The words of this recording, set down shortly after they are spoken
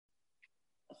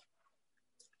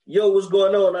Yo, what's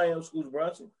going on? I am Scoots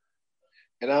Bronson.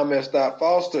 And I'm Scott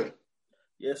Foster.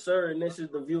 Yes, sir. And this is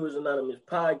the Viewers Anonymous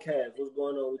podcast. What's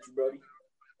going on with you, Brody?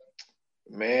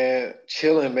 Man,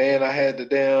 chilling, man. I had to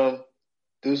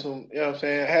do some, you know what I'm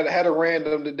saying? Had a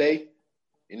random today.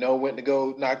 Went to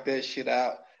go knock that shit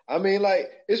out. I mean,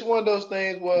 like, it's one of those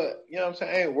things where, you know what I'm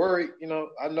saying, I ain't worried.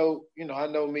 I know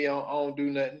me, I don't do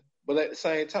nothing. But at the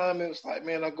same time, it was like,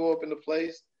 man, I go up in the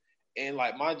place and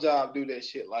like my job do that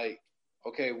shit like,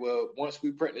 okay, well, once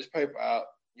we print this paper out,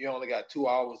 you only got 2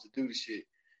 hours to do the shit.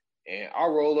 And I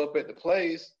roll up at the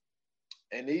place,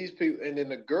 and these people, and then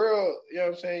the girl, you know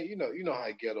what I'm saying? You know how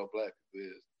ghetto black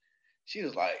people is. She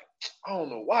was like, I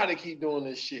don't know why they keep doing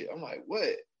this shit. I'm like,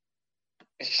 what?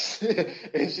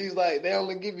 And she's like, they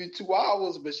only give you 2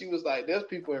 hours, but she was like, there's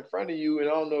people in front of you, and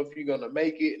I don't know if you're gonna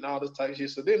make it and all this type of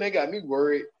shit. So then they got me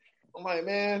worried. I'm like,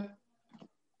 man,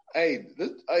 hey,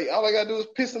 all I gotta do is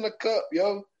piss in a cup,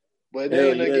 yo. But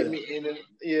then they get me in and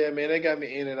man, they got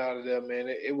me in and out of there, man.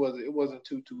 It wasn't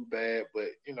too bad, but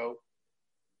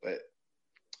but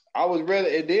I was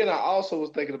ready. And then I also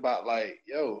was thinking about like,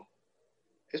 yo,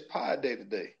 it's pod day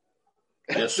today.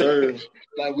 Yes, sir.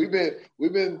 Like we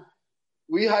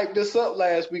hyped this up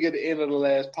last week at the end of the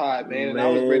last pod, man, and I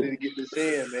was ready to get this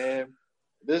in, man.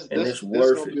 This is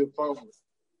gonna be a fun one.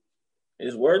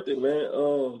 It's worth it, man.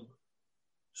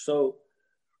 So,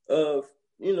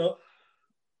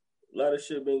 a lot of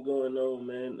shit been going on,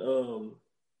 man.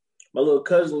 My little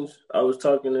cousins, I was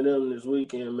talking to them this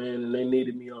weekend, man, and they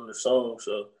needed me on the song,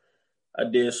 so I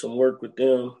did some work with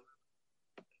them,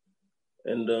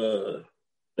 and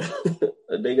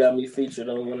they got me featured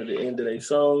on one of the end of their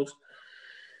songs.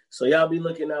 So y'all be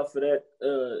looking out for that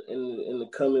in the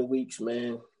coming weeks,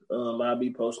 man. I'll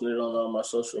be posting it on all my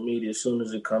social media as soon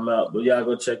as it come out. But y'all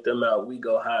go check them out. We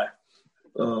Go High.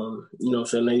 You know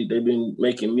what I'm saying? They've been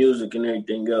making music and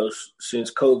everything else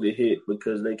since COVID hit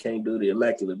because they can't do the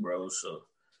Immaculate Bros. So,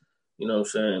 you know what I'm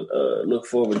saying? Look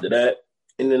forward to that.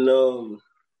 And then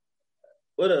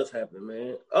what else happened,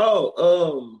 man?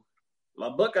 My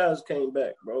Buckeyes came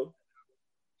back, bro.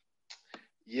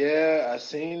 Yeah, I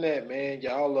seen that, man.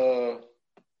 Y'all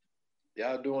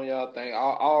doing y'all thing.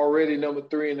 Already number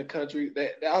 3 in the country.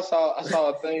 I saw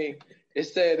a thing. It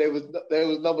said there was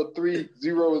number 300.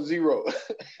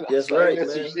 That's right, man.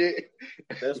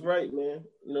 That's right, man.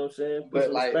 You know what I'm saying? Put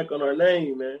some respect on our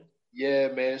name, man. Yeah,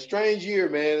 man. Strange year,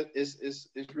 man. It's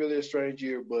really a strange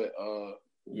year, but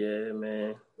yeah,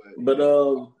 man. But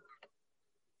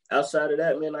outside of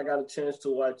that, man, I got a chance to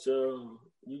watch.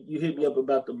 You hit me up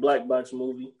about the Black Box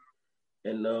movie,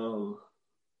 and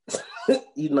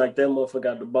you like that motherfucker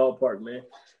out the ballpark, man.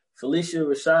 Felicia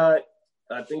Rashad.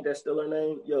 I think that's still her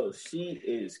name. Yo, she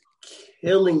is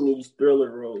killing these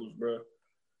thriller roles, bro.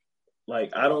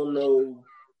 Like, I don't know,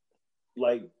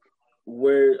 like,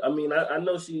 where, I mean, I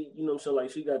know she, you know what I'm saying,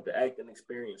 like, she got the acting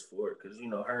experience for it because,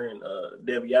 her and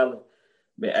Debbie Allen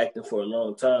been acting for a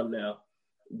long time now.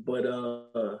 But,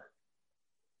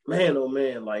 man, oh,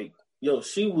 man, like, yo,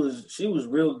 she was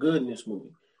real good in this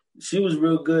movie. She was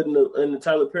real good in the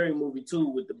Tyler Perry movie, too,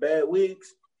 with the bad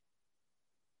wigs.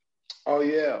 Oh,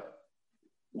 yeah.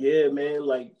 Yeah, man,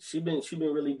 like she been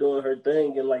really doing her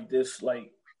thing in like this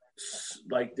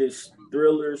this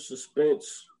thriller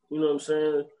suspense, you know what I'm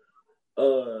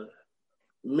saying?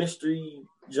 Mystery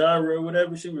genre or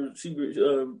whatever. She really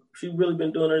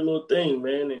been doing her little thing,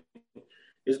 man. And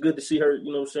it's good to see her,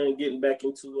 you know what I'm saying, getting back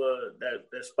into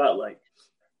that spotlight.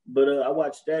 But I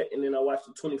watched that, and then I watched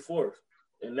the 24th,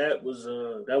 and that was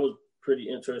pretty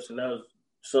interesting. That was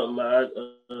something I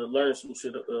learned some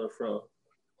shit from.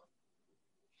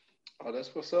 Oh,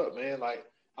 that's what's up, man. Like,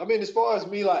 I mean, as far as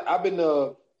me, like, I've been,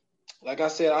 like I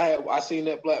said, I seen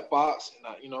that Black Box, and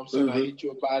I, you know what I'm saying, I hit you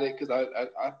about it because I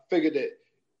figured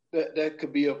that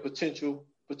could be a potential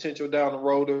down the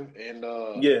road, and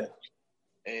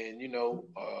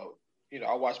and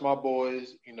I watch my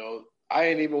boys. I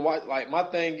ain't even watch. Like, my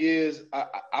thing is,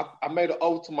 I made an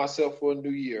oath to myself for a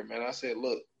new year, man. I said,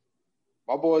 look,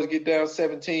 my boys get down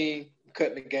 17, I'm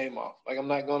cutting the game off. Like, I'm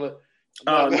not gonna.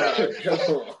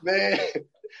 Man,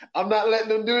 I'm not letting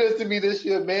them do this to me this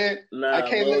year, man. I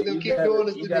can't let them keep doing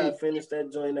this to me. You gotta finish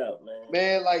that joint out, man.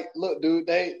 Man, like, look, dude,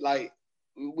 they like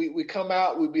we come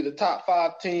out, we be the top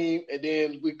 5 team, and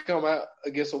then we come out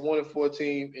against a 1-4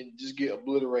 team and just get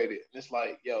obliterated. And it's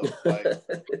like, yo, like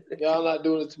y'all not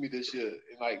doing it to me this year.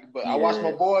 And like, but I watched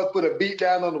my boys put a beat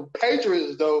down on the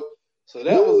Patriots though, so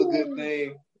that was a good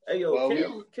thing. Hey, yo,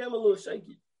 Cam a little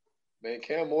shaky. Man,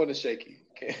 Cam more than shaky.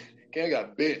 Cam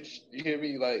got benched. You hear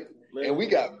me? Like, man. And we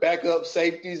got backup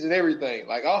safeties and everything.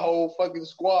 Like, our whole fucking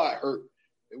squad hurt,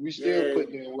 and we still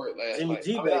putting in work last night. Jimmy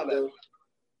G back though.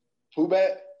 Who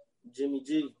back? Jimmy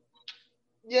G.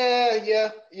 Yeah.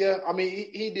 I mean,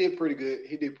 he did pretty good.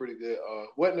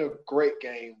 Wasn't a great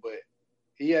game, but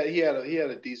he had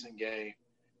a decent game.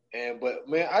 But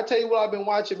man, I tell you what I've been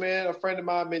watching, man. A friend of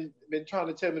mine been trying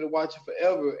to tell me to watch it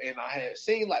forever, and I had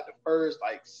seen like the first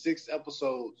like 6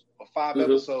 episodes or 5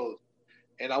 episodes,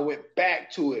 and I went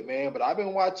back to it, man. But I've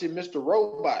been watching Mr.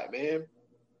 Robot, man.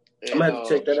 And, I'm gonna have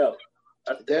to check that out.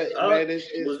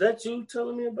 Was that you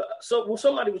telling me about? So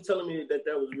somebody was telling me that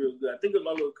was real good. I think it was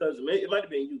my little cousin. It might have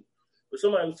been you, but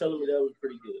somebody was telling me that was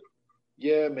pretty good.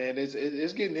 Yeah, man, it's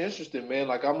getting interesting, man.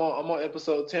 Like I'm on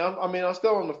episode 10. I'm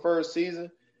still on the first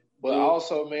season, but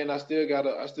also, man, I still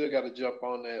gotta jump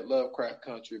on that Lovecraft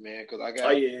Country, man, because I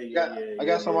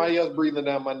got somebody else breathing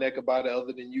down my neck about it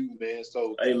other than you, man.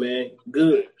 So hey, man,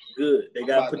 good. They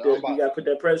gotta put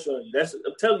that pressure on you.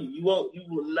 I'm telling you, you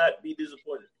will not be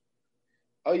disappointed.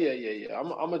 Oh yeah. I'm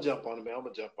gonna jump on it, man.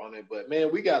 But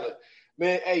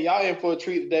man, hey, y'all in for a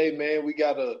treat today, man. We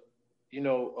got a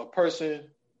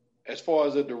person as far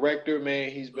as a director,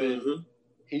 man. He's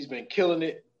been killing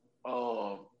it.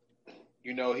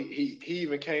 He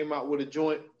even came out with a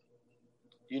joint,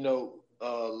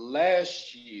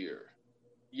 last year.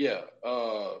 Yeah,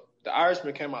 The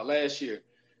Irishman came out last year.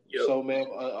 Yep. So man,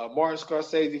 a Martin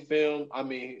Scorsese film. I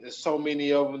mean, there's so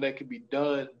many of them that could be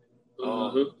done.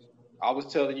 I was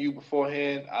telling you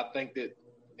beforehand, I think that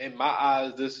in my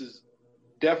eyes, this is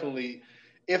definitely,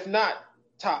 if not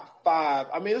top 5,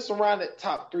 I mean, it's around that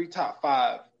top 3, top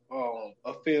 5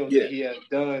 of films that he has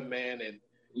done, man. And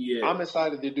I'm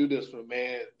excited to do this one,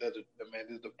 man. The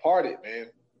Departed,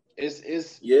 man. It's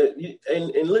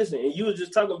and listen, and you were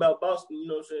just talking about Boston, you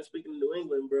know what I'm saying? Speaking of New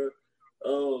England, bro.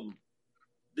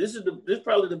 This is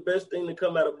probably the best thing to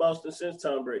come out of Boston since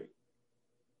Tom Brady.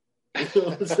 You know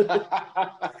what I'm saying?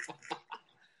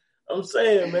 I'm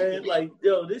saying, man, like,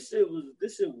 yo, this shit was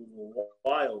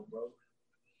wild, bro.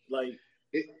 Like,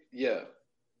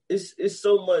 it's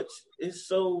so much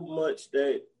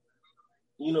that,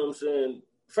 you know what I'm saying?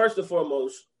 First and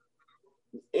foremost,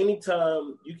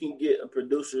 anytime you can get a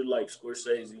producer like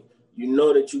Scorsese, you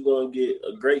know that you're gonna get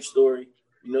a great story.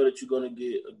 You know that you're gonna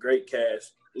get a great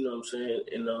cast. You know what I'm saying?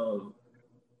 And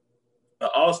an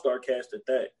all-star cast at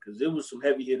that, because there was some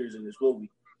heavy hitters in this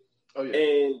movie. Oh yeah.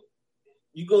 And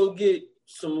you're gonna get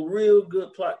some real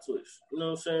good plot twists. You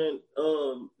know what I'm saying?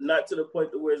 Not to the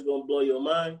point to where it's gonna blow your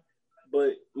mind,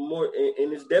 but more,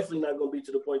 and it's definitely not gonna be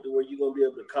to the point to where you're gonna be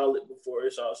able to call it before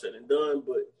it's all said and done.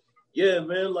 But yeah,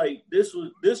 man, like this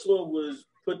one was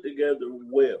put together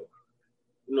well.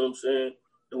 You know what I'm saying?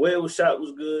 The way it was shot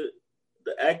was good.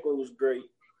 The acting was great.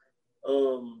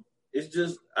 It's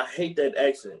just I hate that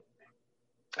accent.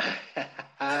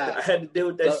 I had to deal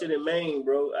with that shit in Maine,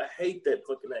 bro. I hate that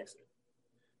fucking accent.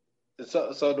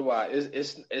 So do I.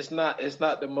 It's not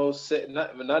the most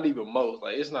not even most,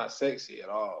 like, it's not sexy at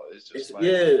all. It's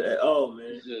at all,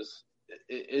 man.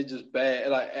 It's just bad.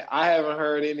 Like, I haven't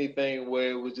heard anything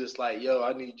where it was just like, yo,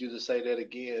 I need you to say that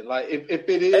again. Like, if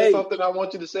it is something I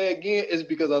want you to say again, it's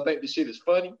because I think the shit is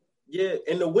funny. Yeah,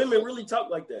 and the women really talk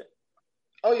like that.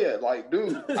 Oh yeah, like,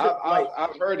 dude,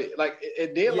 I've heard it. Like,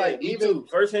 and then like even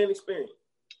firsthand experience.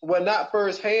 Well, not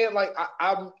firsthand. Like,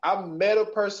 I met a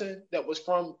person that was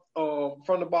from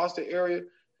the Boston area,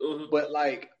 but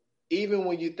like, even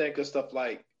when you think of stuff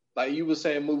like you were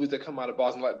saying, movies that come out of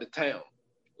Boston, like The Town.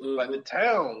 Like, The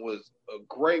Town was a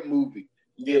great movie.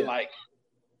 Yeah. And like,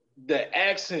 the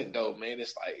accent though, man,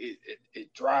 it's like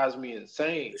it drives me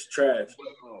insane. It's trash.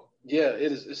 Yeah,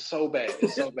 it is. It's so bad.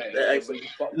 It's so bad. The accent.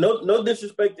 No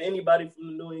disrespect to anybody from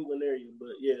the New England area, but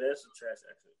yeah, that's a trash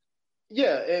accent.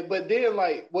 Yeah, but then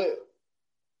like, what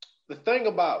the thing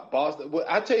about Boston?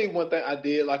 I tell you one thing I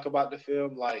did like about the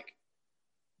film, like,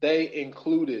 they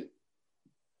included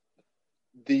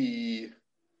the,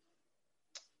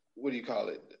 what do you call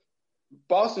it?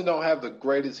 Boston don't have the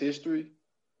greatest history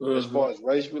as far as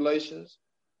race relations.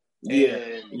 Yeah,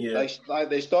 and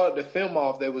they started the film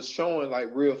off. They was showing like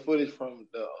real footage from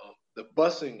the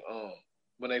busing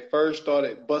when they first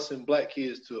started busing black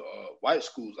kids to white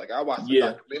schools. Like, I watched a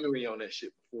documentary on that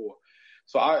shit before,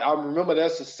 so I remember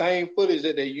that's the same footage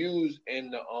that they used in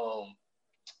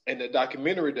the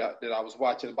documentary that I was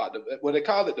watching about what they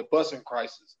call it, the busing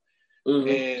crisis.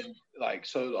 And like,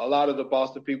 so a lot of the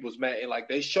Boston people was mad, and like,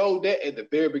 they showed that at the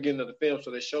very beginning of the film, so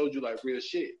they showed you like real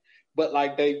shit. But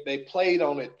like, they played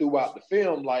on it throughout the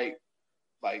film. Like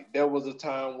there was a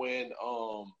time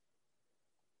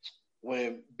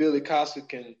when Billy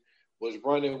Costigan was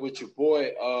running with your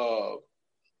boy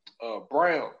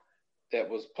Brown, that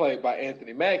was played by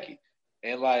Anthony Mackie,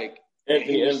 and like,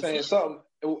 he was saying something.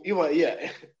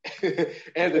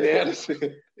 Anthony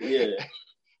Anderson. Yeah.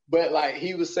 But like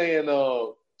he was saying,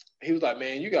 he was like,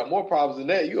 man, you got more problems than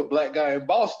that. You a black guy in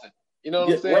Boston. You know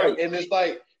what I'm saying? Right.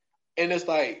 And it's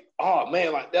like, oh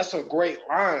man, like that's a great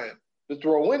line to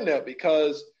throw in there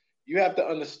because you have to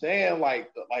understand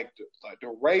like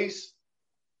the race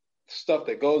stuff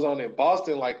that goes on in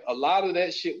Boston. Like a lot of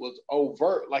that shit was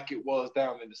overt, like it was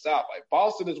down in the South. Like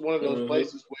Boston is one of those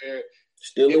places where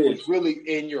was really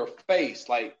in your face.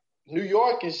 Like New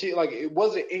York and shit, like it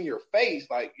wasn't in your face.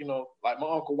 Like like my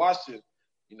Uncle Washington.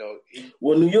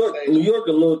 New York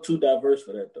a little too diverse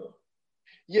for that though.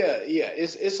 Yeah,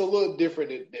 it's a little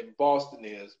different than Boston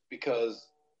is because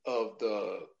of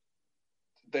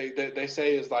they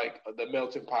say it's like the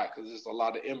melting pot because there's a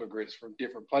lot of immigrants from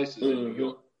different places in New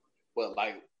York. But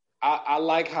like I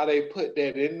like how they put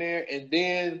that in there, and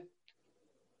then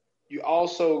you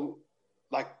also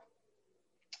like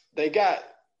they got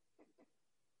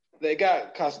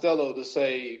Costello to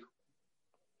say,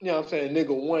 you know what I'm saying,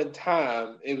 nigga, one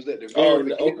time. It was at the very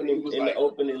beginning. The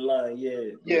opening line,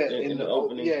 in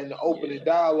the opening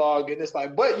dialogue, and it's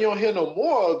like, but you don't hear no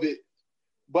more of it.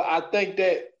 But I think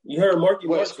that you heard Marky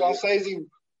Mark. I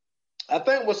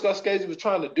think what Scorsese was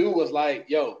trying to do was like,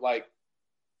 yo, like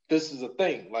this is a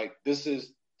thing. Like this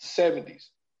is the 70s.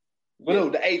 But no,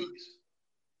 the 80s.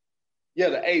 Yeah,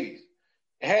 the 80s.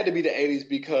 It had to be the 80s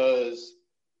because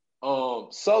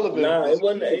Sullivan. Nah, it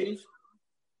wasn't the 80s.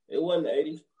 It wasn't the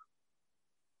 80s.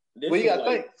 Well, you gotta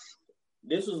think.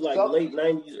 This was like late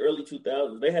 90s, early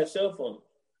 2000s. They had cell phones.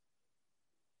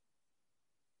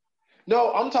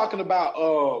 No, I'm talking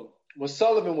about when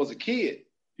Sullivan was a kid.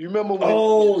 You remember when?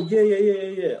 Oh,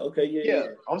 yeah. Okay, yeah.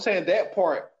 I'm saying that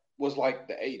part was like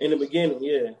the 80s. In the beginning,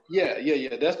 yeah.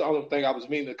 Yeah. That's the only thing I was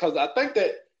meaning because I think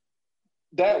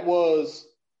that was.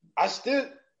 I still.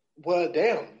 Well,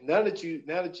 damn. Now that you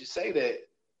say that,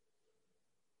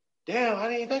 damn, I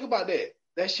didn't even think about that.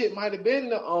 That shit might have been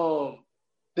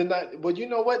the night. But you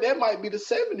know what? That might be the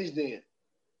 70s then,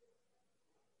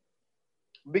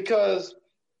 because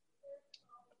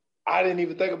I didn't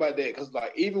even think about that. Because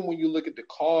like even when you look at the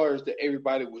cars that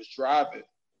everybody was driving,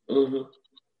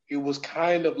 it was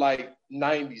kind of like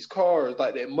 90s cars,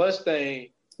 like that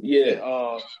Mustang,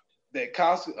 that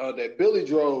Billy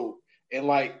drove. And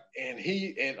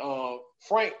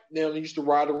Frank them used to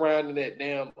ride around in that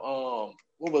damn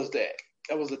what was that?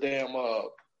 That was a damn I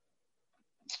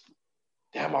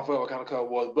forgot what kind of car it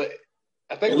was, but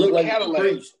I think it was a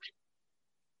Cadillac.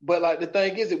 But like the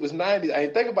thing is, it was 90s. I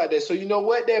didn't think about that. So you know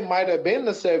what? That might have been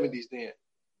the 70s then,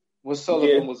 when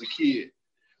Sullivan was a kid.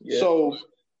 Yeah. So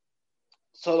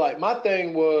like my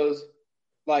thing was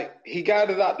like he got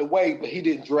it out the way, but he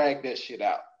didn't drag that shit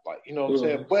out. Like, you know what I'm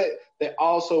saying? But they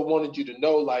also wanted you to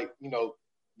know, like,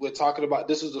 we're talking about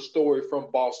this is a story from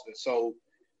Boston. So,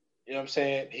 you know what I'm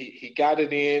saying? He got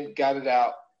it in, got it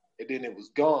out, and then it was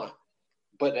gone.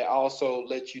 But they also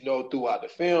let you know throughout the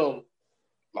film,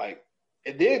 like,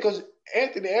 and then because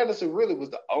Anthony Anderson really was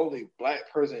the only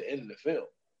black person in the film.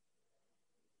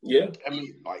 Yeah. I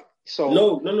mean, like, so.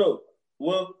 No.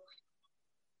 Well,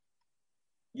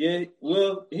 yeah,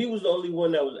 well, he was the only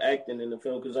one that was acting in the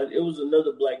film because it was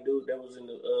another black dude that was in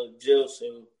the jail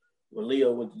scene when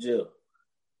Leo went to jail.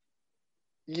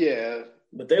 Yeah,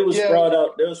 but they were sprawled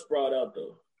out. They were sprawled out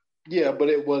though. Yeah, but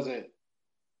it wasn't,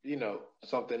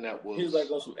 something that was. He was like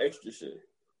on some extra shit.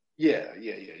 Yeah.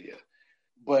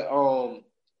 But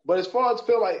as far as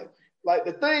feel like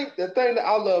the thing that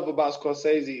I love about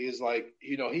Scorsese is like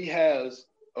he has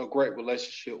a great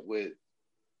relationship with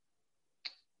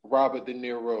Robert De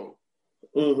Niro,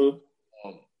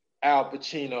 Al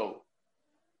Pacino.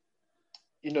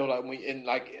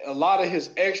 Like a lot of his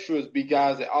extras be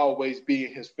guys that always be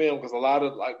in his film because a lot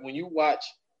of like when you watch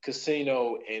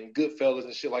Casino and Goodfellas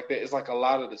and shit like that, it's like a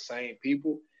lot of the same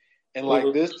people. And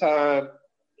like this time,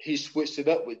 he switched it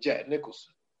up with Jack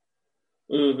Nicholson.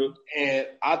 And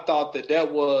I thought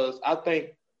that was I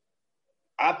think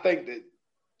that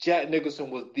Jack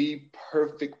Nicholson was the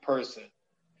perfect person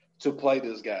to play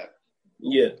this guy.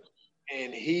 Yeah.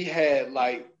 And he had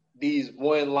like these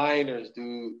one-liners,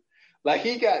 dude. Like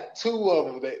he got two of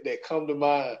them that come to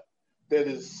mind that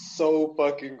is so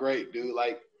fucking great, dude.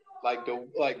 Like the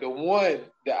one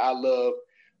that I love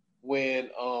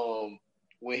when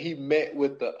he met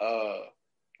with the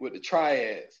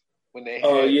triads when they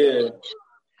had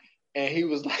and he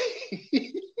was like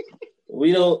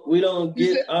we don't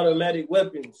get automatic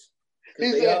weapons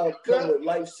because they all come with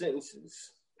life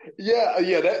sentences. Yeah,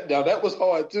 that was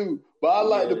hard too. But I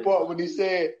like the part when he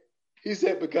said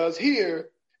because here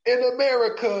in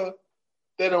America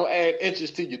they don't add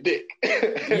inches to your dick.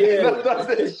 Yeah,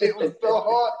 that shit was so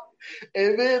hard.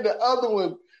 And then the other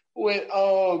one when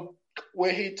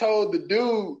when he told the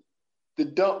dude to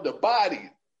dump the body,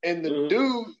 and the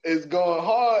dude is going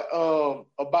hard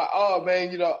about, oh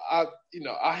man,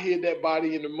 I hid that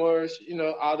body in the marsh,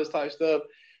 all this type of stuff.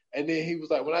 And then he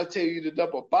was like, when I tell you to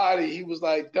dump a body, he was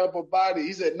like, dump a body.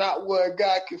 He said, not where a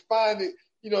guy can find it,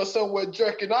 somewhere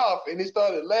jerking off. And he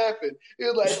started laughing. He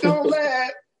was like, don't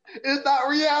laugh. It's not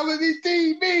reality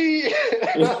TV.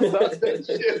 And I thought that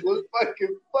shit was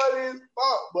fucking funny as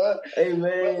fuck, but hey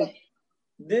man,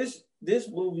 this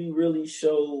movie really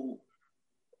showed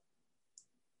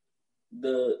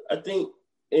I think,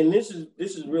 and this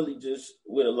is really just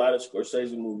with a lot of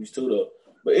Scorsese movies too though,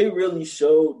 but it really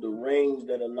showed the range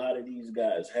that a lot of these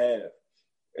guys have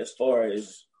as far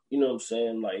as,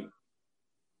 like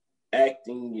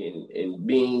acting and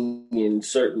being in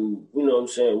certain,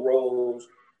 roles,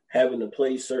 having to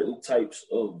play certain types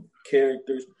of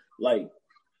characters. Like,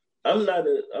 I'm not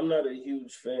a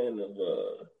huge fan of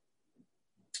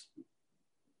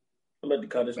I'm about to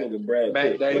call this nigga Brad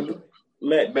Pitt.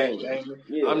 Matt Damon.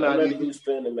 Yeah, I'm not a huge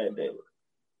fan of Matt Damon.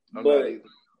 But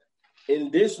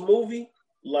in this movie,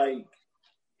 like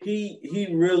he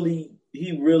really,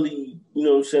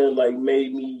 like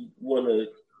made me want to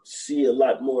see a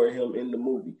lot more of him in the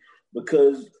movie,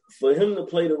 because for him to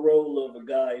play the role of a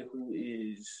guy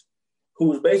who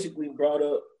was basically brought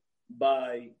up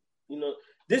by,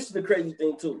 this is the crazy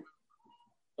thing too.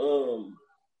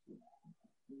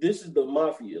 This is the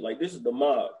mafia, like this is the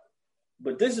mob,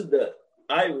 but this is the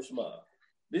Irish mob.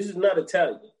 This is not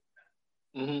Italian.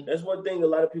 Mm-hmm. That's one thing a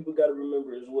lot of people got to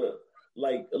remember as well.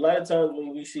 Like a lot of times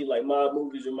when we see like mob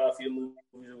movies or mafia movies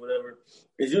or whatever,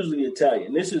 it's usually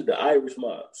Italian. This is the Irish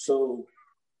mob. So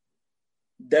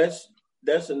that's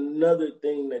another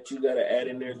thing that you got to add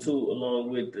in there too, along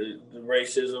with the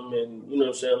racism and,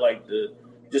 like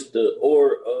the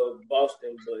aura of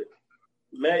Boston. But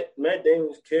Matt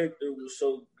Damon's character was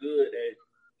so good at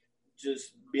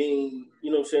just being,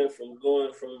 from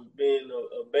going from being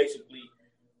basically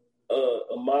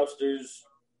a mobster's,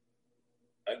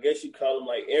 I guess you call him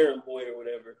like errand boy or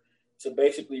whatever, to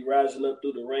basically rising up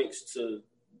through the ranks to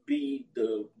be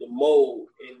the mole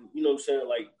and,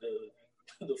 like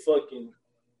the fucking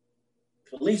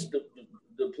police,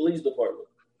 the police department.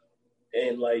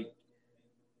 And like,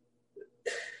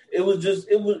 it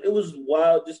was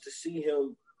wild just to see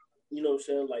him,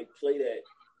 like play that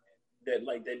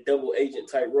double agent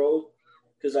type role.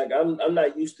 Cause like, I'm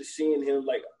not used to seeing him.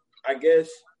 Like, I guess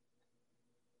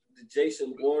the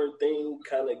Jason Bourne thing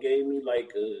kind of gave me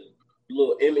like a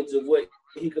little image of what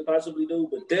he could possibly do.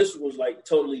 But this was like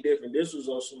totally different. This was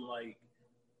on some like,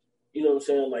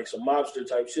 like some mobster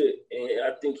type shit. And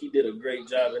I think he did a great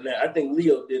job in that. I think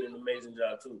Leo did an amazing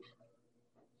job too.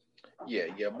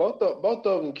 Yeah. Both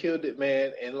of them killed it,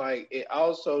 man. And like, it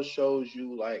also shows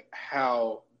you like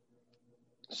how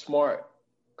smart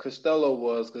Costello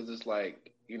was, because it's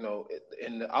like,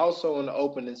 and also in the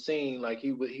opening scene, like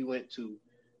he went to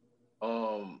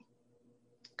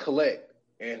collect,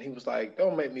 and he was like,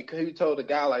 he told the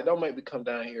guy like, don't make me come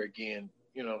down here again,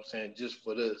 just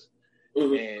for this.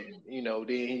 Mm-hmm. And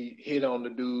then he hit on the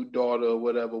dude daughter or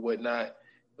whatnot,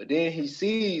 but then he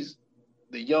sees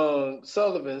the young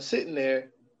Sullivan sitting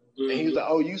there, mm-hmm. and he was like,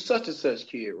 oh, you such and such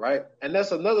kid, right? And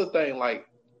that's another thing, like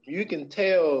you can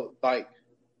tell, like,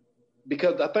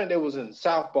 because I think that was in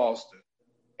South Boston,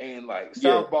 and like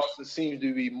South Boston seems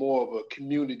to be more of a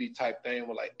community type thing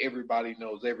where like everybody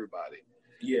knows everybody.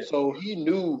 Yeah. So he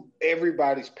knew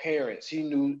everybody's parents, he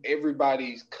knew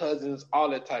everybody's cousins, all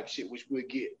that type of shit, which we'll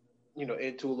get,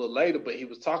 into a little later. But he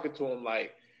was talking to him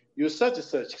like, you're such and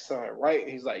such son, right?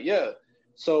 And he's like, yeah.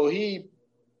 So he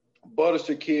butters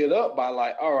the kid up by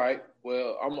like, all right,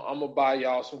 well, I'm gonna buy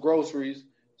y'all some groceries.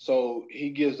 So he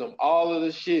gives them all of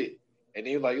the shit. And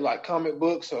he's like, you like comic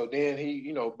books? So then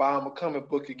he, buy him a comic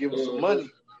book and give him some money. And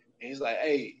he's like,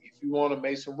 hey, if you want to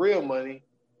make some real money,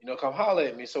 come holler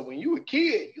at me. So when you a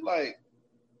kid, you like,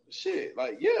 shit,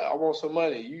 like, yeah, I want some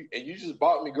money. You just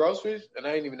bought me groceries and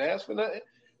I ain't even asked for nothing.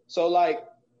 So like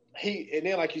and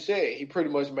then like you said, he pretty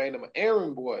much made him an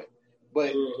errand boy.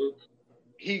 But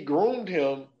he groomed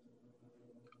him.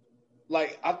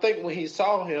 Like, I think when he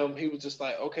saw him, he was just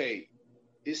like, okay,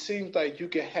 it seems like you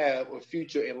can have a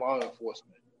future in law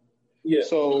enforcement. Yeah.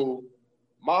 So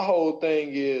my whole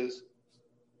thing is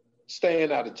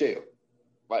staying out of jail.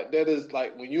 Like, that is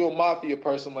like, when you're a mafia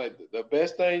person, like the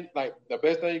best thing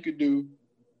you could do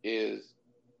is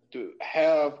to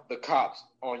have the cops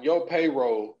on your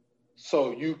payroll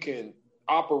so you can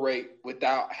operate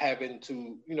without having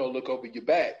to, look over your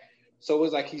back. So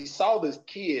it's like he saw this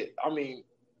kid. I mean,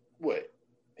 what?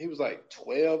 He was like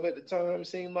 12 at the time, it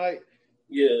seemed like.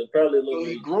 Yeah, probably a little bit.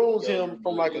 So he grooms him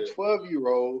from like a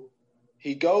 12-year-old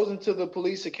He goes into the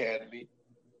police academy,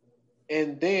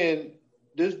 and then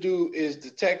this dude is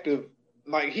detective.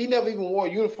 Like, he never even wore a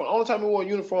uniform. The only time he wore a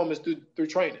uniform is through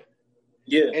training.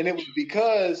 Yeah. And it was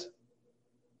because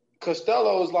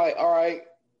Costello was like, all right,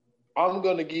 I'm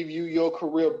going to give you your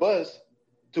career bus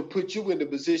to put you in the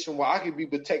position where I can be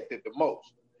protected the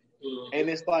most. Mm-hmm. And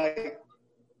it's like,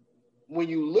 when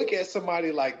you look at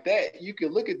somebody like that, you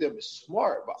can look at them as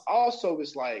smart, but also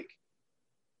it's like,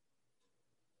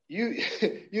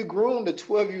 you groomed a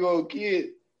 12-year-old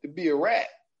kid to be a rat.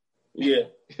 Yeah.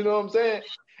 You know what I'm saying?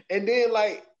 And then,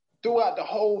 like, throughout the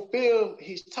whole film,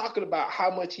 he's talking about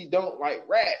how much he don't like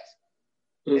rats.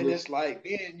 Mm-hmm. And it's like,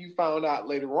 then you found out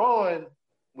later on,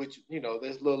 which,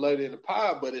 there's a little later in the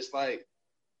pod, but it's like,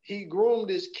 he groomed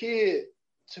this kid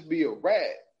to be a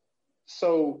rat.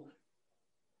 So,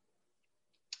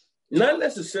 not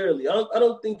necessarily. I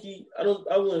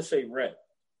wouldn't say rat.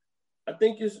 I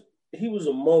think he was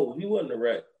a mole. He wasn't a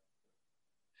rat.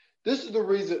 This is the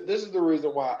reason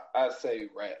why I say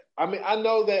rat. I mean, I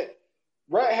know that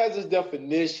rat has its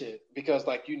definition because,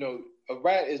 like, a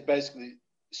rat is basically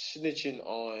snitching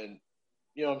on,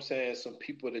 some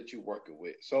people that you're working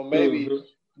with. So maybe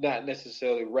not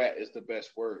necessarily rat is the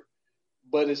best word.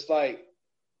 But it's like,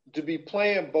 to be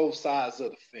playing both sides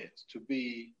of the fence, to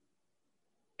be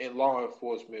in law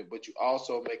enforcement, but you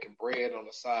also making bread on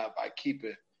the side by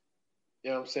keeping,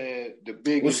 the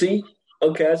biggest. Well, see,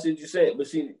 okay, I see what you're saying, but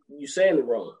see, you're saying it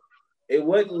wrong. It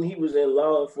wasn't he was in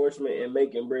law enforcement and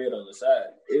making bread on the side.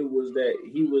 It was that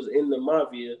he was in the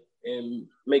mafia and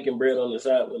making bread on the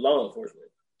side with law enforcement.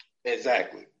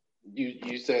 Exactly.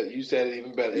 You said it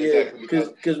even better. Yeah,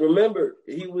 exactly. Because remember,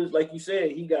 he was, like you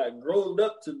said, he got groomed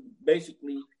up to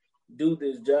basically do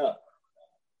this job.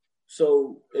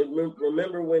 So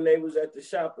remember when they was at the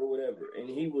shop or whatever, and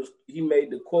he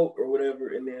made the quote or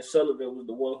whatever, and then Sullivan was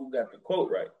the one who got the quote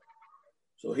right.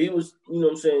 So he was,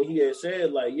 he had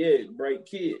said, like, yeah, bright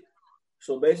kid.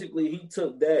 So basically he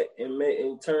took that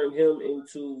and turned him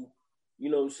into,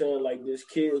 like this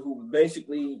kid who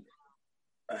basically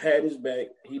had his back.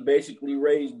 He basically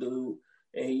raised dude,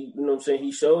 and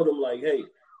he showed him, like, hey,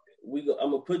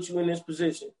 I'm going to put you in this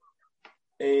position,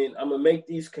 and I'm going to make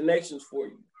these connections for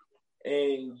you.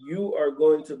 And you are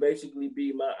going to basically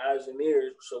be my eyes and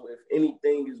ears. So if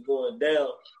anything is going down,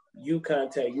 you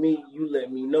contact me, you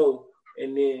let me know.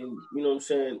 And then,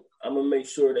 I'm going to make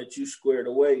sure that you squared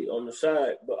away on the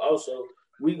side. But also,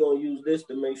 we're going to use this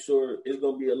to make sure it's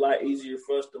going to be a lot easier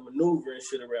for us to maneuver and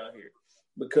shit around here.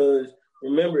 Because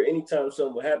remember, anytime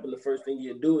something will happen, the first thing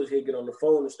he'll do is he'll get on the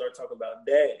phone and start talking about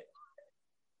dad.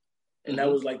 And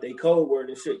that was like their code word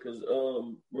and shit. Because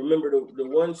remember the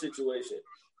one situation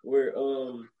where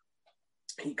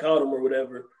he called him or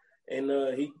whatever, and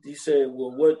he said,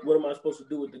 well, what am I supposed to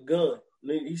do with the gun?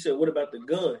 And he said, what about the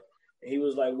gun? And he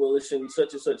was like, well, it's in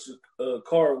such and such a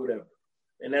car or whatever.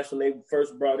 And that's when they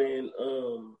first brought in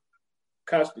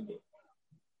Costigan.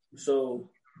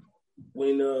 So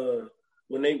when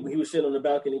he was sitting on the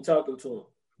balcony talking to him,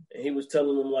 and he was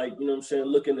telling him, like,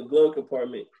 look in the glove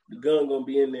compartment, the gun gonna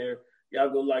be in there. Y'all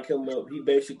gonna lock him up. He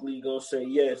basically gonna say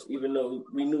yes, even though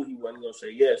we knew he wasn't gonna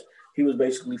say yes. He was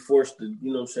basically forced to,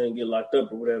 get locked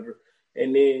up or whatever.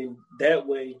 And then that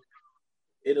way,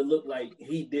 it'll look like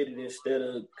he did it instead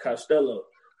of Costello.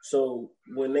 So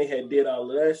when they had did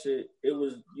all of that shit, it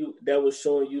was that was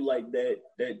showing you like that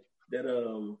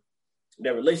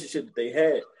relationship that they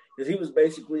had, because he was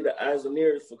basically the eyes and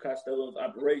ears for Costello's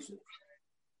operation.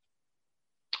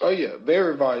 Oh yeah,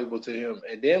 very valuable to him.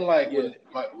 And then when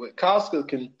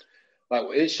Costigan,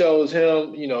 it shows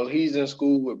him, he's in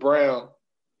school with Brown,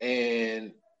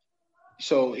 and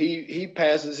so he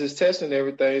passes his test and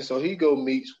everything. So he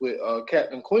meets with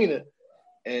Captain Queenan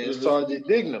and Sergeant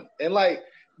Dignam, and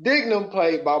Dignam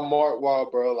played by Mark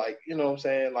Wahlberg. Like, you know what I'm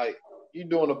saying? Like, you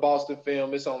doing a Boston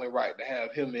film, it's only right to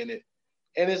have him in it.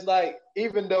 And it's like,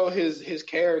 even though his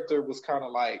character was kind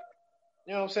of like,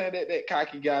 you know what I'm saying, that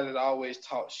cocky guy that always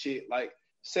talks shit, like,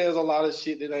 says a lot of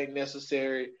shit that ain't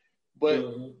necessary. But,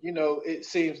 it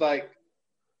seems like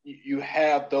you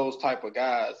have those type of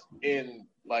guys in,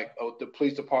 the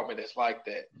police department that's like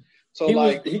that. So,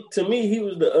 to me, he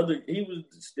was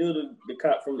still the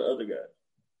cop from the other guy.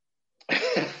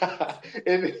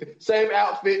 And same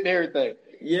outfit and everything.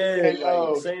 Yeah,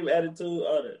 and, same attitude,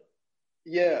 all that.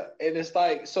 Yeah, and it's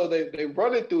like, so they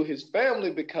run it through his family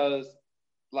because,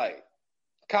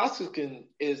 Costigan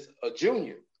is a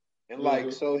junior.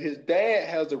 And, so his dad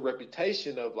has a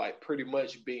reputation of, pretty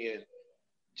much being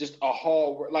just a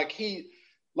hard work.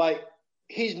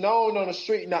 He's known on the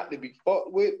street not to be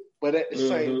fucked with, but at the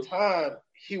same time,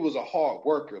 he was a hard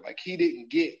worker. He didn't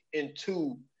get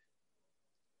into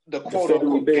the The quote family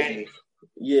unquote business. game.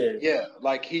 Yeah. Yeah,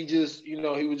 like he just, he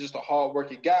was just a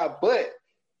hardworking guy. But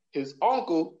his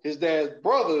uncle, his dad's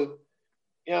brother,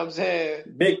 you know what I'm saying?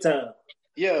 Big time.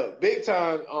 Yeah, big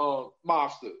time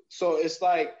mobster. So it's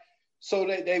like, so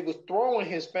they was throwing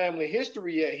his family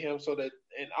history at him, so that,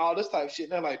 and all this type of shit.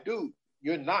 And they're like, dude,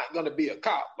 you're not gonna be a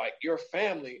cop. Like, your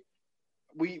family,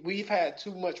 we've had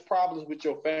too much problems with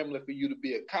your family for you to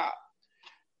be a cop.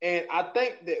 And I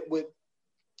think that with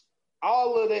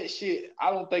all of that shit,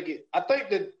 I think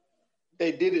that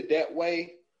they did it that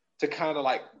way to kind of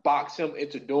like box him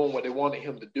into doing what they wanted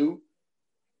him to do.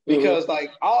 Because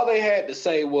like all they had to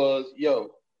say was,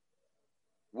 yo,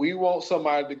 we want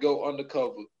somebody to go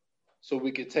undercover so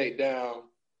we can take down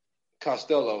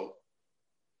Costello.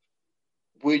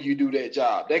 Will you do that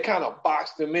job? They kind of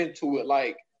boxed him into it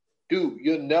like, dude,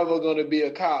 you're never going to be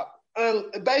a cop.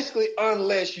 Basically,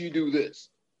 unless you do this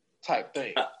type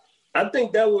thing. I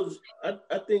think that was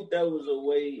a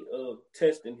way of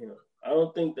testing him. I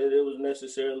don't think that it was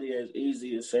necessarily as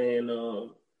easy as saying,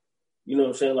 you know what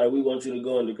I'm saying, like, we want you to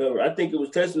go undercover. I think it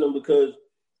was testing him because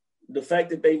the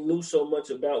fact that they knew so much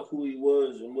about who he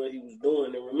was and what he was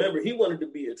doing. And remember, he wanted to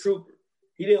be a trooper.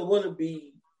 He didn't want to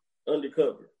be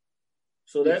undercover.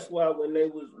 So that's why when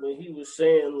he was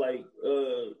saying, like,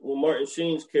 when Martin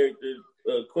Sheen's character,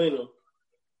 Queenan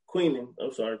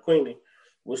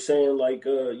was saying, like,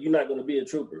 you're not going to be a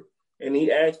trooper. And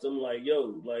he asked him, like,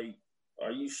 yo, like,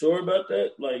 are you sure about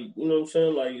that? Like, you know what I'm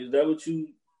saying? Like, is that what you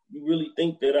really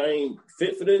think, that I ain't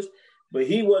fit for this? But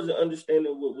he wasn't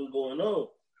understanding what was going on.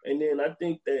 And then I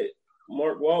think that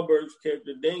Mark Wahlberg's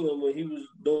character, Dingham, when he was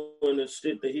doing the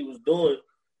shit that he was doing,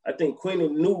 I think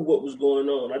Queenan knew what was going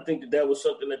on. I think that was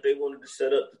something that they wanted to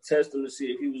set up to test him, to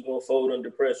see if he was going to fold under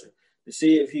pressure, to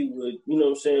see if he would, you know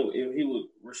what I'm saying, if he would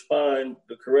respond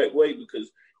the correct way.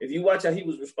 Because if you watch how he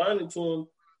was responding to him,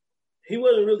 he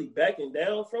wasn't really backing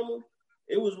down from him.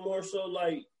 It was more so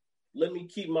like, let me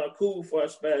keep my cool before I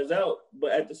spaz out.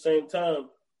 But at the same time,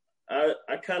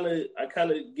 I kind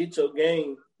of get your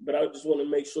game, but I just want to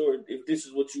make sure if this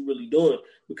is what you really doing,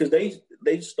 because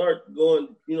they start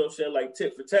going, you know what I'm saying, like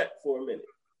tit for tat for a minute.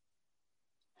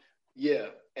 Yeah,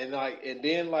 and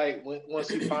then once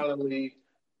he finally,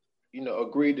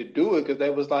 agreed to do it,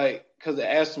 because they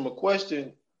asked him a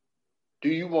question: do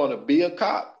you want to be a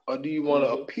cop or do you want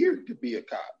to appear to be a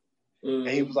cop? And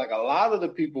he was like, a lot of the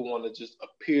people want to just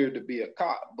appear to be a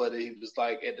cop, but he was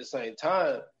like, at the same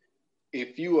time,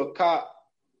 if you a cop,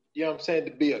 you know what I'm saying,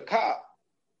 to be a cop,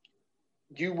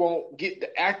 you won't get the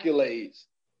accolades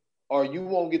or you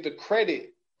won't get the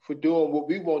credit for doing what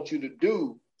we want you to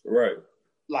do. Right.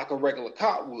 Like a regular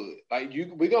cop would. Like,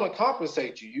 we're going to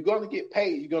compensate you. You're going to get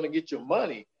paid. You're going to get your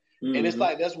money. And it's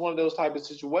like, that's one of those type of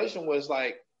situations where it's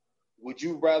like, would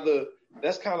you rather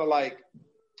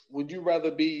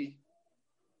be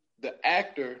the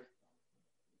actor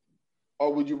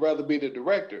or would you rather be the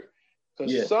director?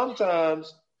 Because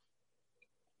sometimes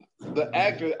the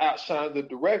actor outshines the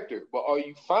director, but are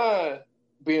you fine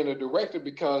being a director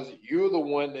because you're the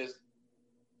one that's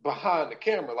behind the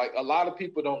camera? Like, a lot of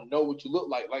people don't know what you look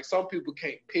like. Like, some people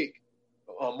can't pick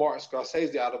Martin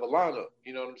Scorsese out of a lineup.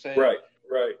 You know what I'm saying? Right.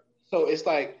 So it's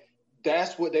like,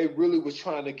 that's what they really was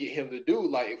trying to get him to do.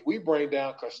 Like, if we bring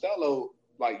down Costello,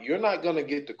 like, you're not going to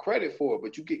get the credit for it,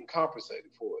 but you're getting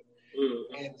compensated for it.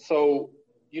 And so,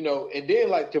 and then,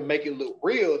 like, to make it look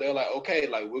real, they're like, okay,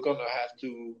 like, we're going to have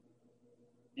to,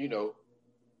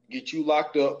 get you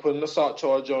locked up, put an assault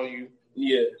charge on you.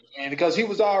 Yeah. And because he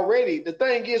was already, the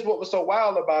thing is, what was so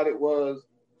wild about it was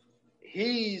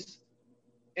he's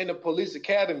in the police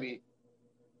academy,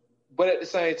 but at the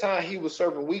same time, he was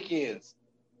serving weekends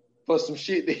for some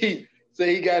shit that he said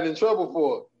he got in trouble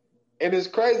for. And it's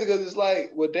crazy because it's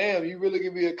like, well, damn, you really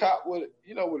can be a cop with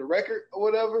a record or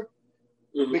whatever?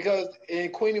 Because,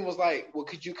 and Queenie was like, well,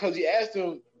 could you, because he asked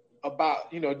him about,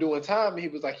 doing time, and he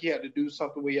was like, he had to do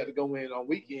something where he had to go in on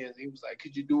weekends. He was like,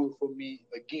 could you do it for me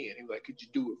again? He was like, could you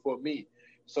do it for me?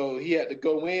 So he had to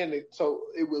go in, so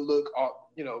it would look,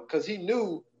 because he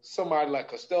knew somebody like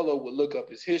Costello would look up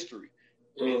his history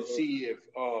and see if,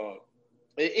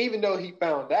 even though he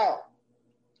found out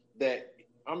that,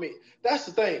 that's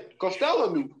the thing.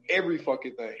 Costello knew every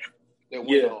fucking thing that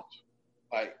went on.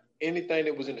 Like, anything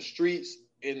that was in the streets,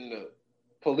 in the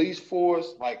police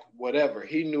force, like, whatever.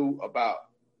 He knew about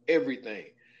everything.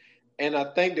 And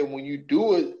I think that when you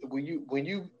do it, when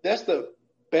you that's the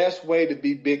best way to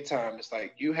be big time. It's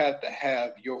like, you have to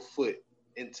have your foot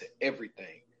into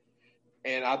everything.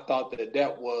 And I thought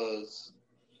that was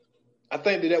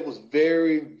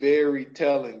very, very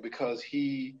telling, because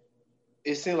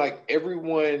it seemed like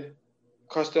everyone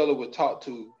Costello would talk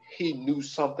to, he knew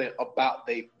something about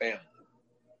their family.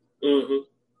 Mm-hmm.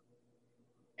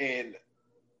 And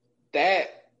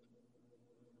that,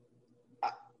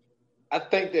 I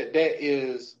think that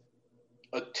is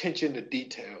attention to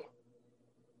detail.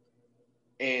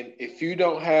 And if you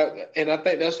don't have, and I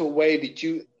think that's a way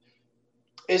that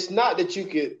it's not that you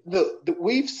could, look,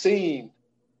 we've seen,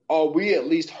 or we at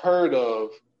least heard of,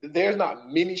 there's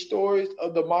not many stories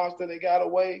of the monster that got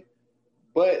away,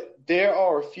 but there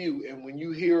are a few. And when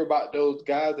you hear about those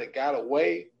guys that got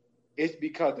away, it's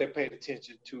because they paid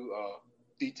attention to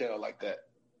detail like that.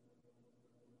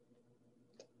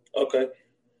 Okay.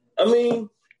 I mean,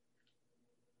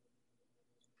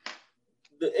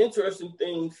 the interesting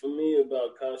thing for me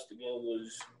about Costigan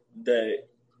was that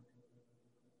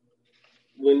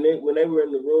when they were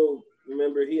in the room,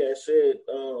 remember he had said,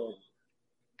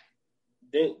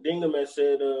 Dingham had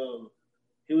said,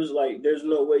 he was like, "There's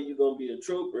no way you're gonna be a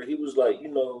trooper." He was like,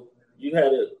 you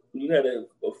had a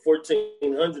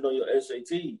 1400 on your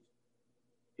SAT.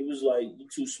 He was like, "You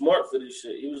too smart for this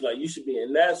shit." He was like, "You should be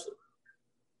in NASA."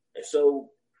 And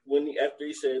so after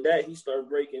he said that, he started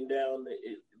breaking down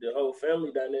the whole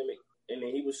family dynamic. And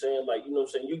then he was saying, like,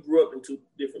 you grew up in two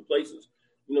different places.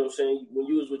 When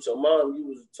you was with your mom, you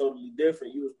was totally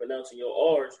different. You was pronouncing your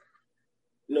R's.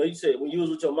 He said when you was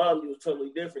with your mom, you was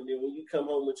totally different. Then when you come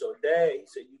home with your dad, he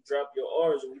said you drop your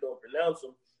R's and you don't pronounce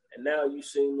them. And now you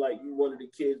seem like you one of the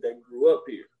kids that grew up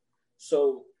here.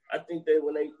 So I think that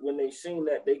when they seen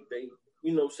that, they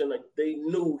like they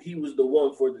knew he was the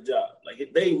one for the job.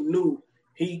 Like they knew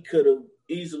he could have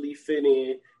easily fit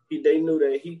in. They knew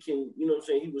that he can,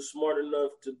 he was smart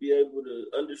enough to be able to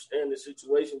understand the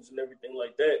situations and everything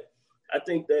like that. I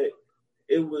think that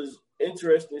it was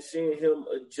interesting seeing him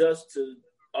adjust to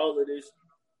all of this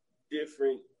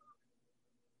different,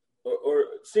 or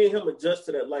seeing him adjust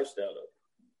to that lifestyle.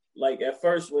 Like at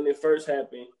first, when it first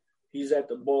happened, he's at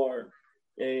the bar.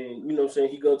 And,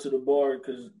 he go to the bar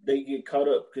because they get caught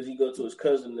up because he go to his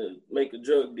cousin to make a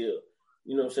drug deal,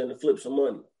 to flip some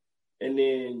money. And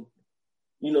then,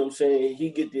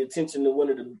 he get the attention of one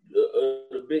of the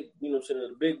big,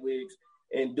 the big wigs.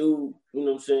 And dude,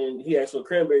 he asked for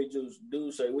cranberry juice.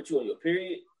 Dude say, "What you on your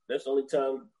period?" That's the only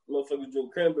time motherfuckers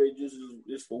drink cranberry juice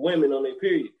is for women on their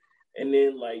period. And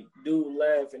then, like, dude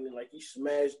laughed and then, like, he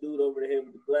smashed dude over the head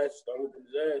with the glass, started whipping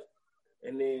his ass.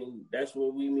 And then that's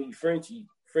when we meet Frenchie.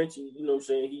 Frenchie,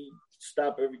 he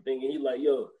stopped everything and he like,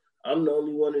 "Yo, I'm the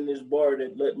only one in this bar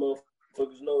that let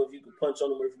motherfuckers know if you can punch on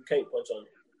them or if you can't punch on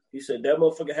them." He said, "That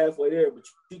motherfucker halfway there, but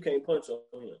you can't punch on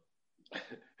him."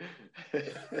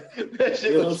 That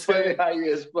shit was funny how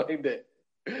you explained that.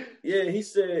 Yeah, he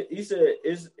said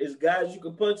it's guys you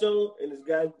can punch on and it's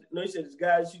guys. No, he said it's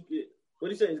guys you can.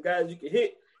 What he said is guys you can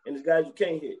hit and it's guys you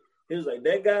can't hit. He was like,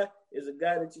 that guy is a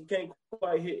guy that you can't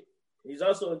quite hit. He's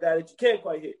also a guy that you can't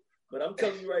quite hit. But I'm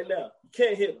telling you right now, you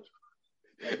can't hit him.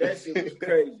 Like, that shit was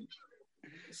crazy.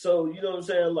 So, you know what I'm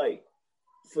saying? Like,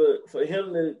 for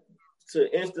him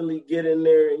to instantly get in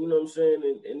there, you know what I'm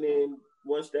saying? And then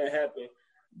once that happened,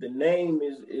 the name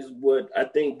is what I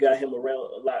think got him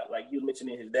around a lot. Like you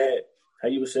mentioning his dad, how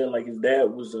you were saying like his dad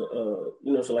was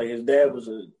his dad was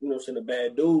a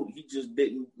bad dude. He just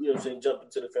didn't, jump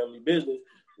into the family business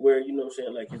where,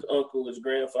 like his uncle, his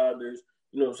grandfathers,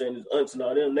 his aunts and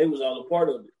all them, they was all a part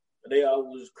of it. They all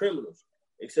was criminals,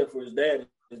 except for his dad.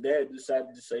 His dad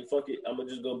decided to say, "Fuck it, I'm gonna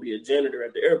just go be a janitor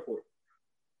at the airport."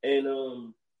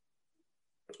 And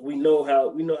we know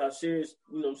how serious,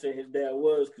 his dad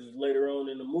was, because later on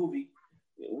in the movie,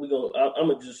 I'm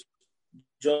gonna just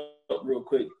jump real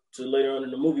quick to later on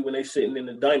in the movie when they sitting in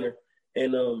the diner,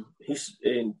 and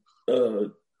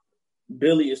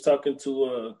Billy is talking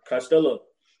to Costello,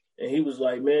 and he was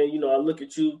like, "Man, I look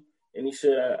at you," and he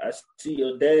said, I see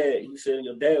your dad. He said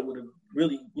your dad would have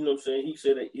really, he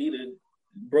said that he'd have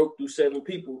broke through 7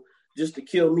 people just to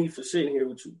kill me for sitting here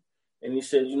with you. And he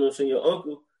said, your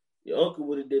uncle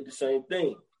would have did the same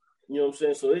thing. You know what I'm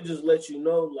saying? So it just lets you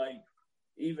know, like,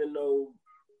 even though,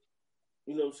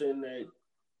 that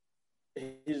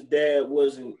his dad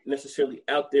wasn't necessarily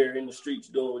out there in the streets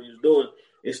doing what he was doing,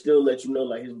 it still lets you know,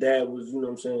 like, his dad was,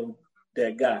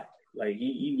 that guy. Like,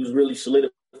 he was really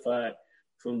solidified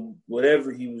from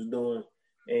whatever he was doing,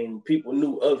 and people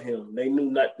knew of him. They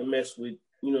knew not to mess with,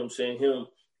 him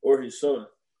or his son.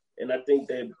 And I think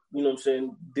that,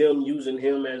 them using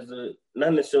him as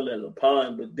not necessarily as a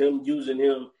pawn, but them using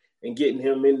him and getting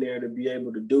him in there to be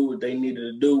able to do what they needed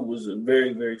to do was a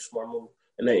very, very smart move.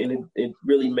 And it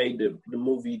really made the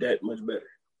movie that much better.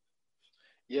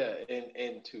 Yeah,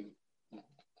 and to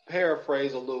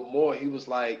paraphrase a little more, he was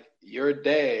like, your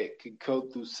dad could go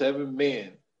through 7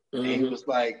 men. Mm-hmm. And he was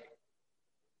like,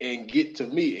 and get to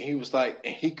me. And he was like,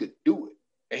 and he could do it.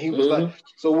 And he was like,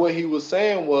 so what he was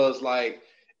saying was like,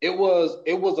 it was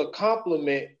a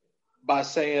compliment by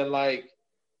saying like,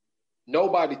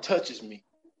 nobody touches me.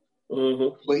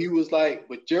 But he was like,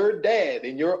 but your dad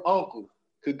and your uncle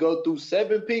could go through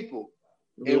 7 people.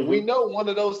 And we know one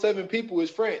of those 7 people is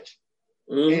French.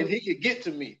 And he could get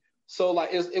to me. So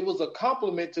like, it was a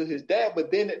compliment to his dad.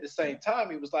 But then at the same time,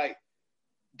 he was like,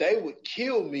 they would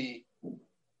kill me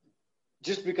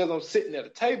just because I'm sitting at a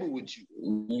table with you.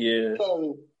 Yeah.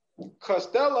 So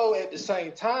Costello at the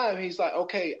same time, he's like,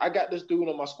 okay, I got this dude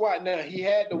on my squad. Now he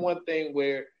had the one thing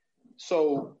where,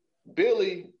 so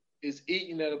Billy is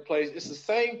eating at a place. It's the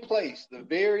same place, the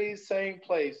very same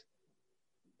place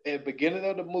at the beginning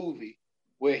of the movie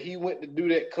where he went to do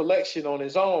that collection on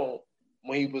his own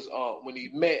when he was when he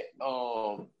met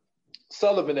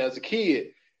Sullivan as a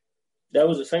kid. That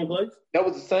was the same place? That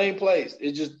was the same place.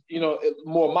 It just,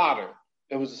 more modern.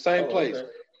 It was the same place. Okay.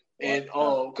 And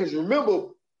because remember,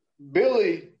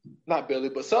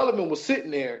 Sullivan was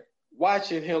sitting there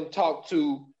watching him talk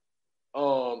to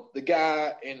the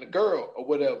guy and the girl or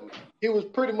whatever. He was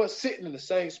pretty much sitting in the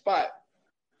same spot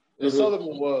that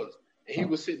Sullivan was, and he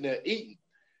was sitting there eating.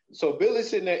 So Billy's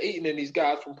sitting there eating, and these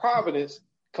guys from Providence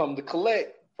come to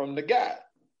collect from the guy.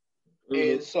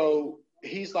 And so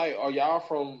he's like, "Are y'all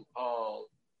from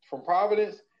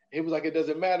Providence?" He was like, "It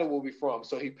doesn't matter where we from."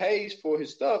 So he pays for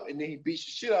his stuff, and then he beats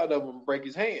the shit out of him and break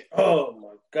his hand. Oh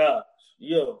my gosh,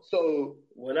 yo! So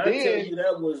when I tell you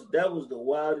that was the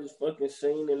wildest fucking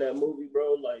scene in that movie,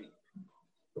 bro. Like,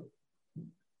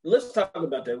 let's talk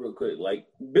about that real quick. Like,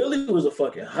 Billy was a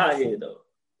fucking hothead, though.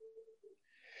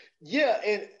 Yeah,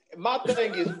 and my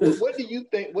thing is, what do you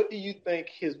think? What do you think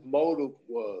his motive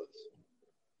was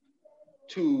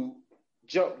to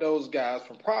jump those guys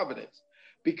from Providence?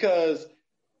 Because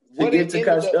to get to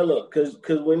Costello, because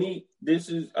when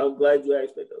I'm glad you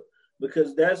asked that though,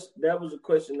 because that was a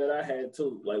question that I had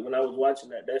too. Like when I was watching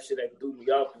that shit that threw me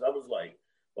off, because I was like,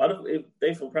 if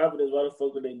they from Providence, why the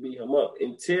fuck would they beat him up?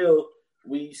 Until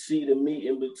we see the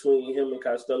meeting between him and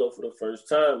Costello for the first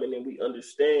time, and then we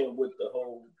understand what the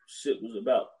whole shit was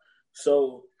about.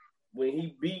 So when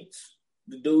he beats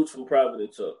the dudes from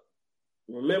Providence up,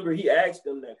 remember he asked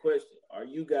them that question: "Are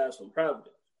you guys from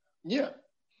Providence?" Yeah.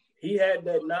 He had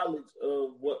that knowledge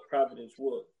of what Providence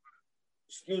was.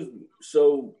 Excuse me.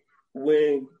 So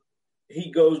when he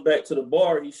goes back to the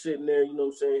bar, he's sitting there, you know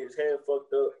what I'm saying, his hand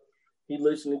fucked up. He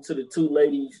listening to the 2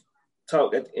 ladies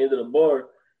talk at the end of the bar.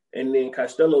 And then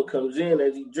Costello comes in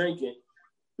as he's drinking,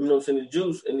 you know what I'm saying, the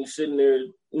juice. And he's sitting there,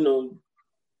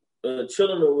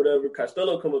 chilling or whatever.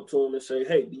 Costello come up to him and say,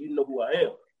 "Hey, do you know who I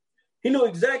am?" He knew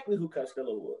exactly who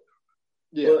Costello was.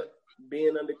 Yeah. But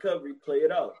being undercover, he played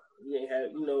it out. He ain't had, I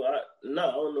don't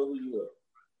know who you are.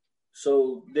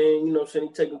 So then, you know what I'm saying,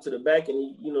 he take him to the back and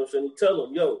he, you know what I'm saying, he tell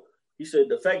him, "Yo," he said,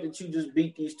 "the fact that you just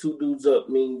beat these 2 dudes up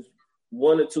means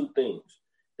one or 2 things.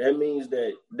 That means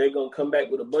that they're going to come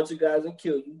back with a bunch of guys and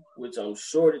kill you, which I'm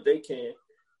sure that they can,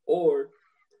 or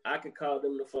I could call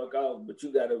them the fuck out, but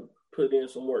you got to put in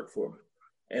some work for me."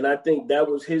 And I think that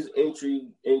was his entry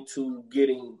into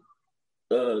getting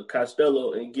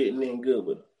Costello and getting in good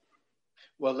with him.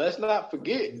 Well, let's not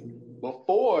forget,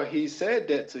 before he said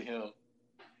that to him,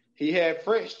 he had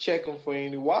French check him for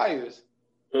any wires,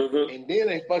 and then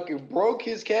they fucking broke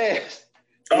his cast.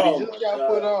 And he just got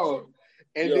put on,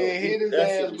 and then hit his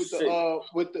ass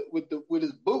with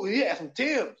his boot. He had some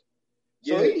Timbs,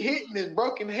 so he hitting his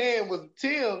broken hand with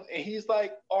Timbs, and he's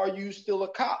like, "Are you still a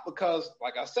cop?" Because,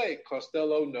 like I say,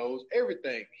 Costello knows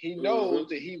everything. He knows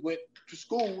that he went to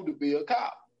school to be a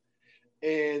cop.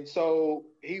 And so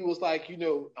he was like,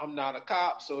 "I'm not a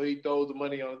cop." So he throws the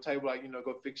money on the table, like,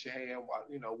 "Go fix your hand,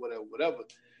 whatever.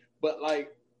 But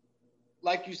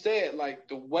like you said, like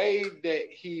the way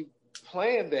that he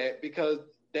planned that, because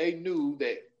they knew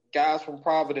that guys from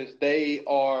Providence, they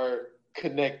are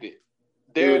connected.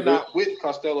 They're not with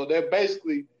Costello. They're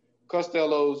basically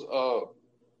Costello's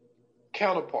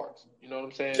counterparts. You know what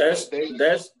I'm saying?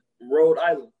 That's Rhode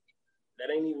Island.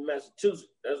 That ain't even Massachusetts.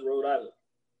 That's Rhode Island.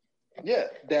 Yeah,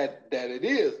 that it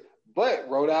is. But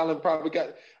Rhode Island probably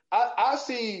got. I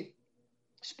see,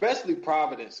 especially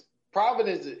Providence.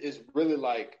 Providence is really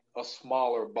like a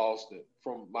smaller Boston,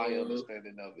 from my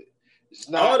understanding of it. It's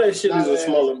not all that shit is a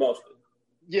smaller Boston.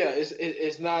 Yeah,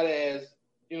 it's not as,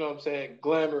 what I'm saying,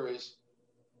 glamorous.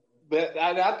 But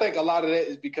I think a lot of that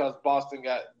is because Boston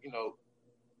got,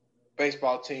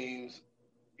 baseball teams,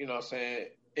 what I'm saying,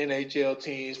 NHL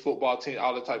teams, football teams,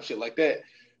 all the type of shit like that.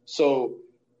 So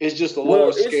it's just a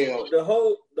lower scale. The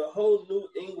whole New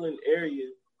England area,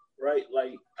 right?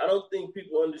 Like, I don't think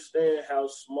people understand how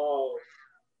small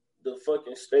the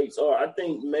fucking states are. I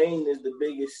think Maine is the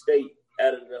biggest state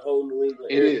out of the whole New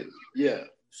England It area. is, yeah.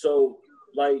 So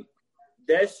like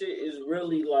that shit is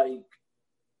really like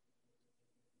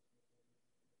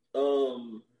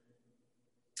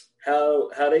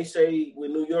how they say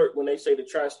with New York when they say the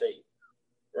tri-state,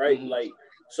 right? Mm-hmm. Like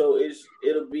so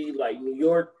it'll be like New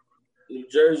York, New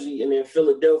Jersey, and then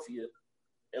Philadelphia,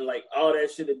 and like all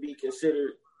that shit would be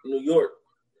considered New York,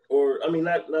 or I mean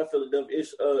not Philadelphia.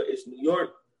 It's New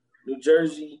York, New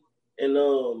Jersey, and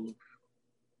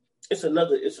it's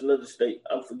another state.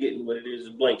 I'm forgetting what it is.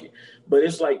 It's blanket, but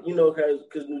it's like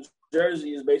because New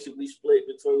Jersey is basically split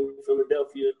between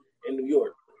Philadelphia and New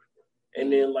York,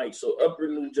 and then like so Upper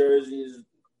New Jersey is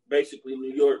basically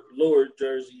New York. Lower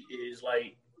Jersey is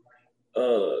like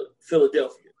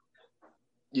Philadelphia.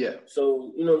 Yeah.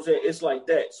 So you know what I'm saying? It's like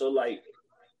that. So like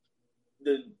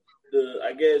the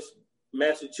I guess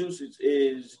Massachusetts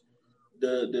is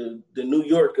the New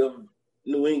York of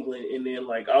New England, and then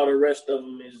like all the rest of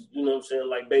them is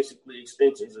like basically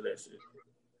extensions of that shit.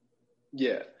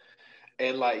 Yeah,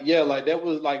 and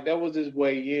that was his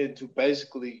way in to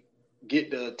basically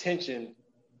get the attention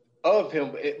of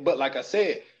him. But like I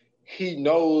said, he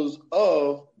knows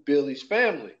of Billy's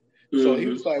family. So he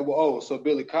was like, well, so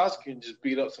Billy Cosby can just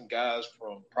beat up some guys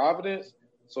from Providence.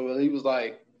 So he was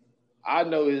like, I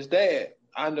know his dad.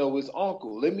 I know his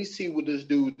uncle. Let me see what this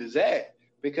dude is at.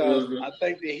 Because I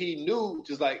think that he knew,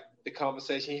 just like the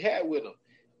conversation he had with him,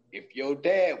 if your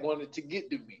dad wanted to get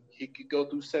to me, he could go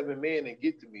through 7 men and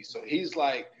get to me. So he's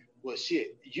like, well,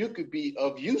 shit, you could be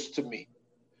of use to me.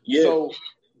 Yeah. So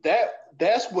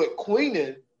that's what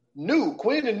Queenan knew.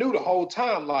 Queenan knew the whole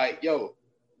time, like, yo,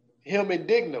 him and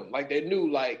Dignam, like they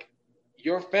knew, like,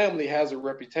 your family has a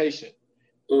reputation.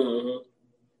 Mm-hmm.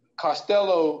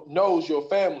 Costello knows your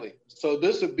family, so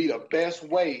this would be the best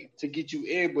way to get you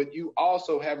in. But you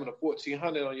also having a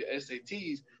 1400 on your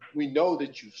SATs, we know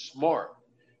that you're smart.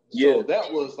 Yeah. So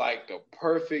that was like the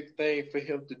perfect thing for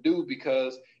him to do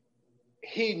because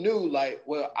he knew, like,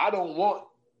 well, I don't want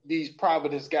these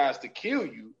Providence guys to kill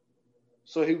you.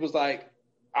 So he was like,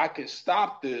 I could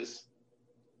stop this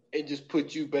and just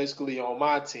put you basically on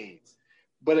my team.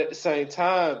 But at the same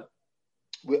time,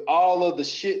 with all of the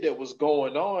shit that was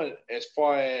going on, as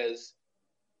far as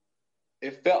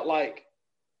it felt like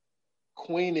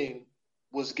Queenan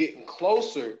was getting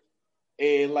closer,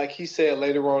 and like he said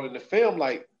later on in the film,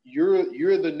 like you're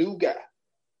the new guy.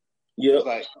 Yeah,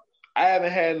 like I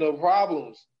haven't had no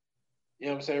problems. You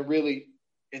know what I'm saying? Really,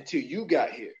 until you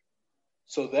got here.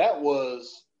 So that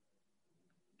was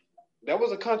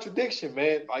a contradiction,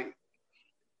 man. Like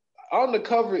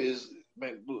Undercover is.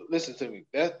 Man, listen to me.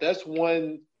 That's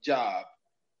one job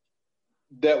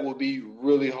that will be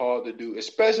really hard to do,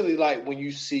 especially like when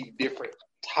you see different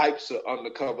types of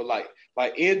undercover, like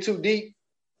In Too Deep,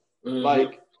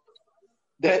 like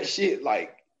that shit.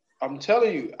 Like I'm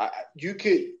telling you, you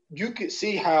could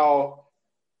see how,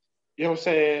 you know what I'm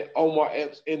saying, Omar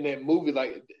Epps in that movie.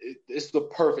 Like it's the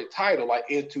perfect title, like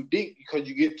In Too Deep, because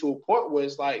you get to a point where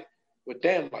it's like, well,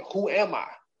 damn, like who am I?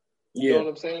 You know what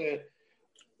I'm saying?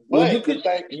 Well, you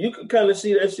could kind of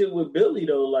see that shit with Billy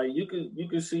though. Like you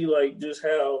could see like just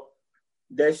how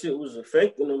that shit was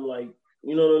affecting him. Like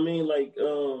you know what I mean? Like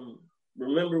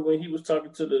remember when he was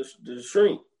talking to the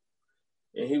shrink,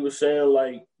 and he was saying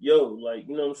like, "Yo, like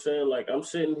you know what I'm saying? Like I'm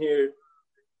sitting here,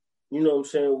 you know what I'm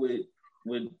saying,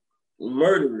 with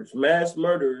murderers, mass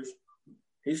murderers."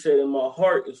 He said, "And my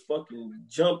heart is fucking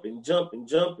jumping.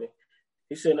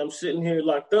 He said, I'm sitting here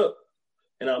locked up,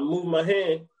 and I move my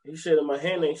hand." He said, and my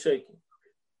hand ain't shaking.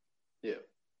 Yeah.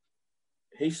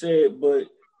 He said,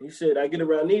 I get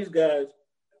around these guys,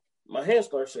 my hand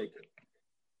starts shaking.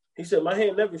 He said, my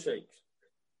hand never shakes.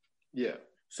 Yeah.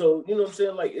 So, you know what I'm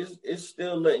saying? Like, it's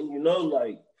still letting you know,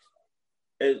 like,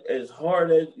 as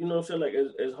hard as, you know what I'm saying? Like,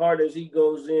 as hard as he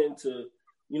goes into,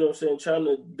 you know what I'm saying, trying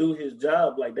to do his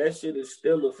job, like, that shit is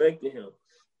still affecting him.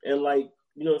 And, like,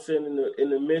 you know what I'm saying, in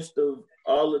the midst of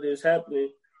all of this happening,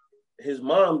 his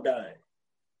mom died.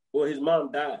 Well, his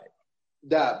mom died.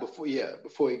 Before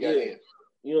he got in.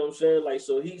 You know what I'm saying? Like,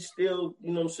 so he still,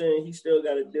 you know what I'm saying, he still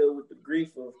got to deal with the grief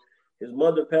of his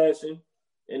mother passing.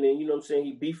 And then, you know what I'm saying,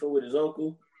 he beefing with his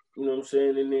uncle. You know what I'm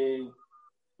saying? And then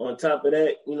on top of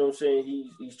that, you know what I'm saying,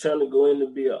 he's trying to go in to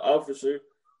be an officer.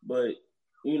 But,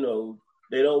 you know,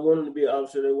 they don't want him to be an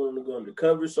officer. They want him to go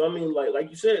undercover. So, I mean, like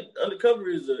you said, undercover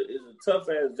is a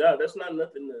tough-ass job. That's not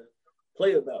nothing to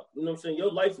play about. You know what I'm saying?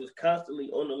 Your life is constantly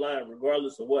on the line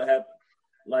regardless of what happens.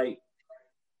 Like,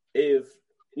 if,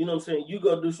 you know what I'm saying, you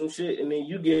go do some shit and then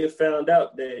you get found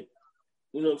out that,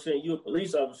 you know what I'm saying, you're a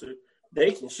police officer,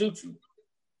 they can shoot you.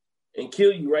 and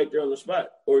kill you right there on the spot.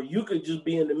 Or you could just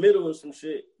be in the middle of some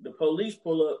shit. The police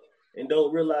pull up and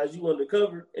don't realize you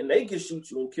undercover, and they can shoot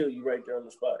you and kill you right there on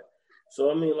the spot. So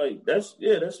I mean, like that's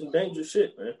some dangerous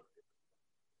shit, man.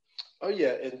 Oh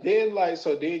yeah, and then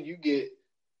then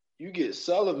you get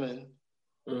Sullivan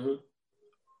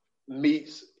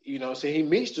meets, so he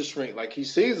meets the shrink, like he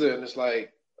sees her and it's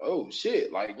like, oh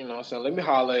shit, like let me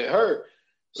holler at her.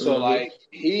 So like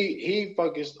he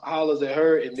fucking hollers at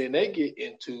her, and then they get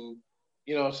into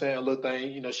a little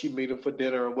thing. She meet him for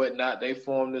dinner and whatnot. They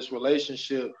form this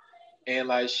relationship, and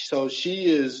like so she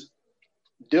is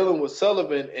dealing with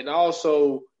Sullivan and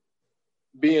also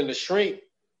being the shrink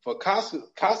for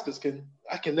Koskiskin.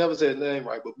 I can never say his name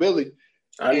right, but Billy.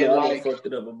 I know I fucked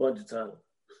it up a bunch of times.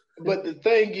 But the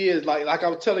thing is, like I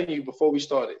was telling you before we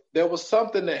started, there was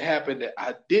something that happened that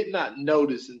I did not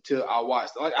notice until I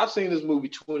watched it. Like, I've seen this movie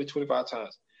 20, 25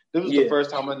 times. This was the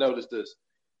first time I noticed this.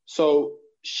 So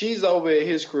she's over at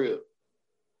his crib,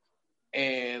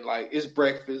 and like it's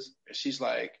breakfast, and she's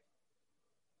like,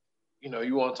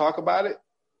 you want to talk about it?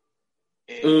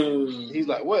 And he's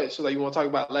like, what? She's like, you want to talk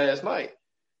about last night?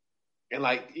 And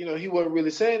like, he wasn't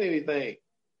really saying anything.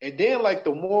 And then, like,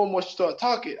 the more and more she started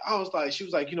talking, she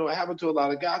was like, it happened to a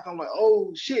lot of guys. I'm like,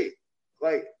 oh, shit.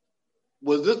 Like,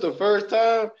 was this the first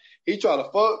time he tried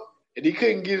to fuck and he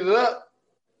couldn't get it up?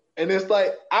 And it's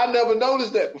like, I never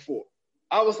noticed that before.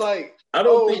 I was like, I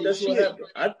don't think that's what happened.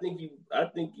 I think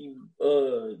he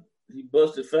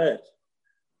busted fast.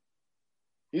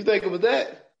 You think it was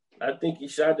that? I think he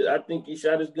shot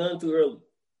his gun too early.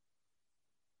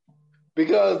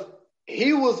 Because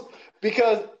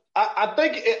I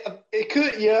think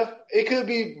it could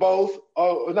be both,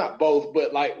 or not both,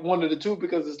 but like one of the two,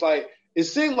 because it's like it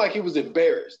seemed like he was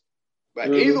embarrassed.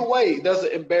 Like either way, that's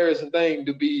an embarrassing thing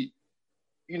to be,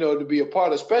 to be a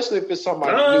part of, especially if it's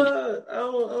somebody new. I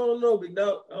don't know, big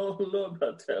dog. I don't know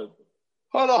about that.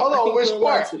 Hold on, which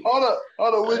part? Hold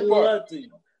on, which part?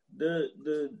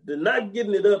 The not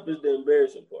getting it up is the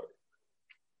embarrassing part.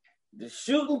 The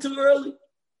shooting too early,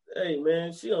 hey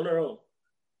man, she on her own.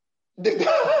 Well,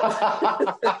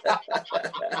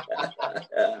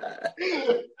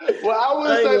 I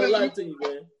would say that lie to you,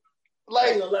 man. Like, I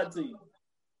ain't gonna lie to you.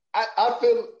 I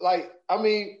feel like, I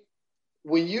mean,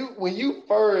 when you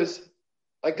first,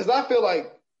 like, because I feel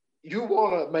like you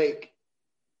want to make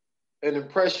an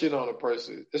impression on a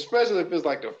person, especially if it's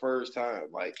like the first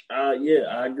time. Like, yeah,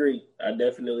 I agree. I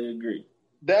definitely agree.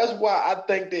 That's why I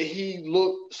think that he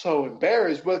looked so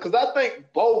embarrassed, but because I think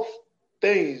both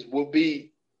things will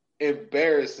be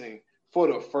embarrassing for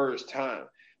the first time,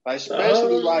 like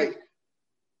especially like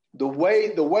the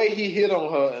way he hit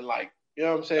on her, and like, you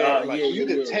know what I'm saying, like you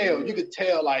could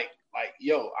tell like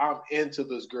yo, I'm into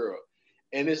this girl,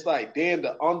 and it's like then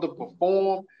to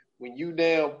underperform when you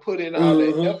now put in all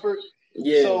that effort.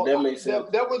 Yeah, so that makes sense.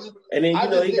 That was, and then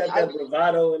he got that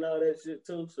bravado and all that shit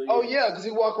too. So yeah. Oh yeah, because he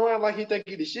walk around like he think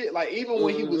he the shit. Like even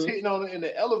when he was hitting on her in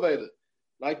the elevator,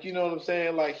 like, you know what I'm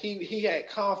saying, like he had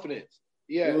confidence.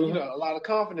 Yeah, a lot of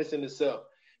confidence in himself.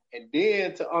 And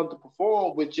then to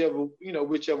underperform whichever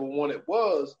one it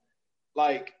was,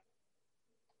 like,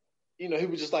 he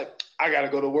was just like, I gotta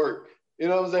go to work. You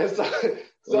know what I'm saying?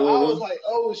 So I was like,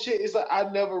 oh shit. It's like I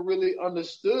never really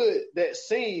understood that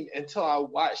scene until I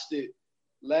watched it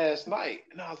last night.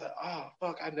 And I was like, oh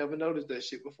fuck, I never noticed that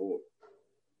shit before.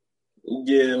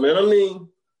 Yeah, man. I mean,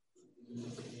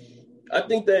 I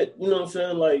think that, you know what I'm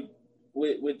saying, like,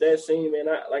 with that scene, man,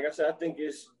 like I said, I think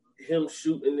it's him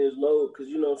shooting his load, because,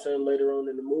 you know what I'm saying, later on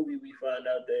in the movie, we find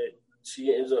out that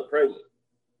she ends up pregnant.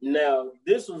 Now,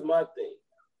 this was my thing.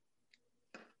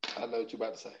 I know what you're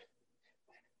about to say.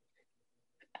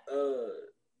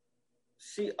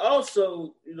 She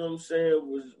also, you know what I'm saying,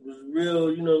 was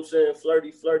real, you know what I'm saying,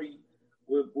 flirty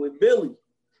with Billy.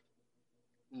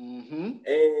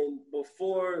 And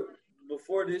before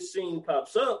this scene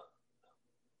pops up,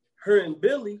 her and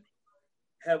Billy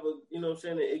have a, you know what I'm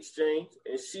saying, an exchange,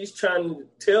 and she's trying to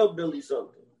tell Billy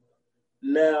something.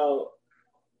 Now,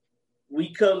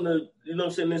 we come to, you know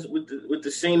what I'm saying, this with the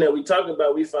scene that we talk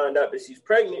about, we find out that she's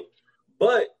pregnant,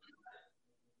 but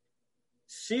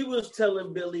she was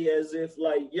telling Billy as if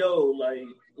like, yo, like,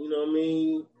 you know what I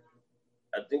mean,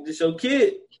 I think this your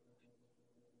kid.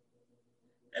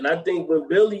 And I think when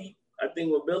Billy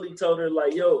told her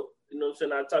like, yo, you know what I'm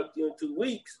saying, I'll talk to you in 2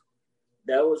 weeks,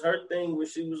 that was her thing where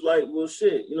she was like, well,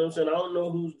 shit, you know what I'm saying, I don't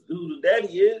know who the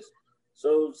daddy is,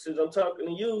 so since I'm talking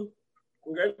to you,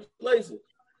 congratulations.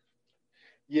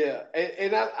 Yeah,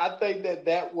 and I think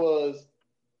that was,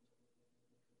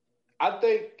 I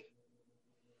think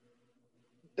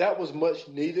that was much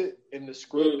needed in the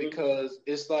script, because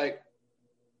it's like,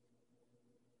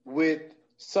 with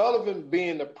Sullivan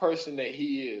being the person that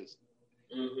he is,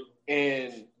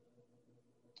 and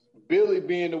Billy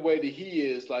being the way that he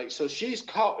is, like, so she's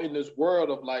caught in this world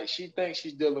of like, she thinks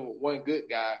she's dealing with one good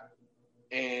guy,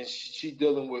 and she's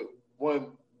dealing with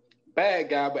one bad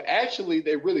guy, but actually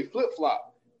they really flip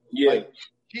flop. Yeah, like,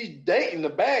 she's dating the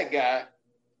bad guy,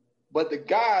 but the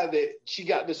guy that she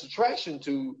got this attraction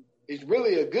to is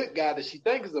really a good guy that she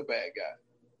thinks is a bad guy.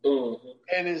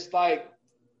 And it's like,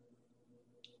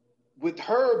 with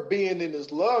her being in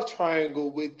this love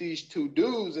triangle with these two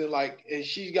dudes, and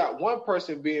she's got one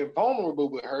person being vulnerable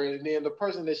with her, and then the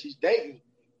person that she's dating,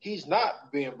 he's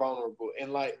not being vulnerable.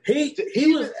 And like, he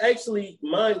was actually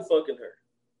mind fucking her.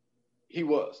 He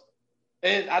was.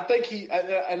 And I think he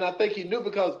knew,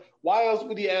 because why else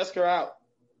would he ask her out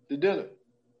to dinner?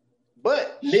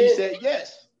 But she said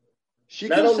yes. She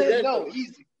could have said no,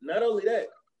 easy. Not only that,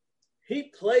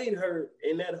 he played her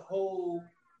in that whole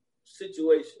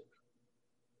situation.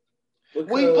 Well,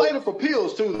 he played her for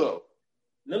pills too, though.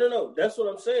 No. That's what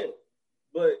I'm saying.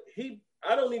 But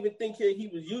I don't even think he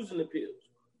was using the pills.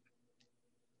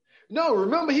 No,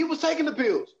 remember, he was taking the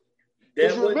pills.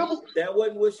 That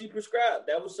wasn't what she prescribed.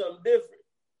 That was something different.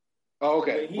 Oh,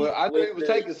 okay. Well, I knew he was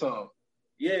taking some.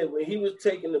 Yeah, when he was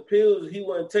taking the pills, he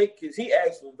wasn't taking, because he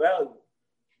asked for Valium.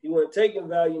 He wasn't taking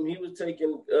Valium. He was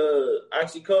taking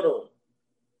oxycodone.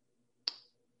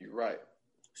 You're right.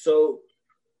 So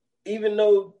even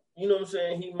though, you know what I'm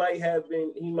saying, he might have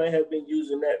been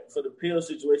using that for the pill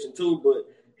situation too, but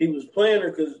he was playing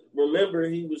her because, remember,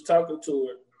 he was talking to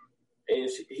her and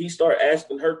he started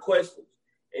asking her questions.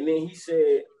 And then he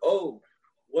said, "Oh,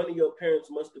 one of your parents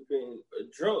must have been a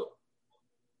drunk."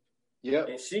 Yeah.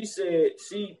 And she said,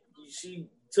 she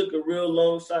took a real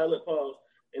long silent pause,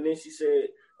 and then she said,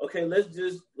 "Okay, let's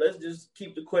just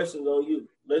keep the questions on you.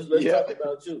 Let's talk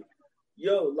about you."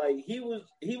 Yo, like, he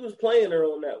was playing her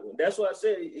on that one. That's why I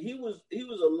said he was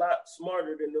a lot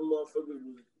smarter than the motherfucker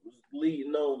was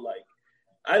leading on. Like,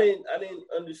 I didn't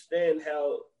understand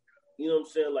how, you know what I'm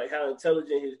saying, like, how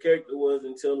intelligent his character was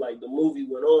until, like, the movie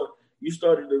went on. You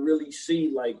started to really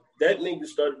see, like, that nigga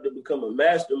started to become a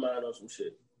mastermind on some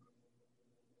shit.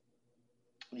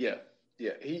 Yeah.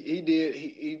 He did.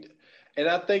 He and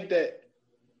I think that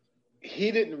he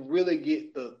didn't really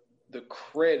get the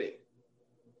credit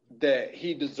that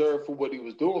he deserved for what he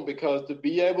was doing, because to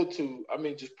be able to, I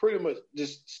mean, just pretty much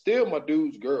just steal my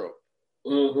dude's girl,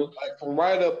 like, from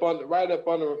right up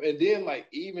under him, and then, like,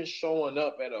 even showing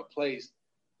up at a place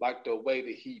like the way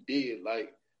that he did,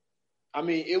 like, I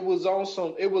mean, it was on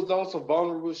some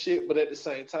vulnerable shit, but at the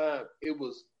same time, it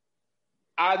was,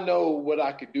 I know what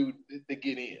I could do to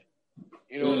get in,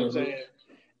 you know what I'm saying?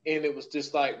 And it was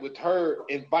just like, with her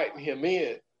inviting him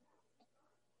in,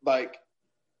 like,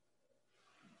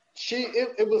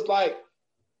 it was like,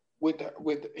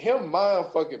 with him mind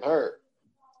fucking her,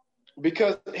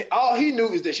 because all he knew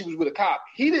is that she was with a cop.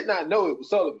 He did not know it was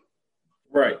Sullivan.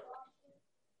 Right.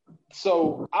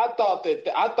 So I thought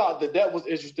that was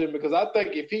interesting, because I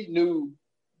think if he knew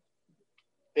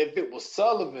if it was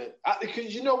Sullivan,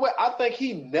 because you know what, I think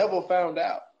he never found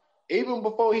out. Even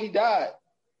before he died,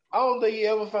 I don't think he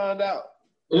ever found out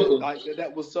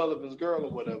that was Sullivan's girl or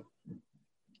whatever.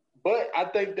 But I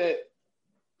think that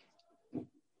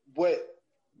what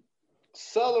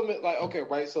Sullivan, like, okay,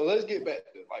 right, so let's get back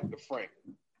to, like, the Frank.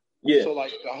 Yeah. So,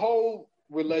 like, the whole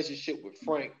relationship with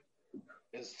Frank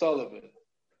and Sullivan,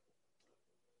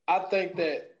 I think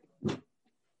that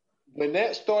when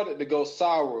that started to go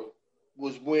sour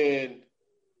was when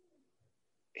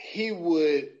he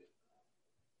would,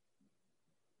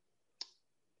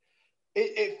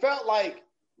 it felt like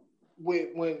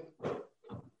when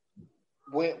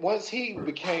once he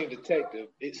became detective,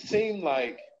 it seemed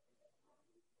like,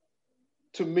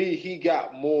 to me, he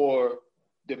got more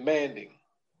demanding.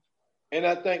 And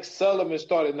I think Sullivan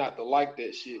started not to like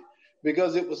that shit,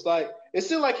 because it was like, it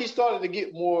seemed like he started to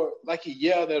get more, like, he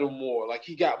yelled at him more, like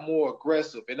he got more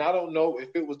aggressive. And I don't know if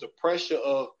it was the pressure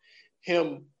of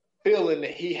him feeling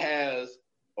that he has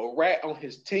a rat on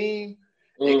his team.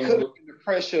 It could have been the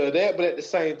pressure of that, but at the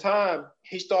same time,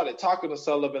 he started talking to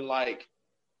Sullivan like,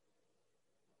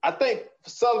 I think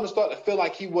Sullivan started to feel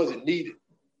like he wasn't needed.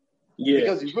 Yeah.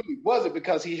 Because he really wasn't,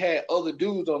 because he had other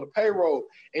dudes on the payroll,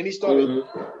 and he started,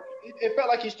 it felt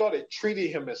like he started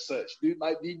treating him as such. Dude,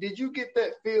 like, did you get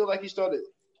that feel like he started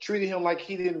treating him like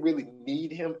he didn't really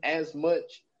need him as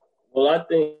much? Well, I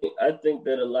think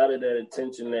that a lot of that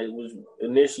attention that was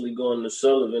initially going to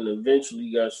Sullivan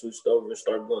eventually got switched over and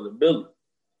started going to Billy.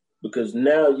 Because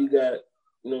now you got,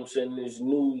 you know what I'm saying, this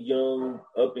new, young,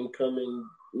 up-and-coming,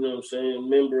 you know what I'm saying,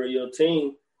 member of your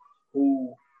team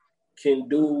who can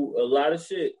do a lot of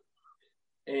shit.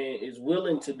 and is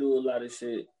willing to do a lot of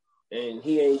shit, and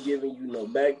he ain't giving you no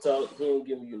back talk, he ain't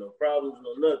giving you no problems,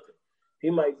 no nothing. He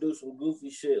might do some goofy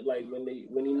shit like when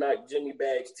he knocked Jimmy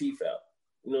Bag's teeth out.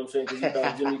 You know what I'm saying? Because he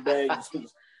thought Jimmy Bags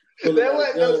was that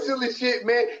wasn't no silly shit,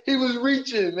 man. He was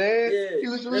reaching, man. Yeah, he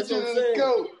was reaching in the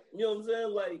coat. You know what I'm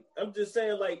saying? Like, I'm just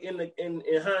saying, like,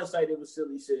 in hindsight, it was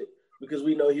silly shit because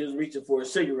we know he was reaching for a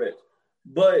cigarette.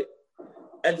 But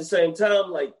at the same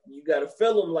time, like, you gotta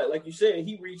feel him. Like you said,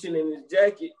 he reaching in his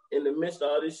jacket in the midst of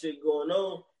all this shit going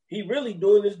on. He really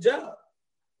doing his job.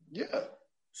 Yeah.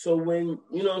 So when,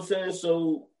 you know what I'm saying?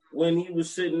 So when he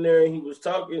was sitting there and he was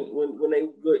talking, when they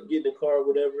get in the car or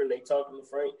whatever, and they talking to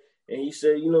Frank, and he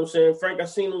said, you know what I'm saying, Frank, I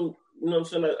seen him, you know what I'm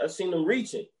saying, I seen him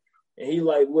reaching. And he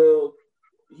like, well,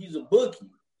 he's a bookie.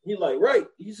 He like, right.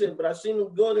 He said, but I seen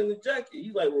him going in the jacket.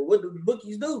 He's like, well, what do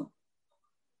bookies do?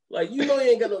 Like, you know, he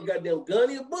ain't got no goddamn gun.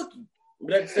 He a bookie.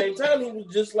 But at the same time, he was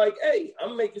just like, hey,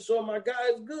 I'm making sure my guy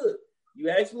is good. You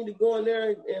asked me to go in there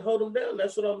and hold him down.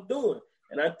 That's what I'm doing.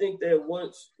 And I think that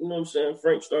once, you know what I'm saying,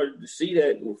 Frank started to see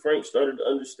that, and Frank started to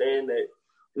understand that,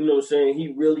 you know what I'm saying, he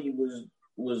really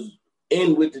was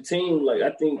in with the team. Like,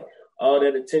 I think all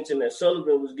that attention that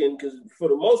Sullivan was getting, because for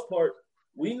the most part,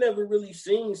 we never really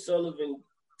seen Sullivan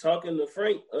talking to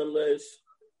Frank unless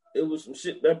it was some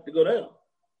shit that had to go down.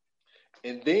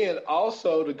 And then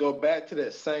also to go back to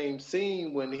that same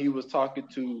scene when he was talking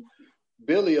to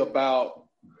Billy about,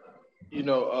 you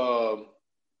know,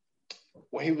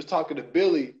 when he was talking to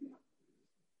Billy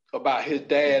about his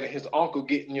dad and his uncle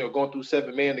getting, you know, going through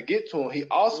 7 Man to get to him, he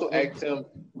also asked him,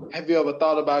 have you ever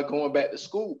thought about going back to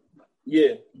school?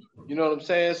 Yeah. You know what I'm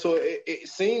saying? So it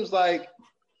seems like,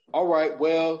 all right,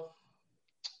 well,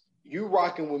 you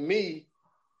rocking with me.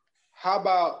 How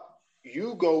about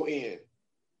you go in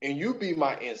and you be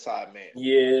my inside man?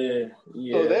 Yeah.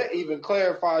 So that even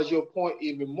clarifies your point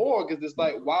even more, because it's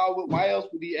like, why else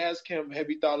would he ask him, have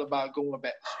you thought about going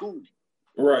back to school?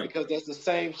 Right. Because that's the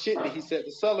same shit that he said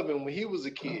to Sullivan when he was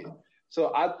a kid.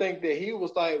 So I think that he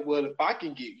was like, well, if I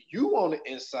can get you on the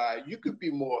inside, you could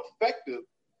be more effective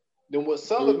than what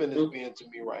Sullivan is being to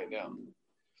me right now.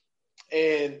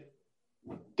 And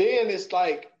then it's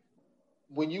like,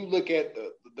 when you look at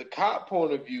the cop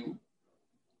point of view,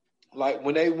 like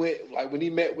when they went, like when he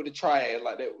met with the triad,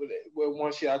 like that, where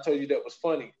one shit I told you that was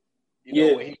funny, you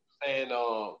know, when he was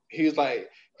saying,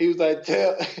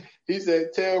 he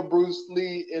said, tell Bruce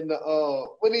Lee in the,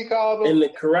 what he called him? In the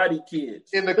Karate Kids.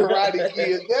 In the Karate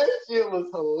Kids. That shit was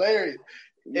hilarious.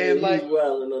 Yeah, and like,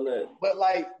 wilding on that. But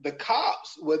like the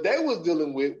cops, what they was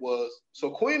dealing with was, so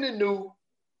Quentin knew,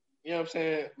 you know what I'm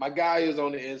saying, my guy is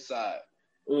on the inside.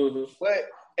 Mm-hmm.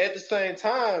 But at the same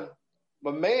time,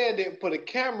 my man didn't put a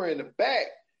camera in the back,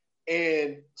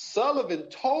 and Sullivan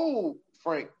told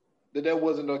Frank that there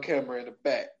wasn't no camera in the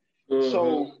back. Mm-hmm.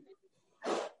 So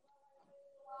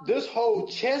this whole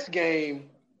chess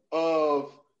game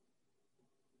of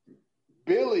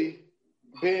Billy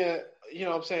being, you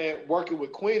know what I'm saying, working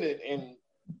with Quentin and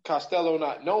Costello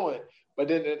not knowing, but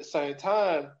then at the same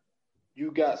time,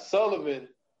 you got Sullivan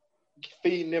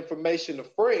feeding information to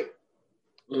Frank,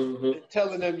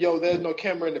 telling them, yo, there's no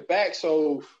camera in the back,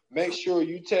 so make sure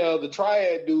you tell the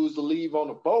triad dudes to leave on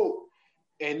the boat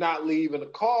and not leave in the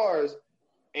cars.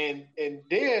 And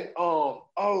then,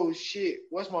 oh shit,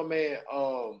 what's my man,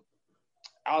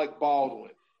 Alec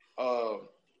Baldwin? I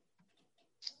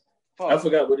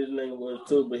forgot what his name was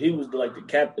too, but he was like the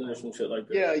captain or some shit like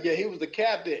that. Yeah, he was the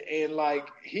captain, and like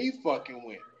he fucking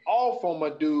went off on my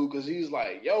dude because he's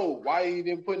like, yo, why you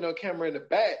didn't put no camera in the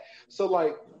back? So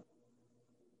like,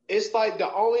 it's like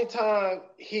the only time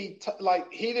he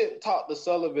didn't talk to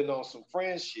Sullivan on some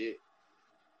friend shit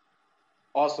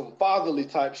or some fatherly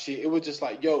type shit. It was just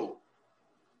like, yo,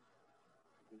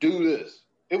 do this.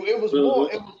 It was more.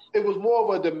 It was more of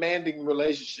a demanding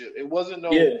relationship. It wasn't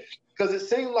because it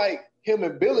seemed like him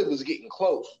and Billy was getting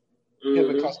close. Him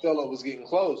and Costello was getting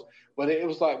close. But it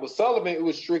was like with Sullivan, it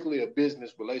was strictly a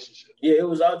business relationship. Yeah, it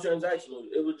was all transactional.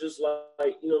 It was just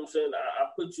like, you know what I'm saying? I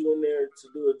put you in there to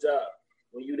do a job.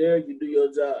 When you there, you do your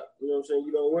job. You know what I'm saying?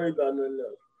 You don't worry about nothing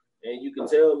else. And you can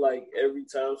tell, like, every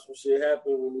time some shit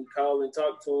happened, when we called and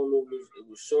talked to him, it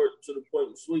was short, to the point,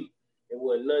 and sweet. It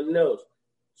wasn't nothing else.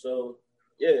 So,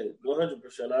 yeah,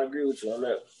 100%. I agree with you on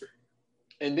that.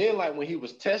 And then, like, when he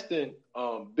was testing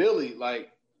Billy,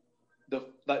 like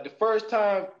the first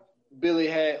time Billy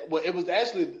had, well, it was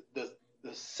actually the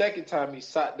second time he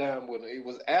sat down with him. It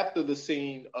was after the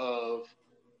scene of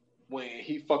when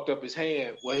he fucked up his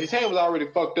hand. Well, his hand was already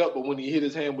fucked up, but when he hit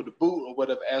his hand with the boot or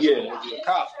whatever, asked him to be a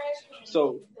cop.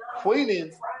 So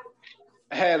Queenan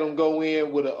had him go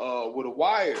in with a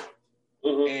wire,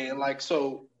 and like,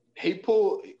 so he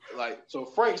pulled so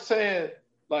Frank's saying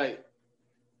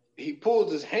he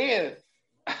pulled his hand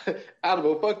out of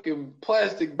a fucking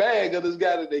plastic bag of this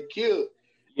guy that they killed.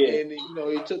 Yeah. And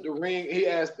he took the ring. He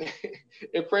asked,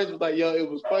 and Frank was like, "Yo, it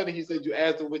was funny." He said, "You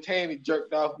asked him which hand he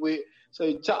jerked off with." So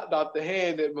he chopped off the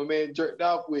hand that my man jerked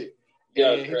off with.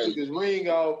 Yeah, and he took his ring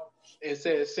off and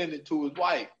said, "Send it to his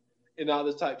wife," and all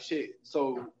this type of shit.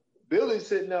 So Billy's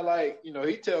sitting there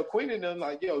he tell Queen and them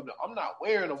 "Yo, no, I'm not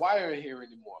wearing a wire in here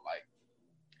anymore."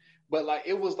 But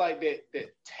it was that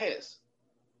test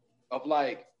of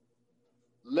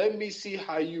let me see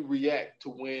how you react to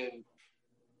when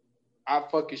I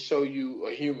fucking show you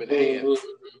a human hand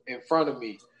in front of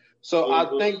me. So I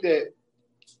think that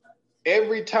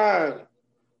every time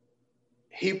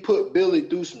he put Billy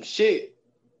through some shit,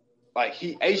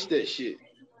 he aced that shit.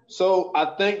 So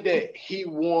I think that he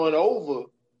won over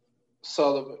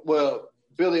Sullivan. Well,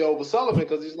 Billy over Sullivan,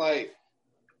 because he's like,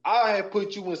 I had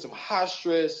put you in some high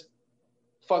stress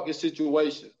fucking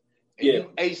situations, and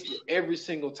you aced it every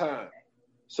single time.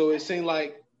 So it seemed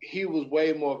like he was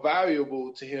way more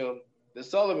valuable to him than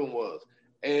Sullivan was.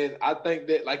 And I think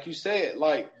that, like you said,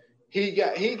 he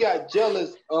got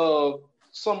jealous of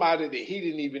somebody that he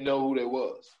didn't even know who they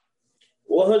was.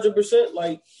 100%.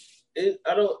 I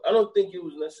don't think it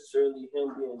was necessarily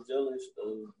him being jealous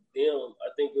of them. I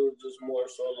think it was just more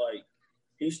so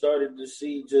he started to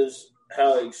see just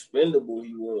how expendable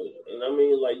he was. And I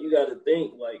mean, you got to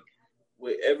think,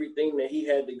 with everything that he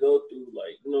had to go through,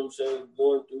 you know what I'm saying,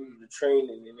 going through the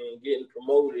training and then getting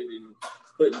promoted and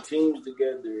putting teams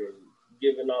together and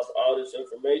giving off all this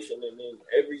information, and then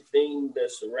everything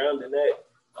that's surrounding that,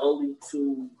 only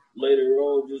to later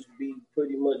on just be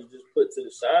pretty much just put to the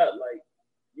side.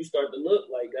 You start to look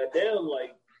goddamn,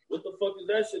 what the fuck is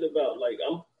that shit about?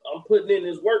 I'm putting in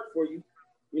this work for you.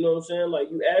 You know what I'm saying?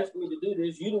 You asked me to do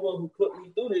this. You the one who put me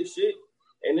through this shit.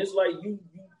 And it's you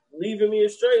leaving me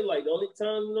astray. The only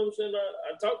time, you know what I'm saying,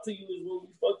 I talk to you is when you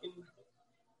fucking,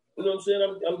 you know what I'm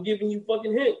saying, I'm giving you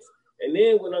fucking hints. And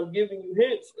then when I'm giving you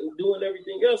hints and doing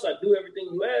everything else, I do everything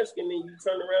you ask, and then you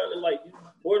turn around and you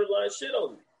borderline shit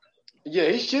on me. Yeah,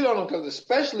 he shit on him because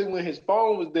especially when his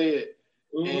phone was dead,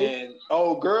 and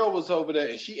old girl was over there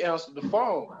and she answered the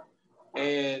phone,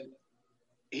 and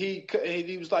he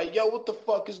was like, "Yo, what the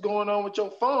fuck is going on with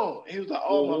your phone?" He was like,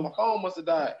 "Oh, my phone must have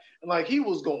died," and he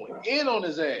was going in on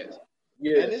his ass.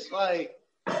 Yeah, and it's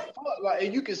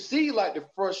and you can see the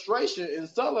frustration in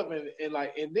Sullivan, and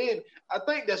then I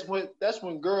think that's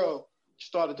when girl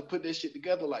started to put this shit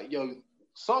together. Yo,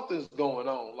 something's going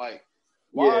on.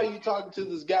 Why are you talking to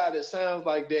this guy that sounds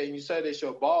like that and you say that's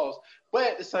your boss? But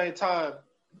at the same time,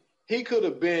 he could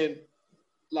have been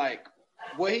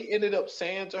what he ended up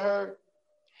saying to her.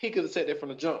 He could have said that from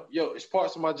the jump. Yo, it's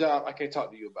parts of my job I can't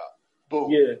talk to you about. Boom.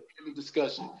 Yeah. In the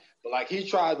discussion. But he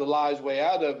tried to lie his way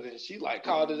out of it, and she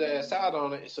called his ass out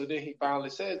on it. And so then he finally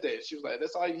said that. And she was like,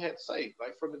 that's all you had to say,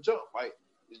 from the jump.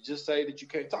 Just say that you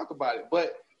can't talk about it.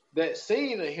 But that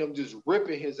scene of him just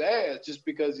ripping his ass just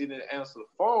because he didn't answer the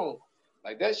phone,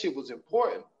 that shit was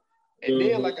important. And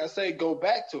then, I say, go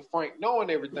back to Frank knowing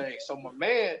everything.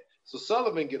 So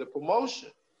Sullivan get a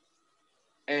promotion.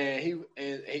 And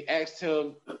he asked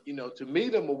him, to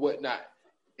meet him or whatnot.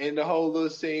 And the whole little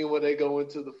scene where they go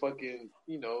into the fucking,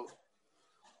 the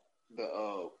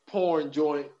porn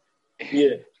joint.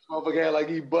 Yeah. Motherfucker had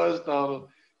he buzzed on him.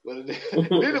 But then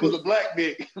it was a black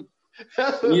dick.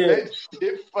 That's what made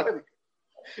shit funny.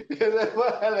 That's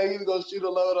why he was going to shoot a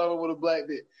load on him with a black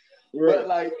dick.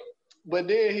 Right. But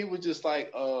then he was just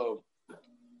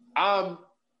I'm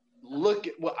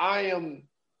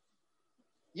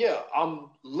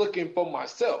looking for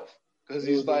myself, because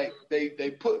he's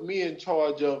they put me in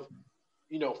charge of,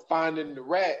 finding the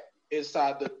rat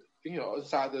inside the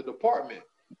department,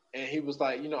 and he was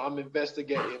I'm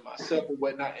investigating myself or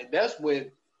whatnot, and that's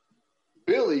when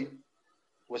Billy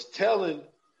was telling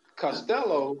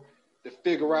Costello to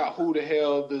figure out who the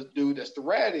hell this dude that's the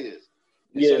rat is.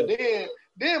 And so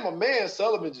then my man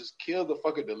Sullivan just killed the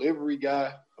fucking delivery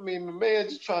guy. I mean, my man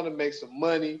just trying to make some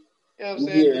money. You know what I'm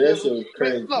saying? Yeah, that's so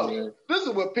crazy. Look, this is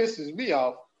what pisses me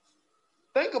off.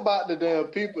 Think about the damn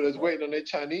people that's waiting on their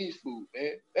Chinese food,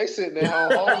 man. They sitting there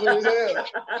hungry as hell.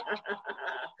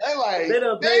 They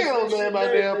damn, man, my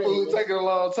damn food taking a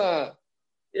long time.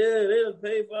 Yeah, they done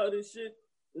paid for all this shit,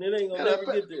 and it ain't gonna never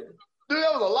get there. Dude,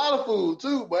 that was a lot of food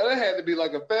too, but it had to be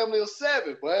a family of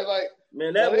 7. But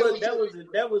man, that was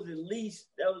at least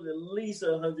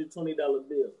 $120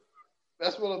 bill.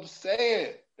 That's what I'm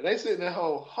saying. And they sitting at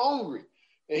home hungry,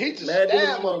 and he just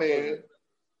stabbed my man.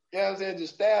 You know what I'm saying?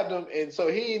 Just stabbed him, and so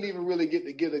he didn't even really get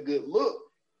to get a good look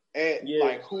at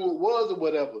who it was or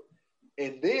whatever.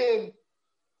 And then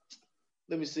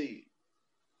let me see.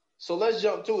 So let's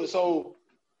jump to it. So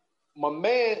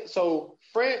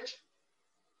French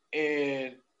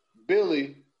and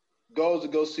Billy goes to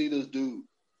go see this dude.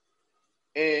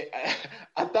 And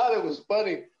I thought it was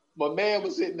funny. My man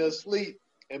was sitting there asleep,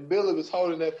 and Billy was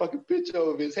holding that fucking picture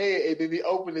over his head, and then he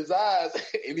opened his eyes,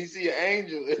 and he see an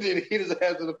angel, and then he just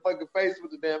has the fucking face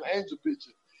with the damn angel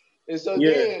picture. And so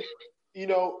then, you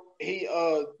know, he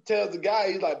tells the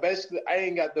guy, he's like, basically, I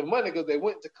ain't got the money because they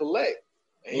went to collect.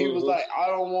 And he was like, I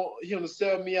don't want him to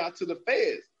sell me out to the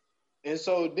feds. And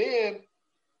so then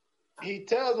he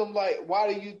tells him, like,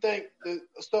 why do you think the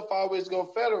stuff always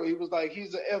go federal? He was like,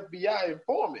 he's an FBI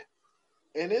informant.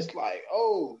 And it's like,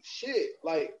 oh, shit.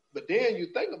 Like, but then you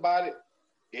think about it,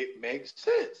 it makes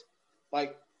sense.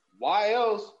 Like, why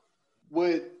else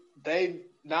would they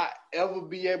not ever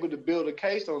be able to build a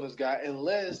case on this guy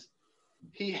unless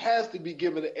he has to be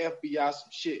giving the FBI some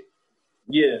shit?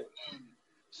 Yeah.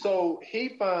 So he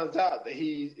finds out that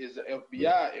he is an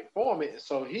FBI informant, and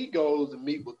so he goes to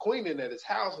meet with Queenan at his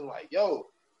house and like, yo,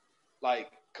 like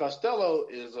Costello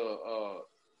is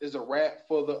a rat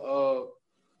for the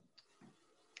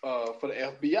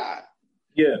FBI.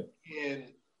 Yeah. And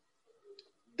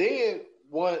then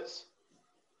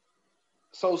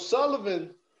so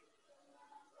Sullivan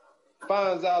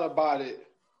finds out about it.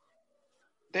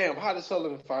 Damn, how did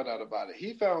Sullivan find out about it?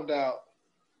 He found out.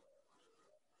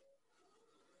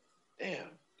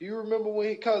 Damn, do you remember when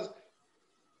because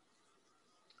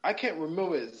I can't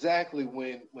remember exactly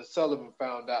when Sullivan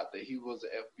found out that he was an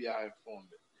FBI informant.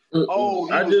 Mm-mm. Oh,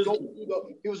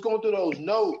 he was going through those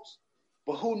notes.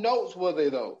 But who notes were they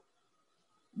though?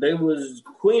 They was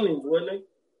Queenan's, wasn't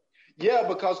they? Yeah,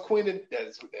 because Queenan,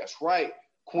 that's right.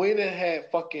 Queenan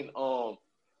had fucking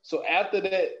so after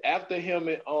him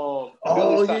and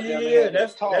Billy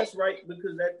that's right,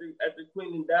 because after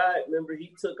Queenan died, remember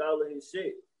he took all of his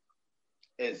shit.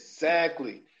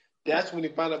 Exactly. That's when he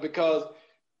found out because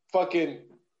fucking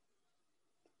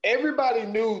everybody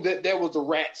knew that there was a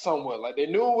rat somewhere. Like they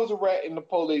knew it was a rat in the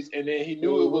police, and then he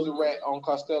knew it was a rat on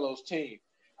Costello's team.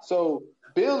 So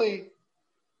Billy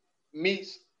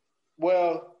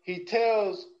he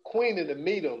tells Queenan to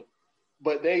meet him,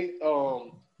 but they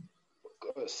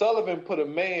Sullivan put a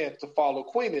man to follow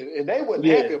Queenan, and they wasn't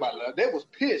happy about that. They was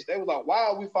pissed. They was like, why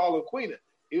are we following Queenan?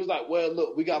 He was like, well,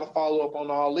 look, we got to follow up on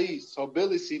all these. So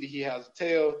Billy see that he has a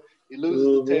tail. He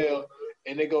loses the tail,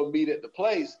 and they go meet at the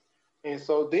place. And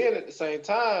so then at the same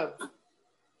time,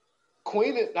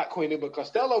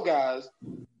 Costello guys,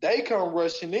 they come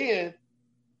rushing in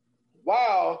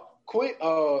while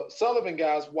Sullivan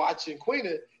guys watching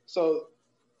Queenan. So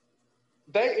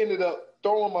they ended up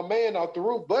throwing my man out the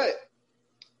roof. But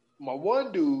my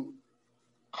one dude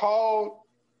called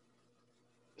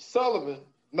Sullivan.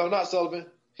 No, not Sullivan.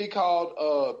 He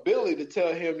called Billy to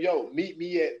tell him, yo, meet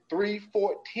me at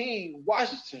 314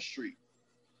 Washington Street.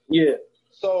 Yeah.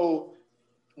 So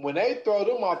when they throw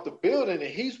them off the building and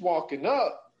he's walking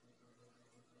up,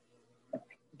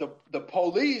 the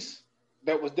police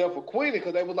that was there for Queenan,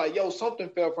 because they was like, yo, something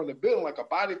fell from the building, like a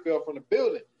body fell from the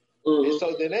building. And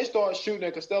so then they start shooting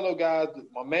at Costello guys.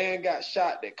 My man got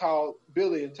shot. They called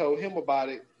Billy and told him about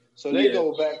it. So they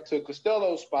go back to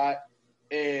Costello's spot,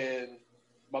 and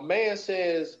my man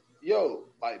says, yo,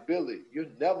 like, Billy, you're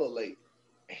never late.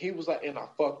 And he was like, and I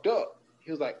fucked up.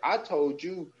 He was like, I told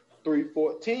you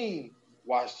 314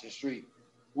 Washington Street.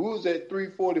 We was at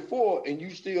 344, and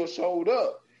you still showed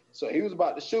up. So he was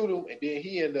about to shoot him, and then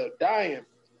he ended up dying.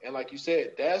 And like you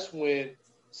said, that's when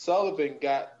Sullivan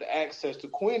got the access to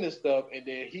Queen and stuff, and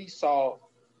then he saw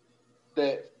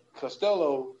that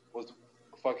Costello was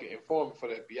fucking informant for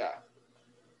the FBI.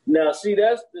 Now, see,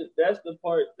 that's the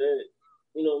part that,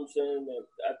 you know what I'm saying, that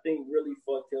I think really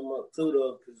fucked him up too,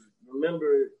 though, because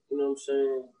remember, you know what I'm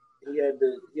saying, he had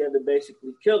to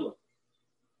basically kill him.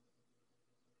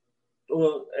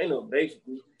 Well, ain't no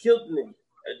basically, he killed the nigga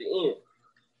at the end.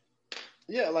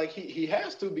 Yeah, like he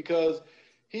has to, because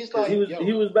he's like, he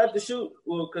was about to shoot.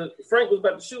 Well, because Frank was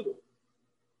about to shoot him.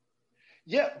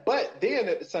 Yeah, but then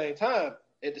at the same time,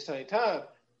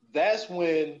 that's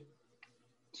when,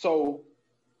 so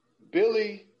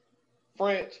Billy,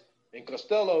 French, and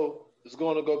Costello is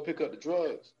going to go pick up the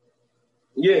drugs.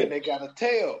 Yeah. And they got a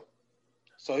tail.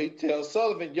 So he tells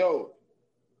Sullivan, yo,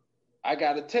 I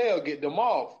got a tail, get them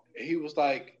off. And he was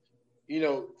like, you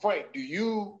know, Frank, do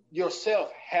you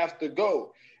yourself have to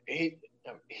go? And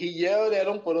he yelled at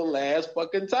him for the last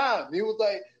fucking time. He was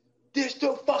like, ditch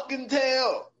the fucking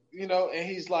tail, you know, and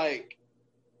he's like,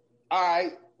 all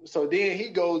right. So then he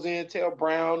goes in, tell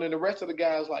Brown and the rest of the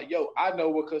guys like, yo, I know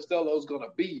what Costello's going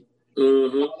to be.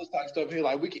 All this type of stuff. He's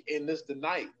like, we can end this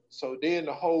tonight. So then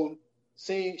the whole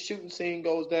shooting scene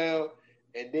goes down,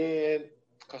 and then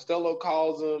Costello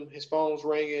calls him. His phone's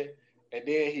ringing, and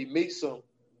then he meets him.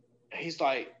 And he's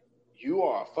like, "You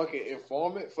are a fucking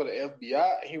informant for the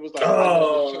FBI." And he was like,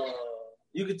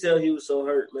 you could tell he was so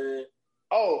hurt, man.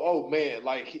 Oh man,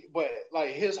 but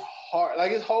his heart,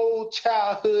 like his whole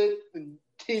childhood and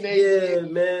teenage. Yeah,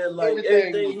 man, like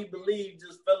everything he believed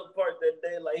just fell apart that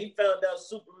day. Like he found out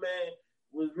Superman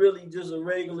was really just a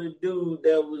regular dude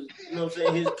that was, you know what I'm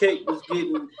saying, his cape was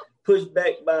getting pushed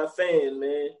back by a fan,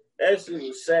 man. That shit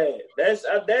was sad.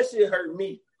 That shit hurt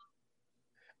me.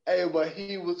 Hey, but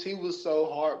he was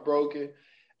so heartbroken,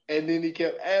 and then he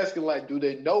kept asking, like, do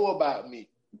they know about me?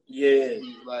 Yeah.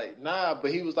 He was like, nah,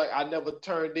 but he was like, I never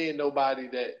turned in nobody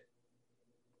that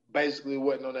basically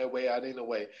wasn't on their way out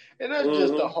anyway. And that's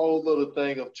just a whole little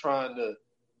thing of trying to,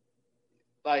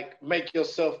 like, make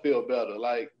yourself feel better.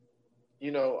 Like,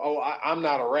 you know, I'm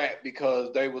not a rat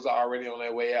because they was already on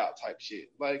their way out type shit.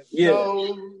 Like,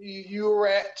 no, you a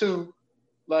rat too.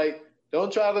 Like,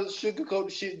 don't try to sugarcoat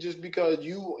the shit just because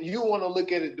you want to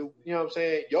look at it, you know what I'm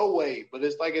saying, your way. But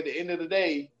it's like at the end of the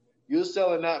day, you're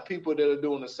selling out people that are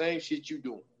doing the same shit you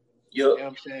doing. Yep. You know what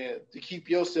I'm saying? To keep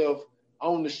yourself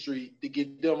on the street, to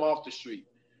get them off the street.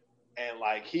 And,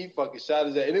 like, he fucking shot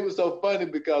his ass. And it was so funny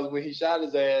because when he shot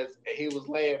his ass and he was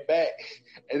laying back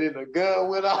and then the gun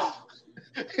went off.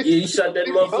 Yeah, he shot that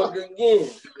motherfucker again.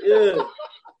 Yeah.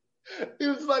 He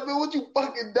was like, man, would you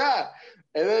fucking die?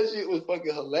 And that shit was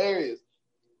fucking hilarious.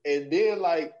 And then,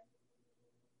 like,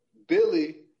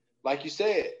 Billy, like you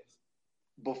said,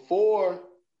 before,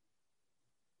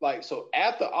 like, so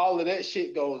after all of that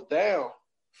shit goes down,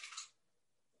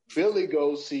 Billy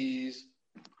goes sees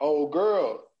old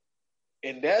girl.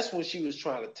 And that's when she was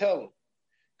trying to tell him.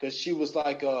 Because she was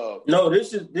like, no,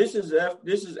 this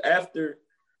is after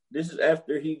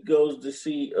he goes to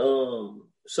see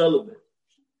Sullivan.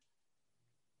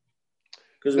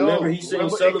 Because remember, he seen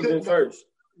Sullivan first.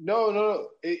 No.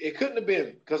 It couldn't have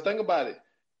been. Because think about it.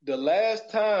 The last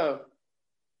time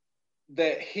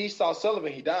that he saw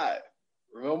Sullivan, he died.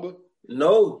 Remember?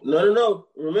 No.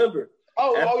 Remember.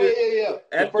 Yeah.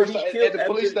 After the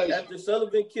police station. After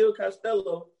Sullivan killed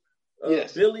Costello,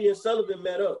 yes. Billy and Sullivan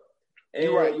met up. And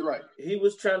you're right. He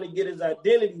was trying to get his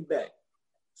identity back.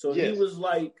 So he was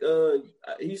like,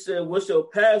 he said, what's your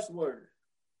password?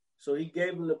 So he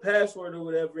gave him the password or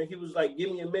whatever, and he was like,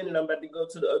 give me a minute, I'm about to go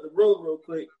to the other room real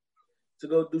quick to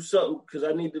go do something because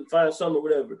I need to find something or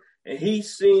whatever. And he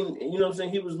seen, you know what I'm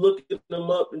saying, he was looking them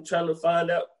up and trying to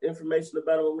find out information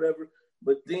about him or whatever.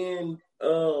 But then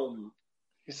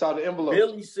he saw the envelope.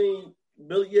 Billy seen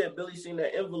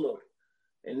that envelope.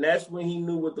 And that's when he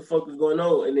knew what the fuck was going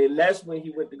on. And then that's when he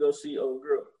went to go see old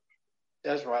girl.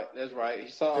 That's right.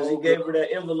 He saw because he gave her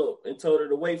that envelope and told her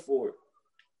to wait for it.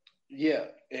 Yeah,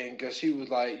 and because she was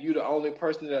like, "You the only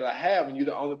person that I have, and you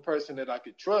the only person that I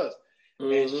could trust."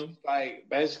 And she's like,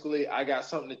 basically, I got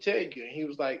something to tell you. And he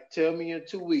was like, "Tell me in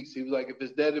 2 weeks." He was like, "If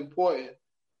it's that important,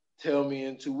 tell me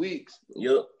in 2 weeks."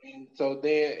 Yep. And so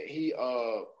then he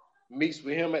meets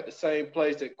with him at the same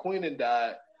place that Queenan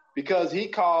died because he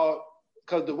called.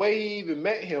 Because the way he even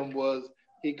met him was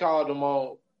he called him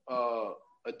on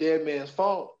a dead man's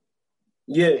phone.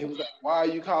 Yeah. He was like, "Why are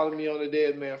you calling me on a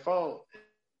dead man's phone?"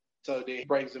 So then he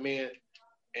brings him in,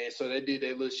 and so they did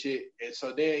their little shit. And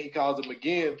so then he calls him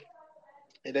again,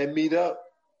 and they meet up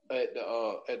at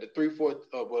the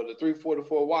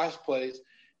 344 Wash place.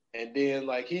 And then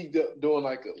like he doing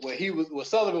like what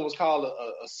Sullivan was called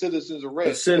a citizen's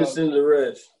arrest. A citizen's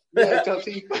arrest. Yeah, because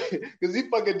he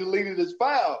fucking deleted his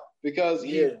file because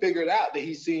he figured out that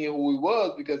he seen who he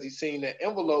was because he seen that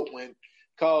envelope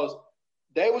because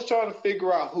they was trying to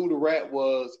figure out who the rat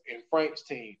was in Frank's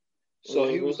team. So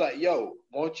he was like, "Yo,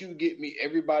 won't you get me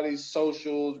everybody's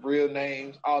socials, real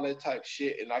names, all that type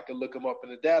shit, and I can look them up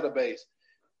in the database."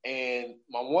 And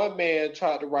my one man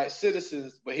tried to write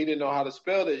citizens, but he didn't know how to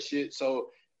spell that shit.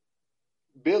 So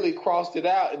Billy crossed it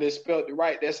out and then spelled it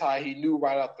right. That's how he knew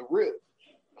right off the rip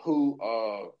who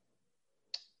all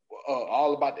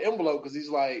about the envelope because he's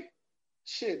like,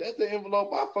 "Shit, that's the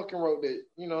envelope I fucking wrote that."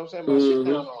 You know what I'm saying? My shit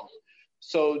down on.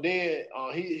 So then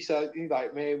he's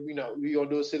like, "Man, you know, we gonna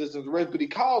do a citizen's arrest," but he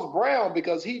calls Brown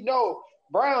because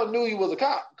Brown knew he was a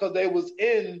cop because they was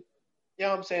in, you know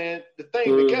what I'm saying, the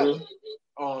thing together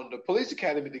on the police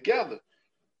academy together.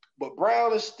 But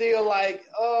Brown is still like,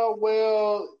 "Oh,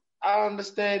 well, I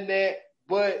understand that,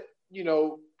 but you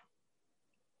know,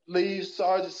 leave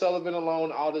Sergeant Sullivan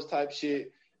alone, all this type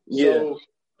shit." Yeah. So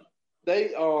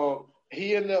they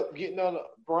he ended up getting on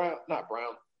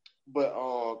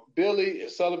Billy and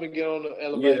Sullivan get on the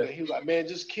elevator. And he was like, "Man,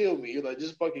 just kill me." He was like,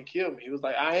 "Just fucking kill me." He was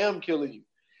like, "I am killing you."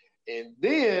 And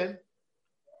then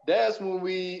that's when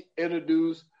we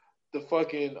introduced the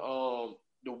fucking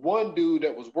the one dude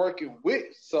that was working with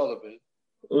Sullivan,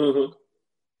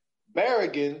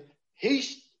 Barrigan. He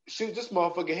shoots this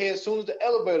motherfucker head as soon as the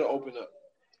elevator opened up.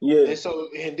 Yeah.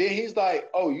 And then he's like,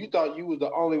 "Oh, you thought you was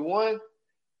the only one?"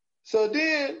 So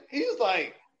then he's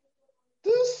like,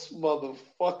 "This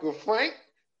motherfucker Frank,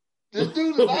 this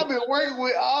dude that I've been working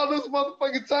with all this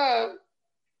motherfucking time,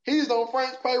 he's on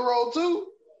Frank's payroll too."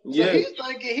 So he's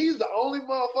thinking he's the only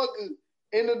motherfucker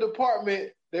in the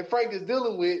department that Frank is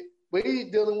dealing with, but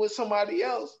he's dealing with somebody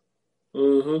else.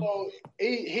 So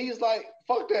he's like,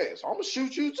 "Fuck that. So I'm going to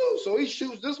shoot you too." So he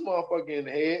shoots this motherfucker in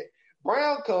the head.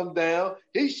 Brown comes down.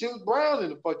 He shoots Brown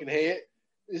in the fucking head.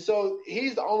 And so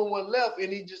he's the only one left,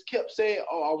 and he just kept saying,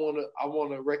 "Oh, I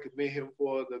want to recommend him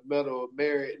for the Medal of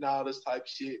Merit and all this type of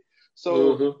shit."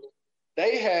 So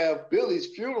they have Billy's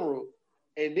funeral,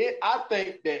 and then I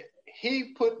think that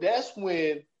that's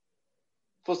when,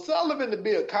 for Sullivan to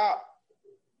be a cop,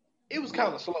 it was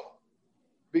kind of slow.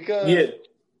 Because,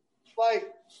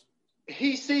 like,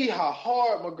 he see how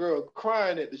hard my girl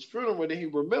crying at this funeral, and then he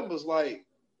remembers, like,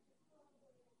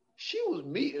 she was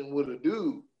meeting with a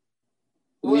dude.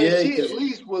 Well, she at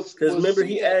least was. Because remember,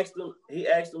 he asked him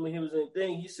when he was in the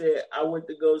thing, he said, "I went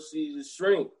to go see the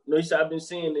shrink." No, he said, "I've been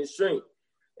seeing this shrink."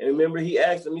 And remember, he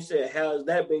asked him, he said, "How's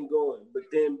that been going?" But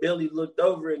then Billy looked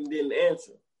over it and didn't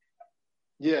answer.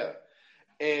 Yeah.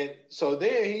 And so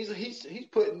then he's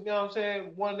putting, you know what I'm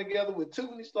saying, one together with two,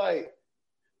 and he's like,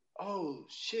 "Oh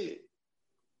shit."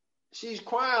 She's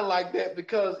crying like that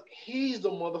because he's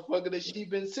the motherfucker that she's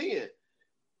been seeing.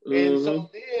 And so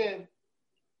then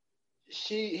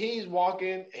he's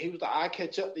walking, and he was like, "I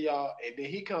catch up to y'all." And then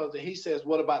he comes and he says,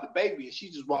 "What about the baby?" And she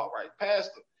just walked right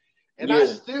past him. And I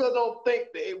still don't think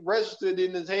that it registered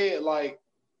in his head like,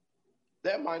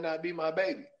 that might not be my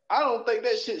baby. I don't think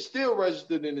that shit still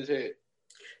registered in his head.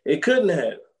 It couldn't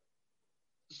have.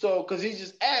 So, because he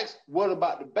just asked, "What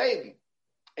about the baby?"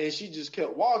 And she just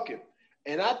kept walking.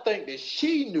 And I think that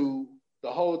she knew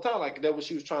the whole time, like that what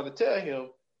she was trying to tell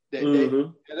him, that they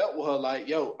met up with her, like,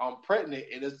 "Yo, I'm pregnant,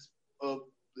 and it's a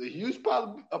huge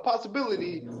a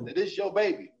possibility that it's your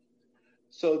baby."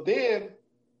 So then,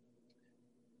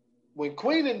 when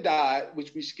Queenan died,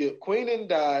 which we skipped, Queenan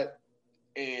died,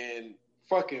 and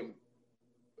fucking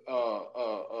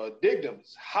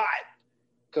Digdam's hot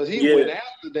because he went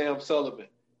after damn Sullivan.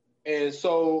 And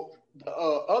so the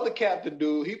other captain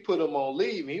dude, he put him on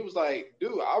leave, and he was like,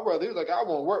 "Dude, he was like, I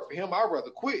won't work for him. I'd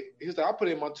rather quit." He was like, "I put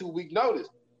in my 2-week notice."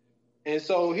 And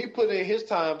so he put in his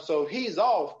time, so he's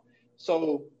off.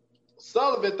 So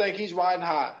Sullivan think he's riding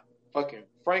high. Fucking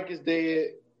Frank is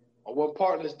dead. My one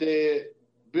partner's dead.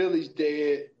 Billy's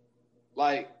dead.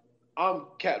 Like, I'm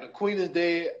Captain Queen is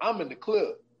dead. I'm in the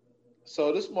clip.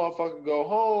 So this motherfucker go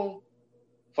home.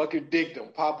 Fucking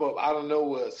Digdam pop up out of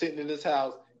nowhere, sitting in his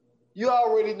house. You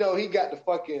already know he got the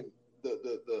fucking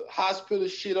the hospital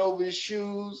shit over his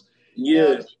shoes.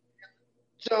 Yeah.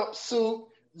 Jumpsuit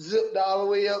zipped all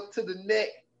the way up to the neck.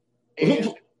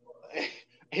 And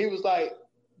he was like,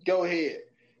 "Go ahead."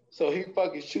 So he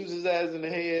fucking shoots his ass in the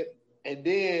head. And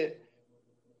then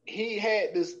he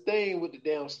had this thing with the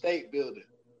damn state building.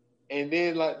 And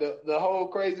then, like, the whole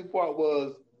crazy part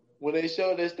was when they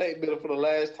showed that state building for the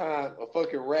last time, a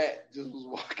fucking rat just was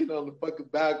walking on the fucking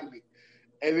balcony.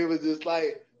 And it was just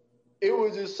like, it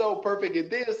was just so perfect. And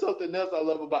then something else I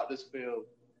love about this film,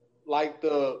 like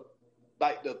the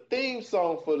theme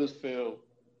song for this film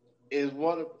is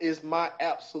my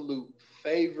absolute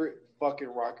favorite fucking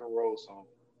rock and roll song.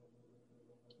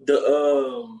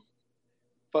 The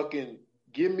fucking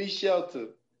 "Give Me Shelter"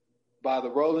 by the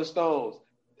Rolling Stones.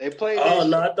 They played. Oh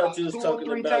no, I thought you was talking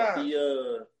about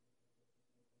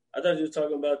I thought you was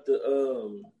talking about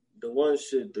the one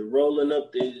shit, the rolling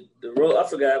up the roll. I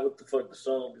forgot what the fuck the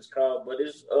song is called, but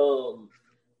it's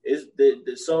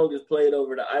the song is played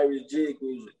over the Irish jig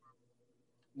music.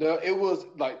 No, it was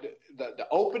like the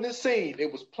opening scene.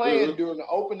 It was playing during the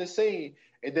opening scene,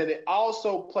 and then it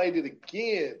also played it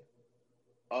again,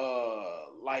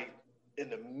 like in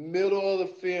the middle of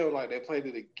the film. Like they played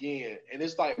it again, and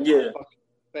it's like my fucking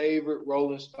favorite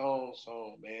Rolling Stones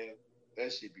song, man.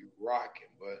 That shit be rocking,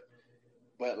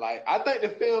 but like I think the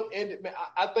film ended. Man,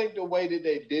 I think the way that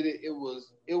they did it, it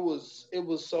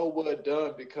was so well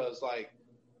done because like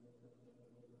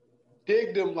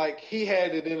Digdam, like he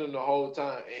had it in him the whole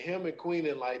time, and him and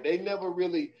Queenan, like they never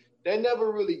really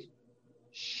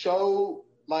showed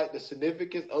like the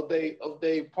significance of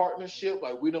they partnership.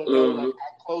 Like we don't know like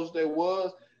how close they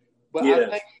was, but I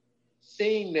think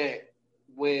seeing that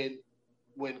when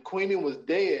Queenan was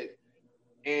dead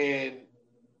and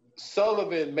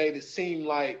Sullivan made it seem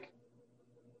like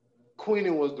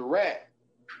Queenie was the rat.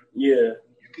 Yeah.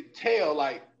 You could tell,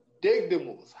 like, Digdom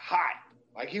was hot.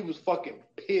 Like, he was fucking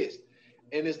pissed.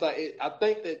 And it's like, I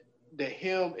think that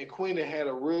him and Queenie had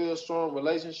a real strong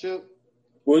relationship.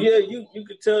 Well, yeah, you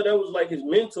could tell that was like his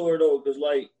mentor though, because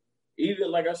like even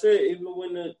like I said, even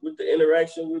when with the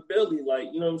interaction with Billy, like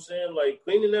you know what I'm saying, like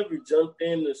Queenie never jumped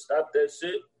in to stop that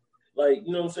shit. Like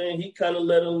you know what I'm saying, he kind of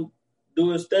let him do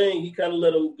his thing. He kind of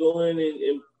let him go in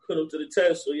and put him to the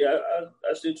test. So yeah,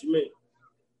 I see what you mean.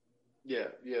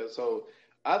 Yeah. So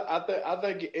I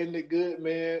think it ended good,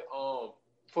 man.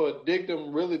 For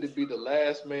Digdom really to be the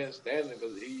last man standing,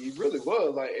 because he really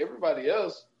was. Like, everybody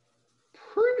else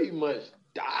pretty much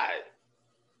died.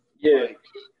 Yeah. Like,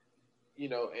 you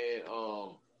know, and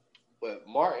but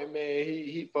Martin, man,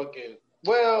 he fucking,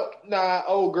 well, nah,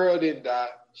 old girl didn't die.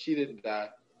 She didn't die.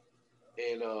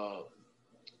 And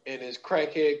his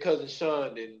crackhead cousin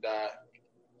Sean didn't die.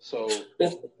 So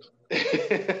that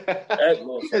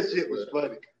shit was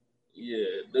funny. Yeah,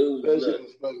 dude. That shit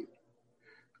was funny.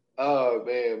 Oh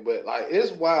man, but like,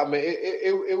 it's wild, man.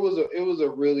 It was a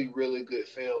really, really good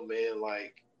film, man.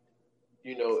 Like,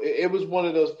 you know, it was one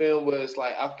of those films where it's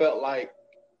like, I felt like,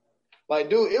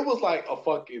 dude, it was like a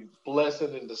fucking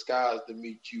blessing in disguise to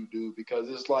meet you, dude, because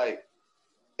it's like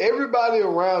everybody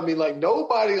around me, like,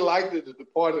 nobody liked it to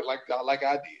depart it like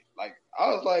I did. Like, I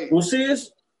was like, well, see,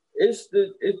 it's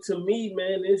to me,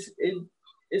 man, it's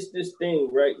this thing,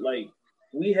 right? Like,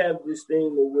 we have this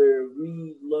thing where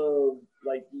we love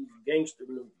like these gangster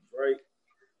movies, right?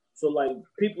 So like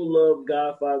people love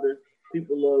Godfather,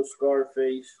 people love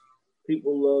Scarface,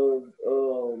 people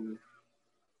love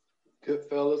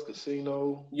Goodfellas,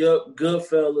 Casino. Yup,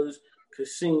 Goodfellas,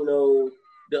 Casino,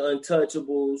 The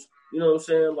Untouchables. You know what I'm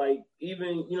saying? Like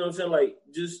even you know what I'm saying? Like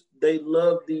just they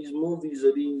love these movies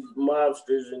of these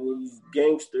mobsters and these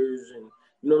gangsters and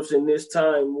you know what I'm saying? This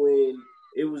time when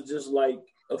it was just like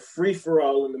a free for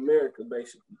all in America,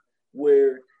 basically,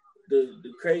 where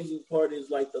the crazy part is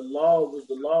like the law was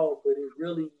the law, but it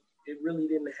really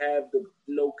didn't have the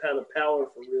no kind of power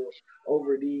for real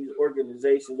over these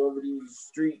organizations, over these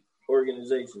street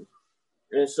organizations.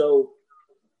 And so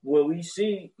when we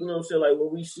see, you know what I'm saying, like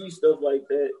when we see stuff like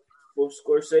that, for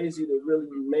Scorsese to really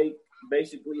make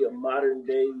basically a modern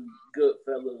day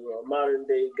Goodfellas or a modern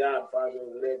day Godfather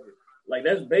or whatever, like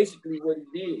that's basically what he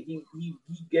did. He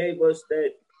gave us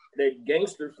that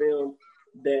gangster film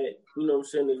that, you know what I'm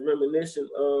saying, is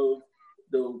reminiscent of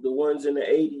the ones in the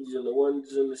 80s and the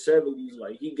ones in the 70s.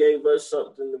 Like he gave us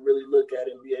something to really look at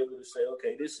and be able to say,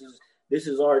 okay, this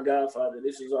is our Godfather,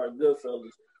 this is our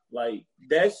Goodfellas. Like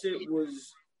that shit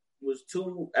was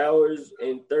 2 hours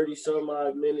and 30 some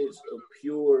odd minutes of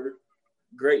pure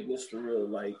greatness for real.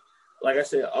 Like I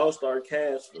said, all-star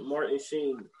cast from Martin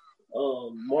Sheen,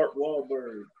 Mark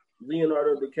Wahlberg,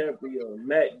 Leonardo DiCaprio,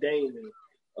 Matt Damon,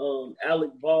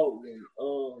 Alec Baldwin,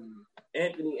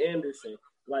 Anthony Anderson.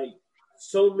 Like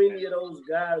so many of those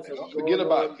guys have don't forget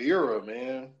about Vera,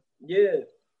 man. Yeah.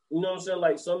 You know what I'm saying?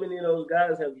 Like so many of those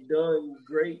guys have done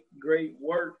great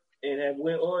work and have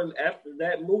went on after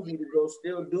that movie to go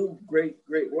still do great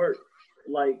work.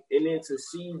 Like, and then to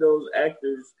see those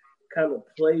actors kind of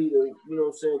play you know what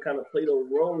I'm saying, kind of play those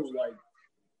roles, like,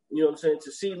 you know what I'm saying,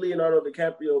 to see Leonardo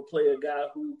DiCaprio play a guy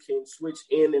who can switch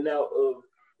in and out of,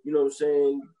 you know what I'm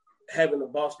saying, having a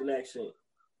Boston accent.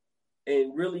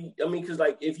 And really, I mean, because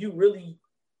like if you really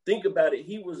think about it,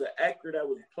 he was an actor that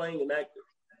was playing an actor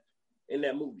in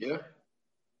that movie. Yeah.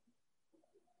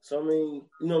 So, I mean,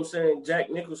 you know what I'm saying? Jack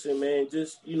Nicholson, man,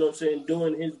 just, you know what I'm saying,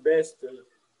 doing his best to,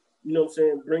 you know what I'm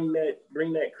saying, bring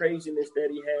that craziness that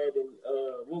he had in,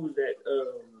 what was that?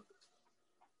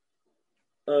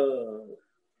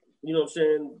 You know what I'm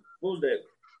saying? What was that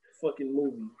fucking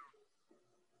movie?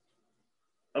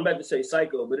 I'm about to say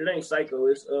Psycho, but it ain't Psycho.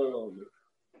 It's,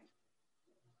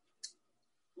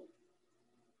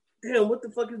 damn, what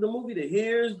the fuck is the movie?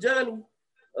 Here's Johnny.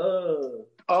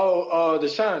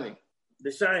 The Shining.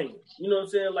 The Shining. You know what I'm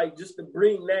saying? Like just to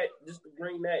bring that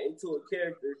into a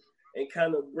character and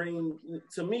kind of bring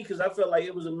to me, because I felt like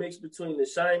it was a mix between The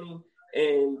Shining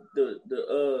and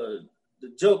the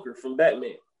Joker from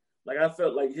Batman. Like I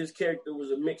felt like his character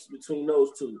was a mix between those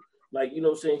two. Like, you know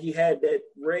what I'm saying, he had that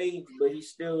rage, but he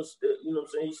still you know what I'm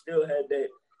saying, he still had that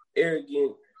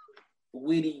arrogant,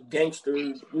 witty gangster,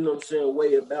 you know what I'm saying,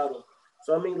 way about him.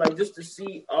 So I mean, like just to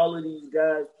see all of these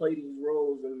guys play these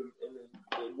roles and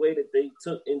the way that they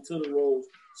took into the roles.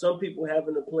 Some people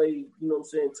having to play, you know what I'm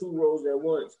saying, 2 roles at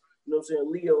once. You know what I'm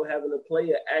saying? Leo having to play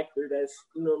an actor that's,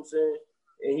 you know what I'm saying,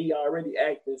 and he already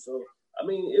acting. So I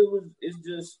mean, it's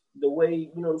just the way,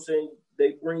 you know what I'm saying,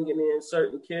 they bringing in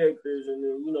certain characters and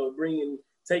then, you know,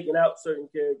 taking out certain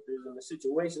characters and the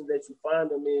situations that you find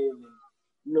them in, and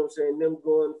you know what I'm saying, them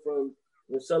going from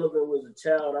when Sullivan was a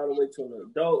child all the way to an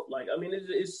adult. Like, I mean,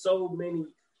 it's so many,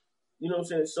 you know what I'm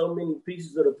saying, so many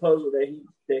pieces of the puzzle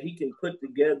that he can put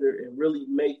together and really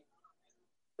make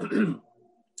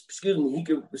excuse me, he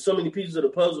can so many pieces of the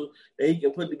puzzle that he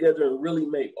can put together and really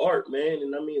make art, man.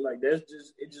 And I mean, like, it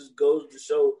just goes to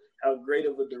show how great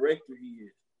of a director he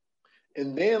is.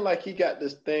 And then, like, he got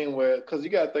this thing where, because you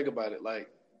got to think about it, like,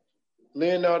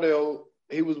 Leonardo,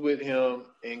 he was with him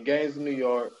in Gangs of New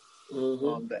York,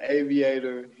 The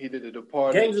Aviator, he did The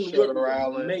Departed, Gangs of New York Shutter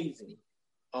Island, amazing.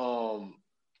 The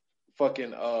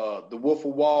Wolf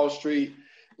of Wall Street.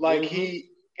 Like, he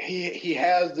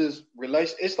has this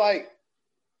relation. It's like,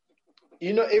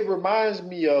 you know, it reminds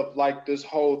me of, like, this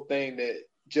whole thing that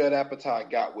Judd Apatow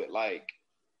got with, like,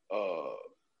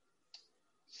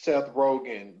 Seth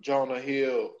Rogen, Jonah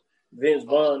Hill, Vince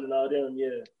Vaughn, and all them,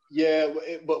 yeah. Yeah,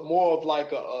 but more of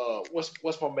like a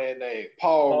what's my man name?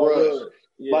 Paul Rudd.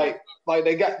 Yeah. Like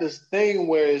they got this thing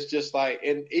where it's just like,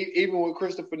 and even with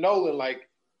Christopher Nolan, like,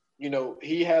 you know,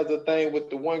 he has a thing with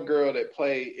the one girl that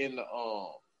played in the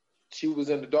she was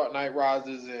in The Dark Knight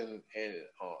Rises and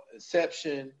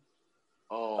Inception.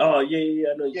 Oh yeah,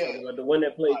 I know you're talking about the one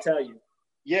that played Talia.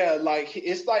 Yeah, like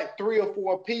it's like 3 or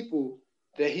 4 people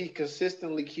that he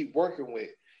consistently keep working with,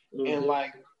 and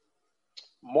like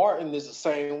Martin is the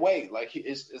same way. Like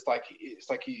it's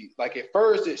like at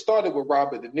first it started with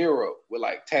Robert De Niro with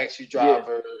like Taxi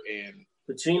Driver and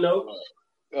Pacino,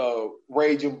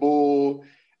 Raging Bull,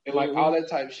 and like all that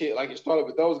type of shit. Like it started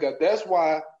with those guys. That's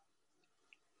why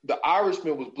The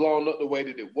Irishman was blown up the way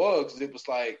that it was, because it was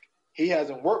like he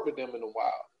hasn't worked with them in a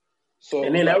while. So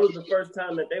and then that was the first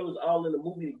time that they was all in the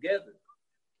movie together.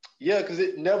 Yeah, because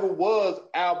it never was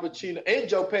Al Pacino and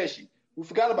Joe Pesci. We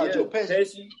forgot about Joe Pesci.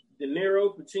 Pesci, De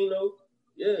Niro, Pacino.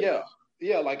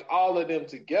 Yeah, like all of them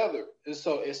together. And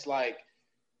so it's like,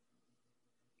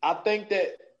 I think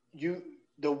that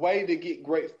the way to get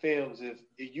great films is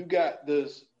if you got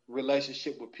this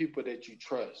relationship with people that you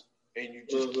trust and you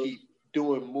just keep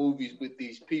doing movies with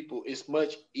these people, it's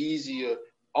much easier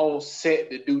on set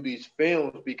to do these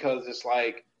films, because it's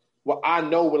like, well, I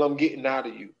know what I'm getting out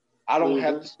of you. I don't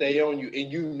have to stay on you,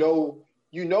 and you know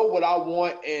what I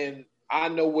want, and I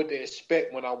know what to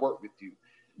expect when I work with you.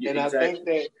 Yeah, and exactly. I think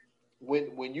that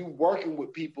when you working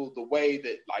with people the way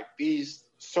that like these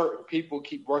certain people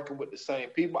keep working with the same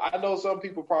people, I know some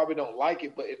people probably don't like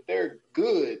it, but if they're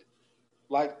good,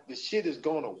 like the shit is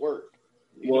gonna work.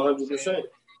 100%.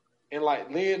 And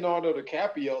like Leonardo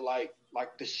DiCaprio, like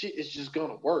the shit is just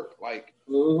gonna work. Like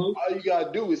all you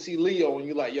gotta do is see Leo, and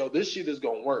you're like, yo, this shit is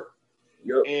gonna work.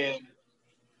 Yep. And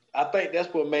I think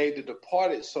that's what made The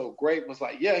Departed so great, was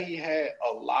like, yeah, he had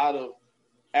a lot of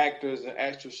actors and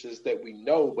actresses that we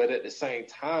know, but at the same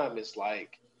time, it's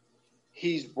like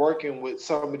he's working with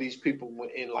some of these people,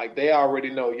 and like they already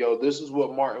know, yo, this is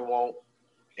what Martin wants,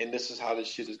 and this is how this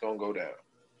shit is gonna go down.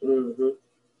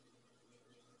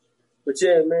 But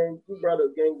yeah, man, you brought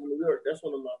up Gangs of New York. That's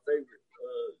one of my favorite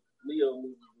Leo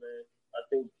movies, man. I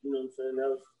think, you know what I'm saying,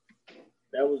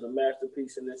 that was a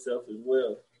masterpiece in itself as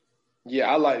well. Yeah,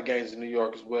 I like Gangs of New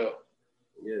York as well.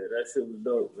 Yeah, that shit was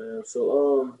dope, man.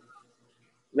 So,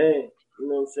 man, you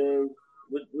know what I'm saying?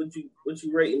 What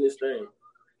you rating this thing?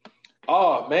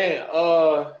 Oh man,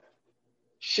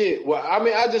 shit. Well, I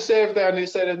mean, I just said everything I need to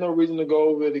say. There's no reason to go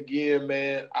over it again,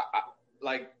 man. I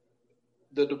like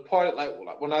The Departed.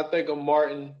 Like when I think of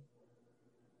Martin,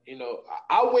 you know,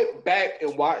 I went back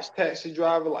and watched Taxi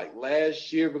Driver like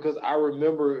last year, because I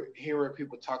remember hearing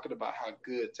people talking about how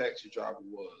good Taxi Driver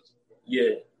was.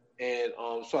 Yeah. And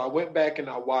so I went back and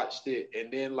I watched it,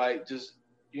 and then like just,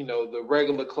 you know, the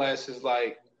regular classes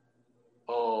like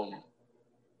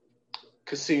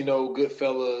Casino,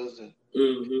 Goodfellas, and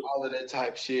all of that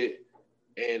type shit,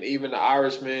 and even The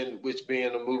Irishman, which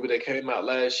being a movie that came out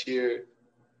last year.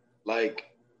 Like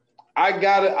I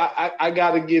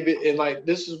gotta give it, and like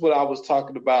this is what I was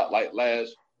talking about like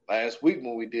last week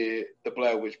when we did the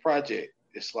Blair Witch Project.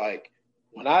 It's like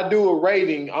when I do a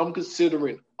rating, I'm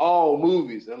considering all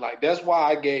movies, and like that's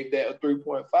why I gave that a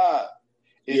 3.5.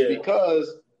 Is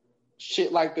because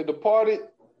shit like The Departed,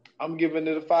 I'm giving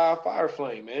it a 5 Fire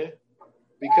Flame, man,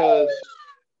 because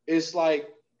it's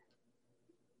like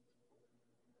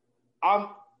I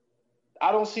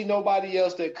don't see nobody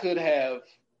else that could have.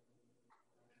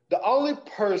 The only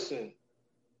person,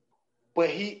 but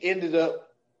he ended up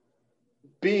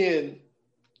being,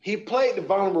 he played the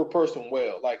vulnerable person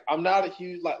well. Like I'm not a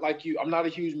huge like you. I'm not a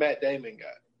huge Matt Damon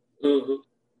guy,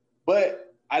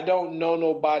 but I don't know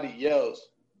nobody else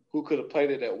who could have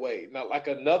played it that way. Now, like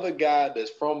another guy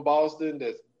that's from Boston,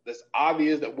 that's that's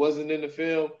obvious that wasn't in the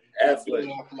film. Affleck.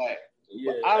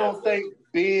 Yeah, but I don't think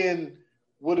Ben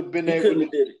would have been able to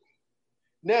did it.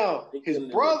 Now his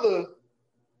brother,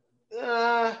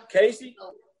 Casey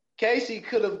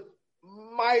could have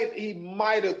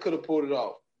might have pulled it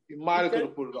off. He might have could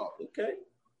have pulled it off. Okay,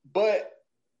 but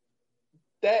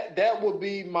that would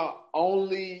be my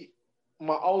only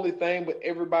thing. But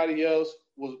everybody else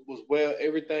was well.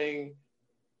 Everything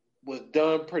was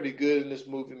done pretty good in this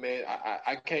movie, man.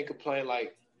 I can't complain.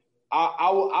 Like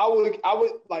I would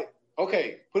like,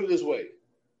 okay, put it this way.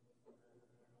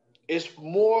 It's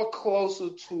more closer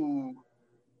to, you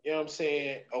know what I'm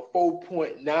saying, a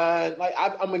 4.9. Like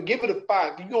I'm gonna give it a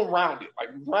 5. You're gonna round it, like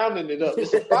rounding it up.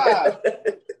 It's a 5.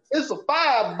 It's a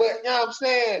 5, but you know what I'm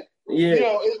saying. Yeah. You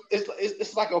know,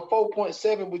 it's like a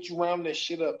 4.7, but you round that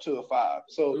shit up to a 5.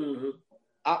 So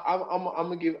I'm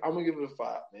gonna give it a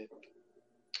 5, man.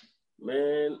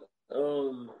 Man,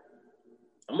 I'm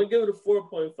gonna give it a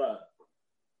 4.5.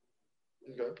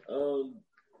 Okay.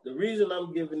 The reason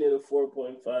I'm giving it a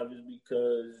 4.5 is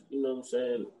because, you know what I'm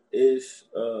saying, it's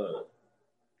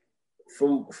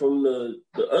from the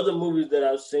other movies that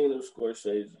I've seen of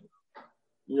Scorsese.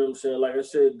 You know what I'm saying? Like I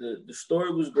said, the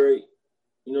story was great.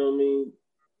 You know what I mean?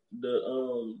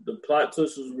 The plot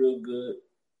twist was real good.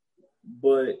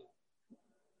 But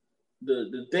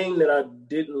the thing that I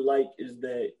didn't like is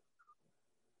that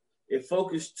it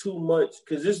focused too much,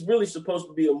 because it's really supposed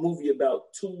to be a movie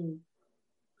about two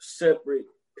separate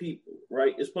people,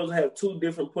 right? It's supposed to have two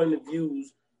different point of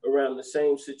views around the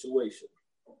same situation.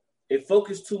 It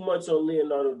focused too much on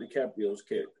Leonardo DiCaprio's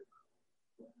character.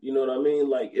 You know what I mean?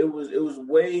 Like it was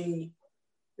way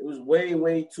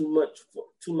too much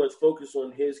focus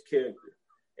on his character,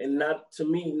 and not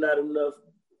enough.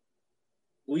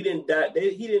 He didn't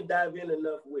dive in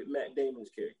enough with Matt Damon's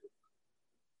character.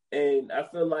 And I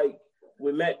feel like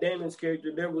with Matt Damon's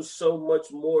character, there was so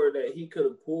much more that he could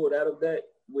have pulled out of that,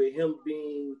 with him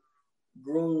being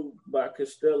groomed by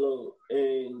Costello,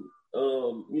 and you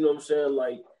know what I'm saying,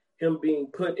 like him being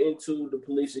put into the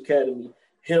police academy,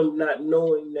 him not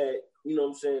knowing that, you know what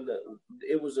I'm saying, that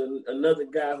it was another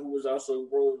guy who was also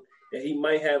groomed, that he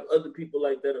might have other people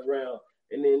like that around.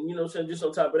 And then, you know what I'm saying, just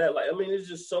on top of that, like, I mean, there's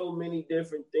just so many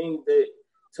different things that,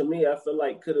 to me, I feel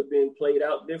like could have been played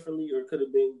out differently or could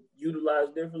have been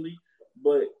utilized differently.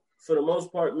 But for the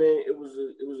most part, man, it was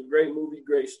a great movie,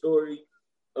 great story.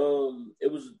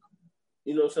 It was,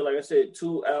 you know what I'm saying, like I said,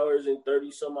 2 hours and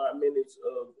 30 some odd minutes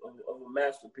of a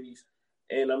masterpiece.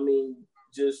 And I mean,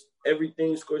 just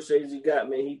everything Scorsese got,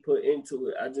 man, he put into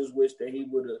it. I just wish that he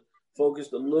would have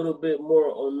focused a little bit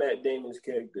more on Matt Damon's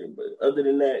character. But other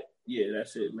than that, yeah,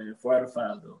 that's it, man. 4 out of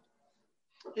 5, though.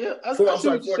 Yeah, I'm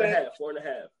sorry, 4.5.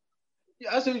 4.5. Yeah,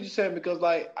 I see what you're saying, because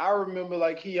like I remember,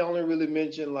 like he only really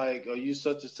mentioned like, "Oh, you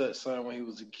such and such son" when he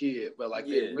was a kid, but like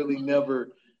they really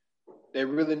never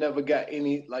got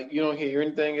any, like, you don't hear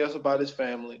anything else about his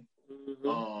family.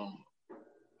 Mm-hmm.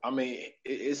 I mean,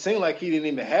 it seemed like he didn't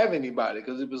even have anybody,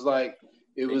 because it was like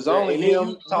it was only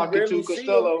him talking to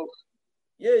Costello.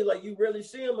 Yeah, like you rarely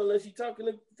see him unless you're talking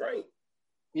to Frank.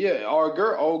 Yeah,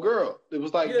 or old girl. It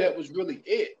was like that was really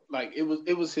it. Like it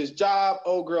was his job,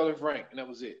 old girl, and Frank, and that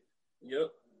was it.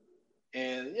 Yep.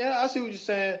 And yeah, I see what you're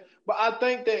saying, but I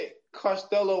think that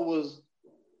Costello was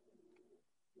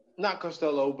not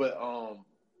Costello, but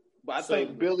I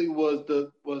think Billy was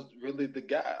really the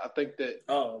guy. I think that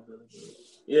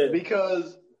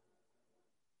because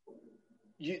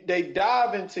they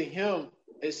dive into him.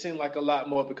 It seemed like a lot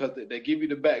more, because they give you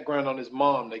the background on his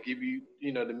mom. They give you,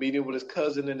 you know, the meeting with his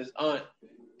cousin and his aunt.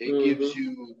 It gives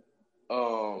you,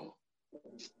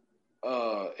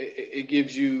 it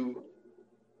gives you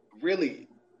really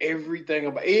everything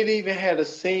about it. It even had a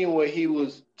scene where he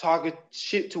was talking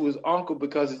shit to his uncle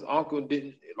because his uncle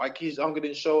didn't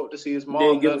show up to see his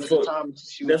mom none of the time.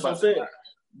 That's what I'm saying.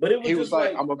 But it was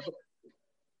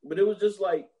But it was just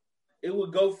like, it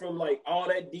would go from like all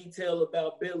that detail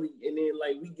about Billy, and then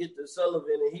like we get to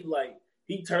Sullivan, and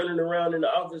he turning around in the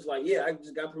office like, yeah, I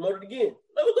just got promoted again.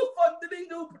 Like, what the fuck did he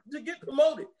do to get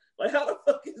promoted? Like, how the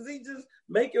fuck is he just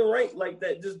making rank like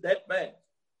that, just that fast?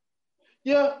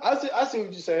 Yeah, I see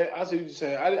what you're saying. I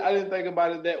didn't think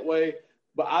about it that way,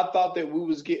 but I thought that we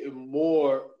was getting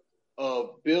more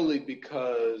of Billy,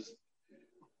 because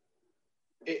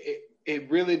it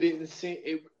really didn't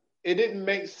seem it didn't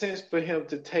make sense for him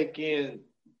to take in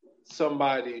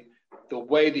somebody the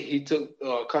way that he took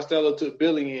Costello took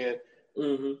Billy in,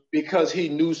 because he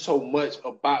knew so much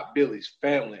about Billy's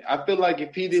family. I feel like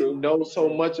if he didn't know so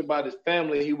much about his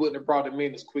family, he wouldn't have brought him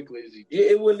in as quickly as he did.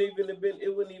 Yeah, it wouldn't even have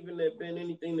been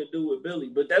anything to do with Billy.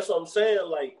 But that's what I'm saying.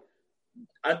 Like,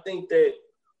 I think that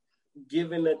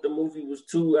given that the movie was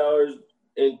 2 hours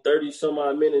and 30 some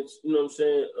odd minutes, you know what I'm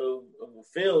saying, of a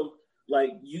film,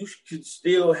 like you could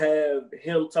still have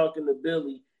him talking to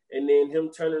Billy and then him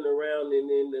turning around and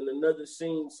then in another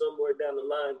scene somewhere down the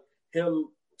line, him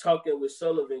talking with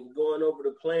Sullivan, going over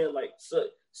the plan, like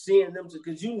seeing them,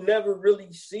 because you never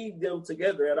really see them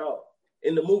together at all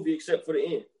in the movie except for the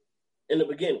end, in the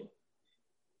beginning.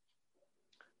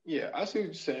 Yeah, I see what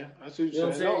you're saying. You know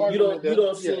what I'm saying? You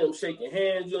don't see them shaking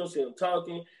hands. You don't see them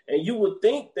talking. And you would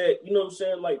think that, you know what I'm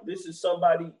saying, like this is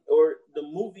somebody, or the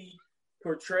movie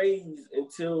portrays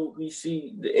until we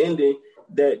see the ending,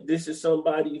 that this is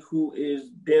somebody who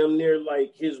is damn near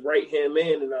like his right-hand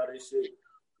man and all this shit.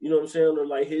 You know what I'm saying?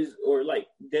 Or like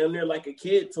damn near like a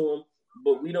kid to him.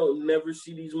 But we don't never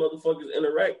see these motherfuckers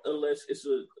interact unless it's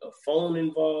a phone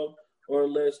involved or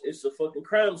unless it's a fucking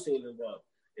crime scene involved.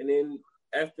 And then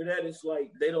after that, it's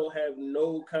like they don't have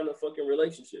no kind of fucking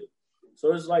relationship.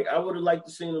 So it's like I would have liked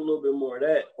to see a little bit more of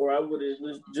that, or I would have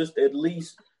just at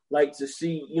least like to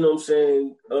see, you know what I'm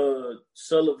saying,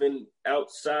 Sullivan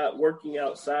working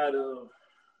outside of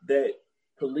that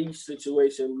police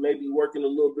situation, maybe working a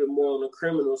little bit more on the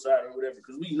criminal side or whatever,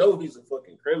 because we know he's a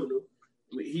fucking criminal.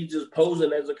 I mean, he's just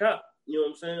posing as a cop. You know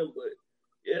what I'm saying? But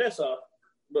yeah, that's all.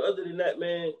 But other than that,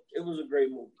 man, it was a great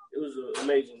movie. It was an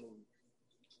amazing movie.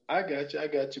 I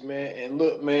got you, man. And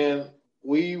look, man,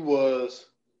 we was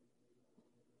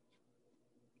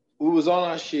on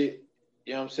our shit,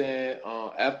 you know what I'm saying,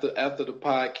 after the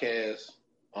podcast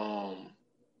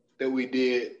that we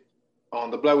did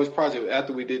on the Black Witch Project,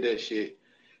 after we did that shit.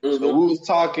 Mm-hmm. So we was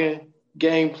talking,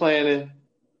 game planning,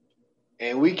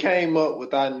 and we came up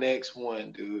with our next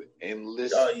one, dude. And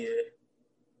listen. Oh yeah.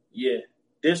 Yeah.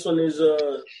 This one is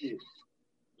shit.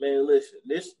 Man, listen,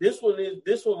 this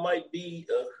one might be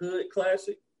a hood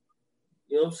classic.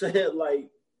 You know what I'm saying? Like,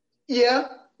 yeah.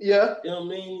 You know what I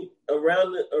mean?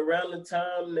 Around the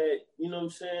time that, you know what I'm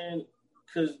saying?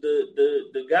 Because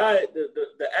the guy,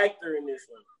 the actor in this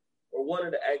one, or one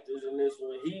of the actors in this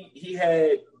one, he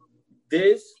had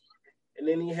this, and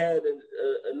then he had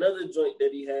another joint that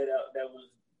he had out that was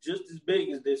just as big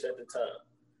as this at the time.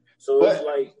 So it's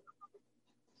like,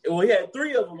 well, he had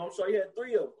three of them. I'm sorry, he had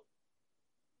three of them.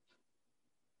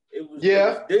 It was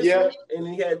this one, and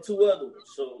he had two other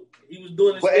ones. So he was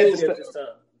doing his thing at this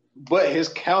time. But his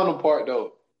counterpart,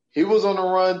 though, he was on the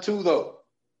run too, though.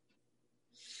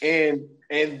 And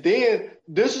then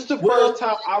this is the first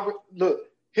time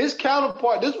his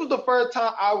counterpart. This was the first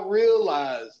time I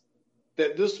realized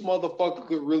that this motherfucker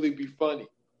could really be funny.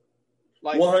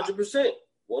 Like 100%.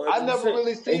 I never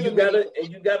really seen him. And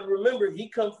you gotta remember, he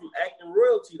comes from acting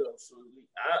royalty though. So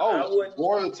I wouldn't,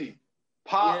 royalty.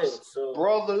 Pops,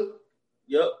 brother.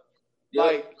 Yep.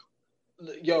 Like,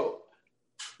 yo,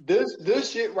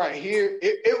 this shit right here,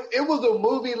 it was a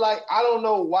movie, like, I don't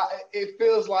know why, it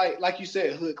feels like you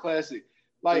said, hood classic.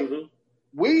 Like,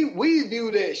 we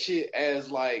view that shit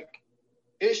as, like,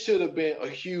 it should have been a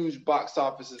huge box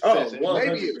office success. And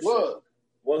maybe it was.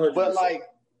 100%.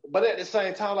 But at the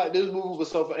same time, like, this movie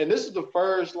was so fun. And this is the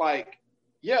first,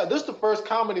 this is the first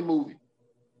comedy movie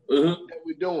that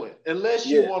we're doing. Unless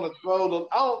you want to throw them.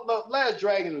 I don't know. Last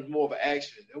Dragon was more of an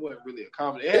action. It wasn't really a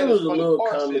comedy. It was a little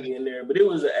comedy in there, but it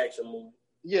was an action movie.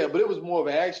 Yeah, but it was more of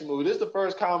an action movie. This is the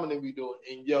first comedy we doing.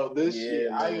 And yo, this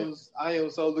shit, man. I am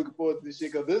so looking forward to this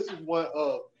shit, because this is one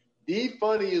of the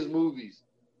funniest movies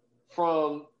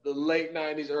from the late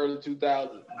 90s, early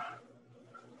 2000s.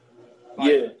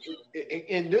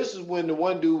 And this is when the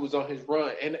one dude was on his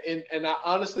run. And I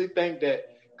honestly think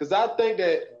that, because I think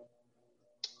that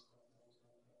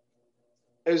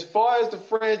as far as the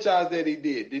franchise that he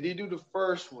did he do the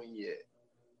first one yet?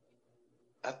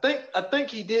 I think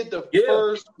he did the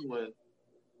first one.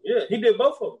 Yeah, he did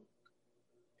both of them.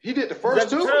 He did the first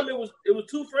two? At the time, it was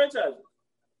two franchises.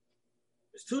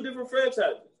 It's two different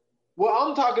franchises. Well,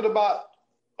 I'm talking about,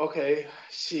 okay,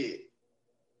 shit.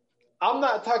 I'm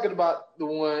not talking about the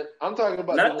one. I'm talking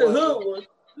about not the hood one.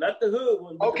 Not the hood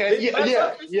one. Okay.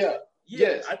 Yeah.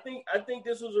 Yes. I think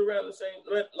this was around the same.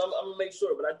 I'm gonna make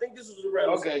sure, but I think this was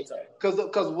around the same time.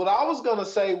 Because what I was gonna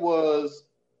say was,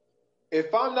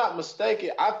 if I'm not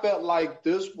mistaken, I felt like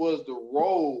this was the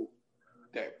role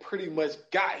that pretty much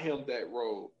got him that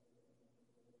role.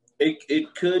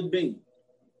 It could be,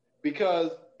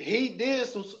 because he did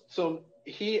some.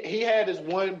 He had his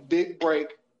one big break.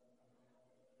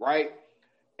 Right?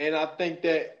 And I think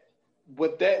that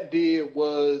what that did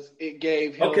was it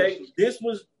gave him... Okay, this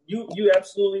was... You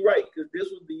absolutely right, because this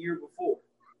was the year before.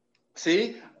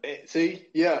 See?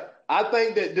 Yeah. I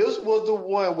think that this was the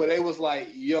one where they was like,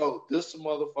 yo, this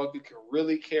motherfucker can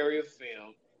really carry a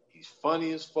film. He's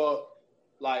funny as fuck.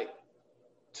 Like,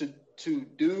 to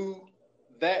do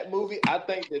that movie, I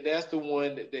think that's the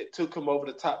one that took him over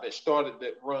the top, that started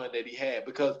that run that he had,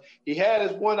 because he had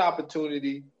his one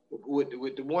opportunity with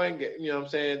the one, you know what I'm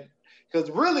saying? Because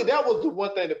really, that was the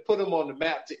one thing that put him on the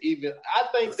map to even. I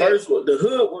think the first one, the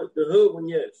hood one,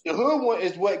 yes. The hood one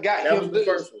is what got that him. Was the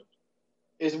first one.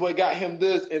 Is what got him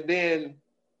this, and then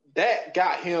that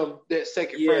got him that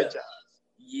second franchise.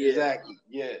 Yeah, exactly.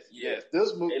 Yes.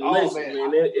 This movie. And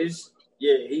listen, man,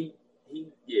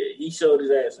 he showed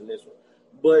his ass in this one,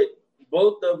 but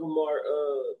both of them are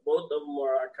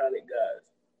iconic guys.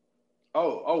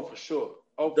 Oh, for sure.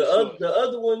 The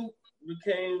other one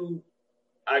became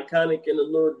iconic in a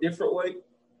little different way.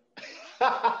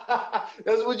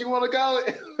 That's what you want to call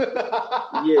it.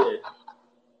 Yeah,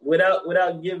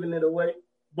 without giving it away.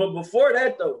 But before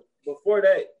that,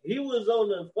 he was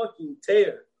on a fucking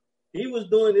tear. He was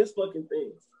doing his fucking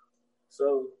things.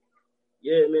 So,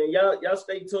 yeah, man, y'all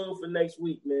stay tuned for next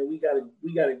week, man. We got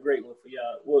a great one for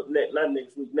y'all. Well, not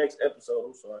next week, next episode.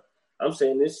 I'm sorry. I'm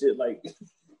saying this shit like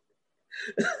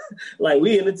like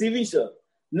we in a TV show.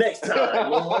 Next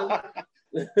time,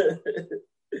 man.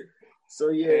 So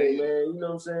yeah, man, you know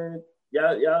what I'm saying?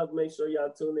 Y'all make sure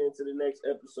y'all tune in to the next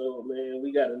episode, man.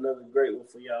 We got another great one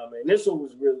for y'all, man. This one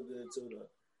was really good too, though.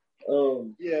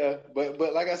 Yeah, but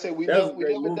like I said, we never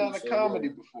done a comedy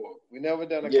before. We never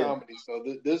done a comedy, so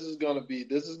this is gonna be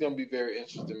very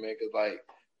interesting, man. Cause like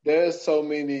there's so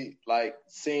many like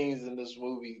scenes in this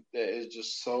movie that is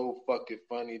just so fucking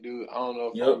funny, dude. I don't know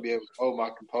if I'm gonna be able to hold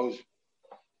my composure.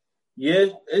 Yeah,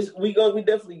 we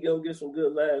definitely gonna get some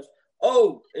good laughs.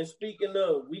 Oh, and speaking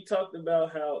of, we talked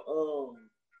about how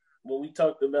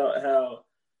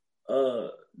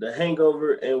The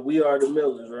Hangover and We Are the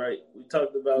Millers, right? We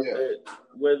talked about that,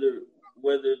 whether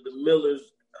the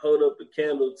Millers hold up a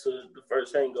candle to the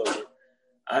first Hangover.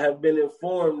 I have been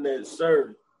informed that,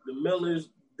 sir, the Millers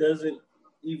doesn't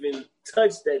even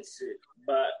touch that shit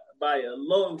by a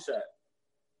long shot.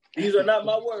 These are not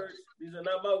my words. These are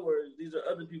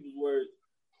other people's words.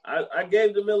 I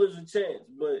gave the Millers a chance,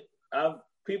 but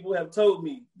people have told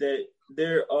me that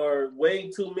there are way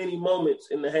too many moments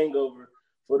in The Hangover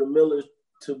for the Millers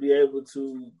to be able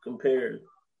to compare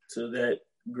to that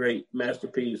great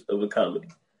masterpiece of a comedy.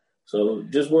 So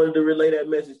just wanted to relay that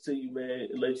message to you, man,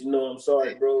 and let you know I'm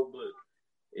sorry, bro, but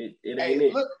it ain't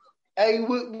it. Look,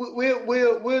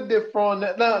 we'll differ on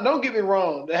that. No, don't get me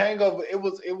wrong. The Hangover, it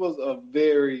was a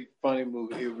very funny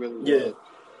movie. It really was.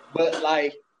 But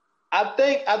like, I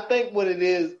think what it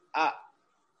is,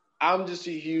 I'm just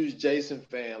a huge Jason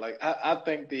fan. Like, I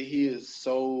think that he is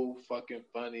so fucking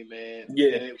funny, man.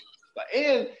 Yeah.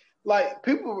 And like,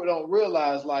 people don't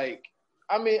realize, like,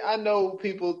 I mean, I know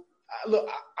people. Look,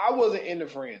 I wasn't into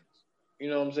Friends. You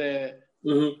know what I'm saying?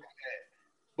 Mm-hmm.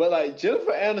 But like,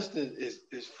 Jennifer Aniston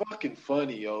is fucking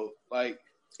funny, yo. Like,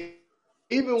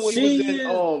 even when she was in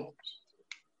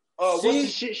what's the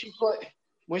shit she played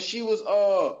when she was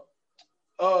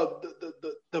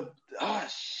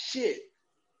shit.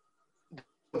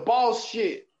 The boss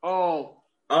shit.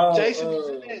 Jason was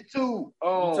in that too.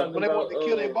 When they want to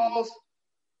kill their boss.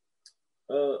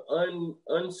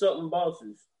 Unsomething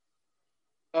bosses.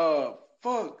 It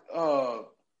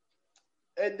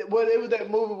was that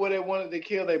movie where they wanted to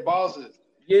kill their bosses.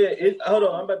 Yeah, hold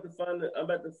on. I'm about to find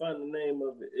the name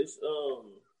of it. It's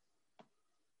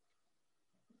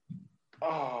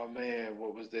Oh man,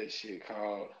 what was that shit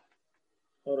called?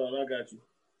 Hold on, I got you.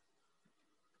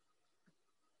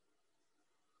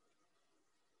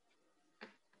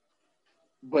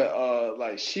 But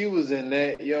like, she was in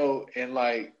that, yo, and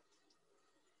like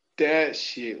that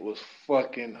shit was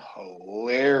fucking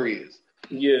hilarious.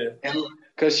 Yeah, and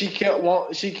because she kept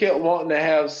wanting to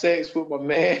have sex with my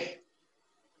man,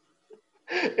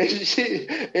 and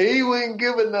he wouldn't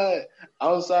give a nut.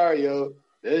 I'm sorry, yo,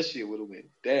 that shit would have went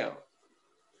down.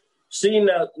 See,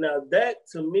 now that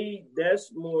to me,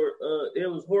 that's more. It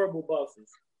was Horrible Bosses.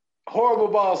 Horrible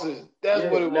Bosses. That's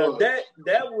what it was.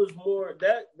 That was more.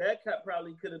 That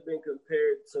probably could have been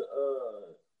compared to.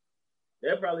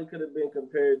 That probably could have been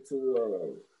compared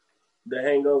to The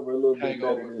Hangover a little bit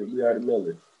better than We Are the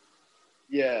Millers.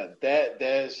 Yeah,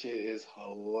 that shit is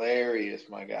hilarious,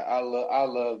 my guy. I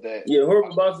love that. Yeah,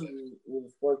 Horrible Bosses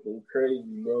was fucking crazy,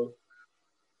 bro.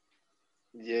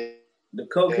 Yeah. The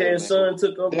cokehead son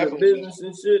took over the business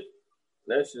and shit.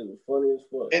 That shit was funny as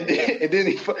fuck. And then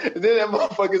that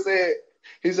motherfucker said,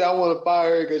 he said, I want to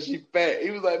fire her because she's fat. He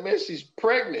was like, man, she's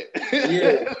pregnant.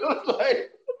 Yeah. I was like,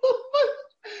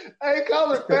 I ain't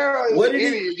calling Pharaoh what an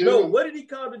did idiot. He, no, what did he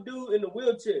call the dude in the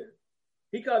wheelchair?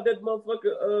 He called that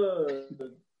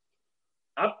motherfucker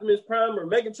Optimus Prime or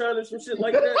Megatron or some shit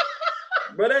like that.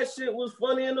 Bro, that shit was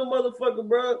funny in the motherfucker,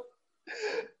 bro.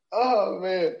 Oh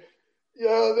man.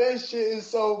 Yo, that shit is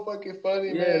so fucking funny,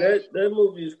 Yeah, man. that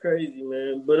movie is crazy,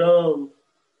 man. But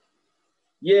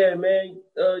yeah, man.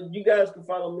 You guys can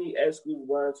follow me at Scoots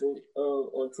Bronson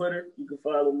on Twitter. You can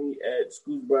follow me at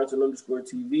Scoots Bronson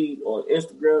 _TV on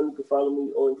Instagram. You can follow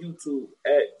me on YouTube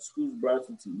at Scoots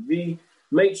Bronson TV.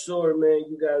 Make sure, man,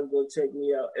 you guys go check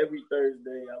me out every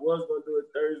Thursday. I was gonna do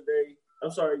it Thursday. I'm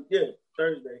sorry, yeah,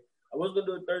 Thursday. I was gonna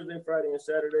do it Thursday, Friday, and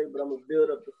Saturday, but I'm gonna build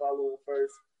up the following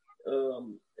first.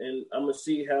 And I'm gonna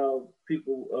see how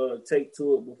people take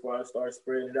to it before I start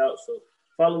spreading it out. So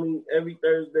follow me every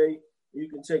Thursday. You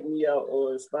can check me out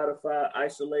on Spotify,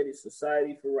 Isolated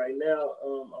Society for right now.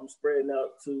 I'm spreading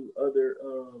out to other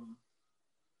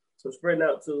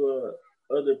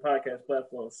other podcast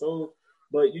platforms soon.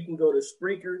 But you can go to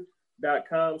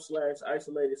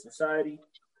Spreaker.com/Isolated Society.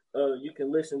 You can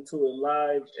listen to it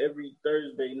live every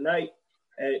Thursday night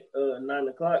at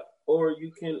 9:00, or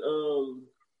you can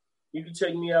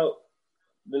check me out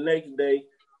the next day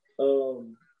for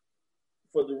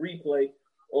the replay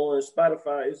on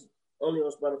Spotify. It's only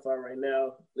on Spotify right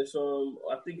now. It's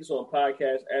I think it's on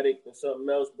Podcast Addict and something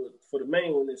else, but for the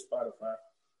main one, it's Spotify.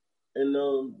 And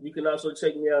you can also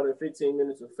check me out at 15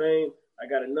 Minutes of Fame. I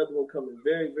got another one coming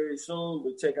very, very soon,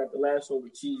 but check out the last one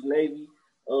with Cheese Navy,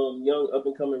 young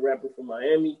up-and-coming rapper from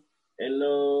Miami. And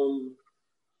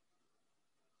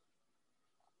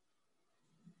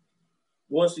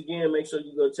once again, make sure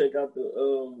you go check out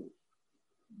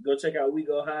We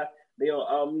Go High. They on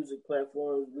all music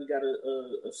platforms. We got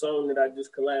a song that I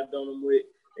just collabed on them with.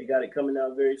 They got it coming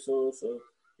out very soon, so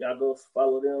y'all go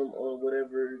follow them on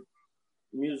whatever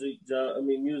music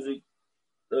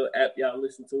app y'all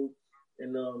listen to,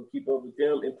 and keep up with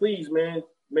them. And please, man,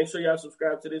 make sure y'all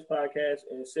subscribe to this podcast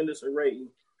and send us a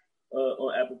rating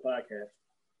on Apple Podcasts.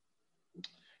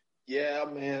 Yeah,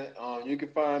 man. You can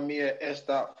find me at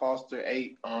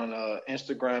s.foster8 on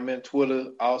Instagram and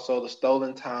Twitter. Also, the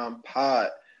Stolen Time Pod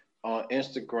on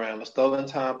Instagram, the Stolen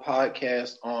Time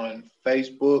Podcast on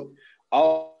Facebook.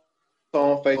 Also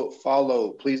on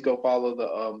Facebook, please go follow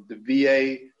the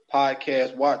VA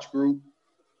Podcast Watch Group.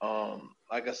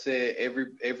 Like I said,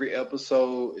 every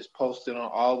episode is posted on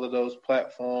all of those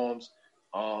platforms.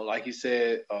 Like he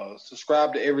said,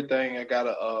 subscribe to everything. I got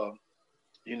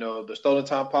the Stolen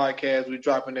Time Podcast. We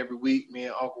dropping every week. Me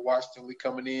and Uncle Washington, we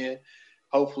coming in,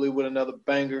 hopefully with another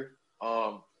banger.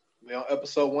 We on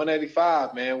episode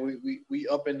 185, man. We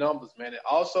up in numbers, man. And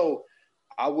also,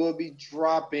 I will be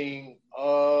dropping.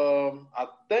 I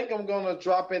think I'm gonna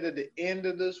drop it at the end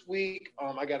of this week.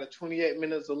 I got a 28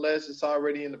 minutes or less. It's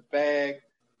already in the bag.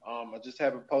 I just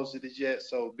haven't posted it yet,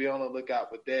 so be on the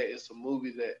lookout with that. It's a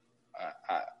movie that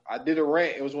I did a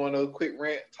rant. It was one of those quick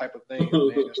rant type of things,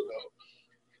 man.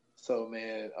 So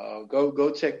man,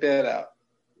 go check that out.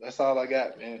 That's all I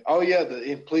got, man. Oh yeah,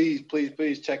 and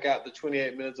please check out the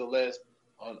 28 minutes or less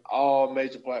on all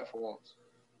major platforms.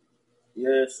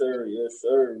 Yes, sir,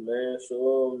 man.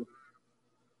 So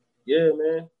yeah,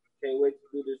 man. Can't wait to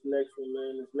do this next one,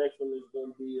 man. This next one is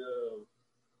gonna be a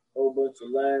whole bunch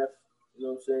of laughs. You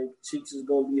know what I'm saying? Cheeks is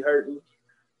gonna be hurting.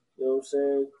 You know what I'm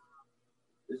saying?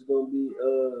 It's gonna be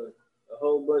a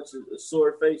whole bunch of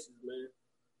sore faces, man.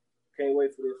 Can't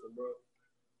wait for this one, bro.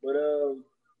 But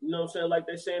you know what I'm saying? Like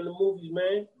they say in the movies,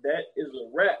 man, that is a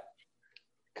wrap.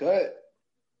 Cut.